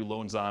did new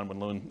loans on when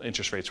loan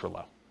interest rates were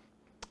low.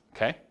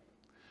 Okay?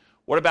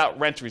 What about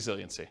rent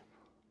resiliency?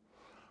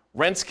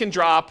 Rents can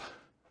drop,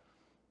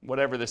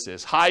 whatever this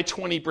is, high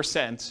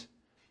 20%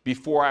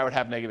 before I would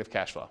have negative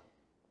cash flow.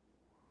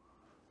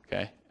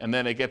 Okay? And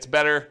then it gets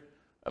better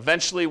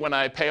eventually when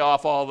I pay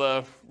off all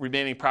the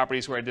remaining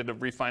properties where I did a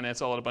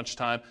refinance all at a bunch of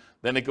time.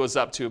 Then it goes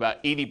up to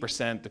about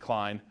 80%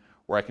 decline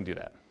where I can do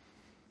that.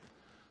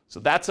 So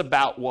that's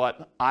about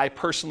what I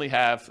personally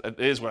have, it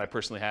is what I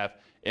personally have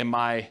in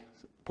my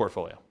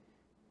portfolio.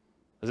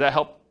 Does that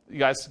help you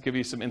guys, give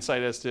you some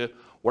insight as to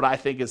what I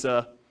think is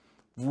a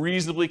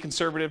reasonably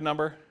conservative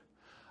number?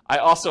 I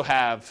also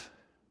have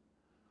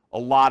a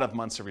lot of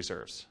months of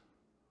reserves,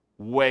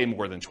 way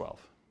more than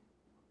 12.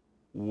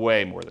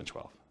 Way more than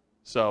 12.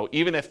 So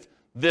even if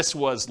this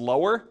was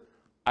lower,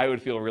 I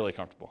would feel really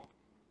comfortable.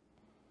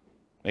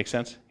 Make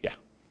sense? Yeah.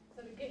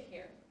 So to get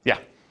here, Yeah.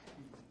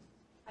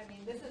 I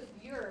mean, this is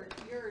your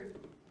years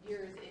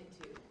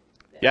into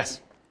this.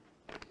 Yes.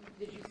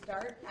 Did you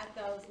start at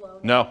those low?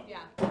 No. Yeah.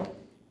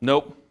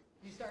 Nope.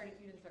 You didn't start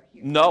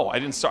here. No, I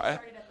didn't start. You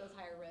started at those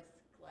higher risk,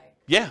 like.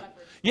 Yeah. leverage.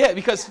 Yeah,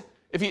 because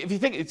if you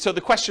think, so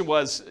the question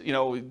was, you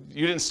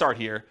didn't start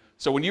here.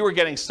 So when you were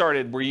getting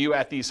started, were you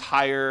at these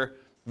higher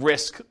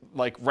risk,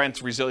 like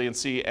rent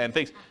resiliency and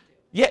things?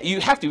 Yeah,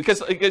 you have to,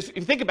 because if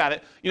you think about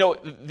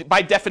it,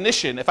 by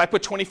definition, if I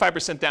put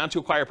 25% down to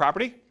acquire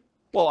property,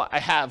 well, I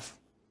have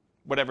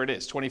whatever it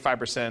is,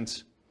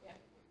 25%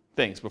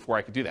 things before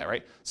I could do that,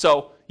 right?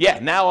 So yeah,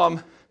 now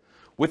I'm,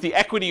 with the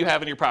equity you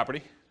have in your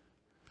property,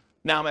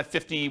 now I'm at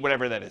 50,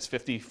 whatever that is,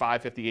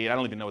 55, 58, I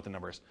don't even know what the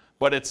number is,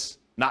 but it's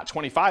not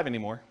 25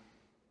 anymore,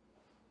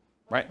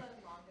 right? What's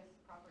the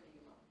longest property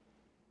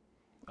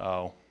you own?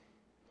 Oh,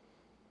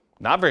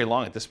 not very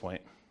long at this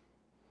point.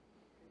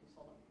 You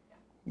sold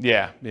them,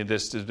 yeah. Yeah,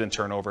 this has been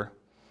turnover.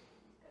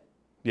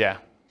 Yeah,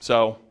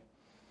 so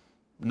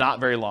not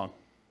very long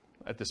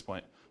at this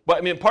point. But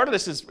I mean, part of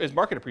this is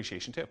market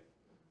appreciation too,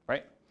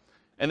 right?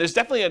 And there's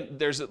definitely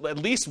there's at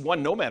least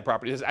one nomad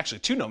property. There's actually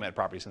 2 nomad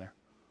properties in there.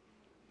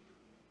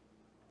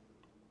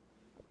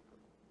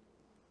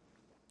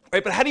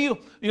 Right, but how do you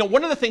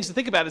one of the things to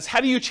think about is how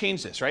do you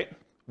change this, right?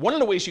 One of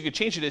the ways you could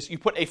change it is you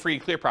put a free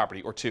and clear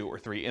property or 2 or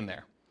 3 in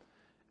there.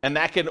 And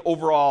that can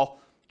overall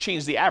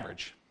change the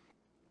average,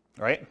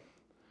 right?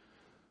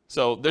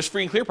 So there's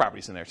free and clear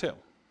properties in there too.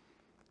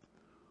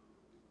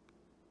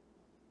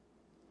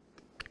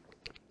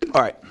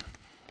 All right.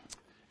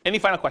 Any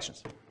final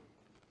questions?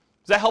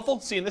 Is that helpful,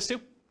 seeing this too?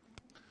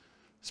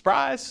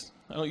 Surprise.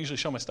 I don't usually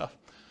show my stuff.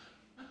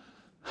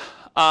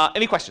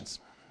 Any questions?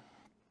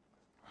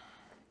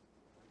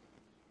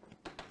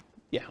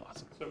 Yeah,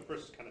 awesome. So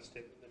first kind of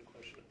statement, then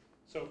question.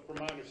 So from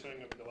my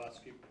understanding of the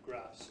last few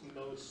graphs,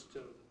 most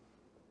of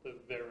the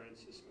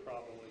variance is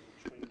probably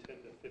between 10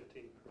 to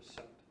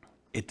 15%.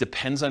 It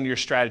depends on your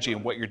strategy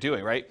and what you're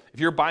doing, right? If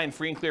you're buying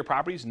free and clear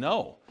properties,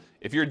 no.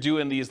 If you're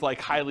doing these like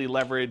highly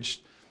leveraged,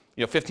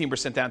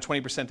 15% down,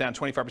 20% down,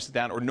 25%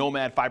 down, or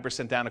Nomad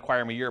 5% down, acquire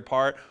them a year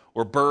apart,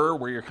 or Burr,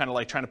 where you're kind of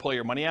like trying to pull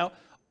your money out,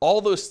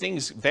 all those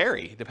things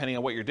vary depending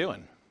on what you're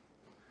doing.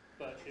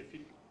 But if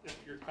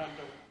you're kind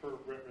of for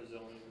rent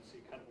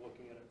resiliency, kind of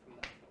looking at it from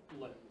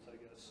that lens, I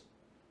guess.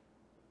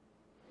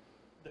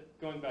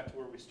 Going back to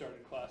where we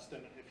started class,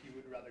 then if you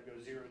would rather go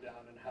 0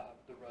 down and have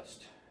the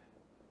rest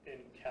in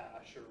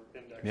cash or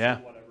index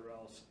or whatever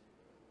else,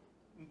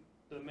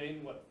 the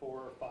main 4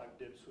 or 5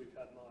 dips we've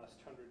had in the last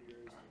 100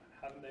 years,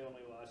 haven't they only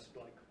lasted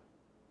like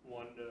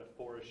 1 to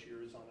 4-ish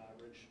years on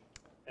average?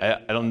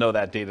 I don't know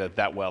that data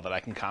that well that I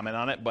can comment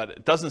on it, but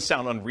it doesn't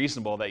sound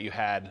unreasonable that you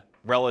had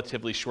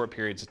relatively short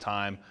periods of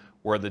time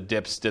where the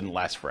dips didn't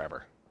last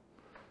forever.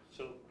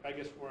 So I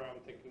guess where I'm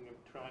thinking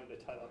of trying to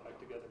tie that back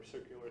together,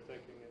 circular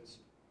thinking, is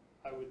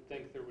I would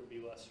think there would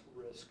be less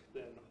risk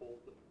than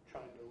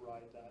trying to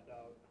ride that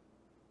out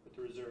with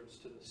the reserves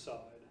to the side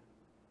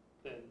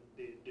than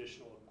the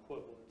additional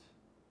equivalent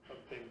of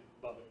being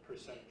above it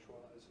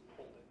percentage-wise and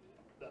holding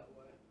it that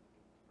way.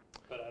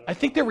 But I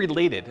think they're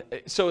related.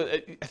 So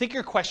I think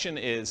your question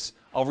is,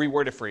 I'll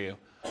reword it for you.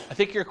 I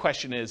think your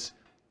question is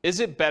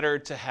it better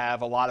to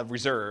have a lot of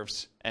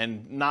reserves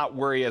and not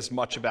worry as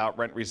much about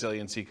rent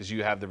resiliency because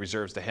you have the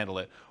reserves to handle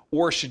it?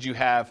 Or should you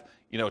have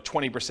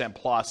 20%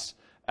 plus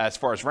as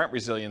far as rent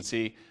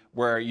resiliency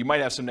where you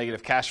might have some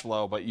negative cash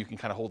flow, but you can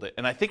kind of hold it?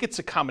 And I think it's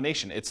a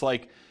combination. It's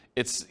like,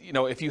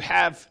 if you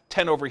have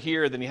 10 over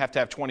here, then you have to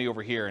have 20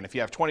 over here. And if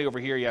you have 20 over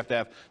here, you have to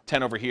have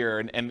 10 over here.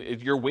 And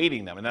you're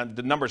weighting them. And then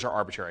the numbers are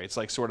arbitrary. It's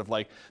like sort of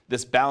like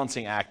this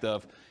balancing act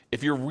of,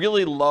 if you're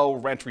really low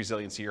rent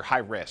resiliency, you're high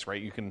risk,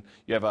 right? You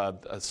have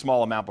a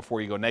small amount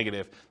before you go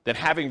negative, then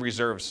having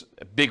reserves,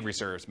 big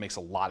reserves, makes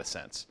a lot of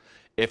sense.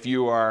 If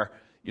you are,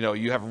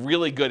 you have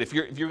really good, if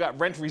you've got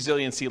rent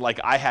resiliency like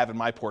I have in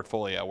my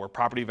portfolio, where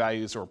property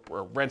values or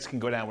rents can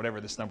go down, whatever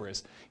this number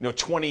is,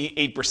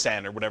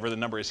 28% or whatever the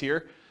number is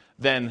here,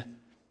 then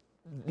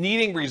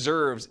needing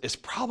reserves is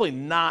probably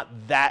not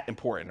that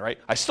important, right?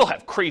 I still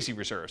have crazy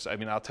reserves. I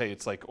mean, I'll tell you,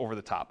 it's like over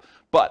the top.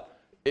 But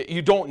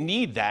you don't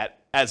need that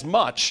as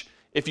much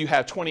if you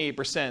have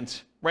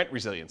 28% rent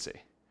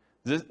resiliency.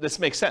 This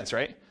makes sense,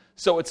 right?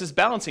 So it's this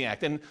balancing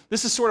act. And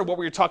this is sort of what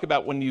we were talking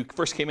about when you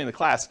first came into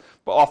class,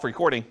 but off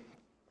recording,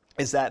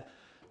 is that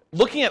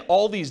looking at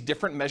all these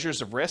different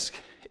measures of risk,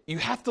 you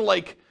have to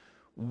like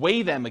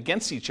weigh them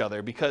against each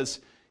other, because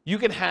you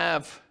can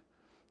have,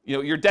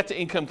 your debt to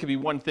income can be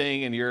one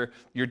thing, and your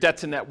debt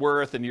to net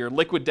worth, and your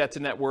liquid debt to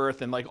net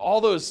worth, and like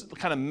all those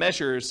kind of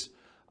measures,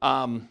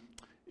 debt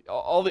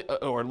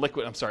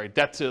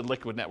to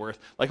liquid net worth,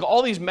 like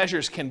all these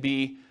measures can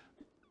be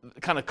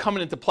kind of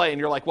coming into play, and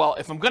you're like, well,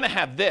 if I'm going to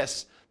have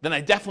this, then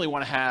I definitely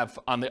want to have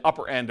on the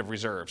upper end of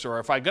reserves. Or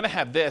if I'm going to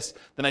have this,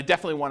 then I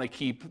definitely want to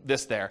keep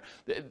this there.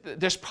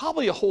 There's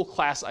probably a whole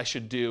class I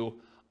should do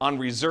on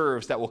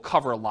reserves that will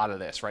cover a lot of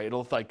this, right?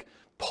 It'll like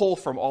pull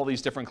from all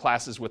these different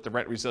classes with the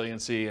rent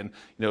resiliency and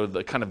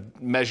the kind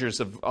of measures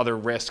of other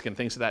risk and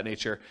things of that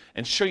nature,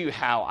 and show you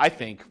how I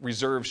think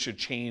reserves should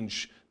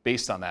change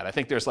based on that. I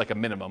think there's like a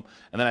minimum,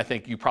 and then I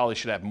think you probably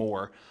should have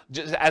more.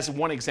 Just as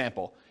one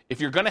example, if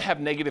you're going to have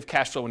negative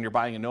cash flow when you're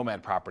buying a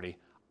nomad property,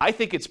 I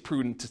think it's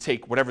prudent to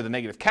take whatever the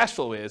negative cash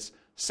flow is,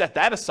 set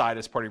that aside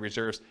as part of your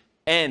reserves,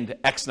 and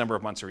X number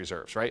of months of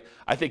reserves, right?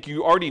 I think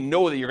you already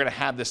know that you're going to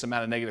have this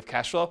amount of negative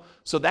cash flow,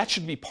 so that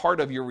should be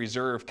part of your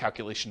reserve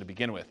calculation to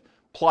begin with,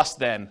 plus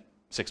then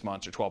 6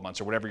 months or 12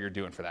 months or whatever you're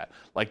doing for that.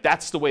 Like,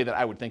 that's the way that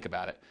I would think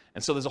about it.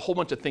 And so there's a whole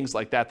bunch of things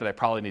like that that I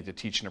probably need to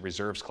teach in a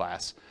reserves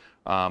class,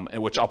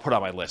 and which I'll put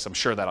on my list. I'm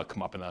sure that'll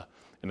come up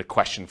in a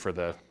question for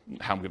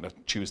how I'm going to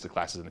choose the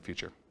classes in the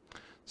future.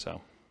 So,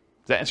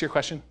 does that answer your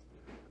question?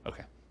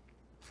 Okay.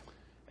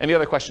 Any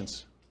other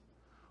questions?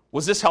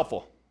 Was this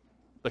helpful?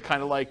 The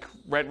kind of like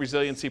rent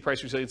resiliency,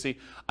 price resiliency.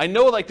 I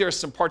know like there's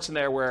some parts in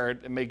there where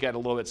it may get a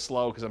little bit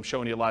slow because I'm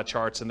showing you a lot of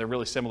charts and they're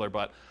really similar,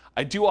 but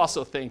I do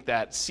also think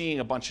that seeing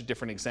a bunch of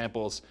different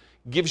examples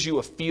gives you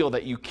a feel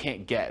that you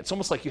can't get. It's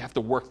almost like you have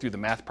to work through the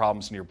math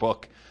problems in your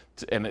book,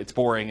 and it's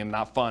boring and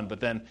not fun, but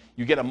then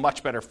you get a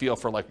much better feel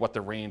for like what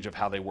the range of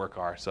how they work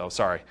are. So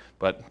sorry,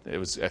 but I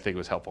think it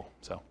was helpful.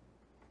 So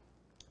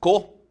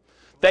cool.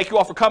 Thank you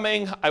all for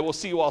coming. I will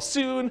see you all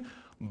soon.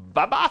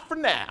 Bye-bye for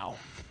now.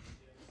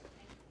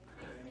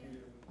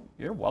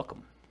 You're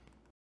welcome.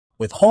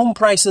 With home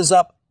prices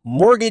up,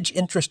 mortgage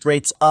interest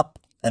rates up,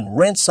 and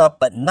rents up,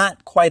 but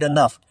not quite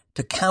enough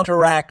to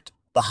counteract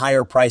the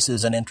higher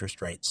prices and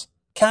interest rates,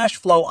 cash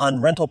flow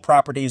on rental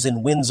properties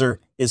in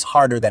Windsor is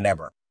harder than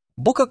ever.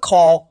 Book a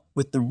call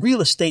with the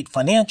Real Estate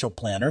Financial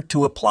Planner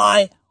to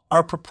apply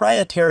our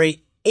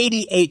proprietary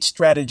 88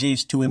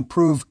 strategies to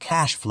improve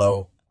cash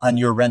flow on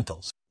your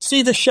rentals.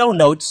 See the show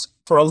notes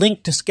for a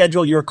link to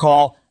schedule your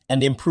call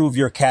and improve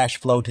your cash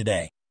flow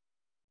today.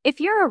 If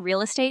you're a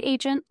real estate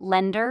agent,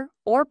 lender,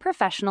 or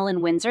professional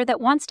in Windsor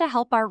that wants to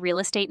help our real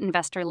estate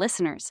investor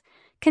listeners,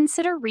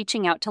 consider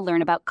reaching out to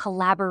learn about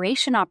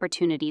collaboration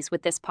opportunities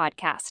with this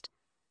podcast.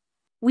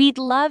 We'd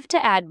love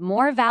to add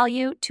more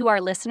value to our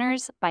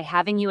listeners by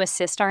having you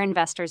assist our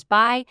investors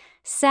buy,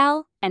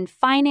 sell, and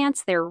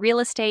finance their real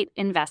estate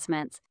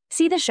investments.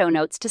 See the show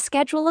notes to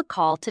schedule a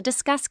call to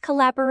discuss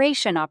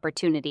collaboration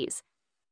opportunities.